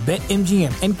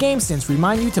 BetMGM and GameSense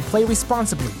remind you to play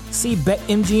responsibly. See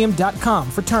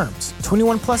BetMGM.com for terms.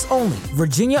 21 plus only.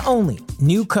 Virginia only.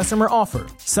 New customer offer.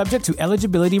 Subject to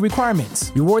eligibility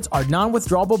requirements. Rewards are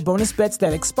non-withdrawable bonus bets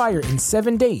that expire in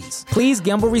 7 days. Please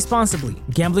gamble responsibly.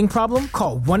 Gambling problem?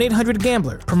 Call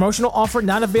 1-800-GAMBLER. Promotional offer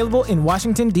not available in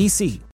Washington, D.C.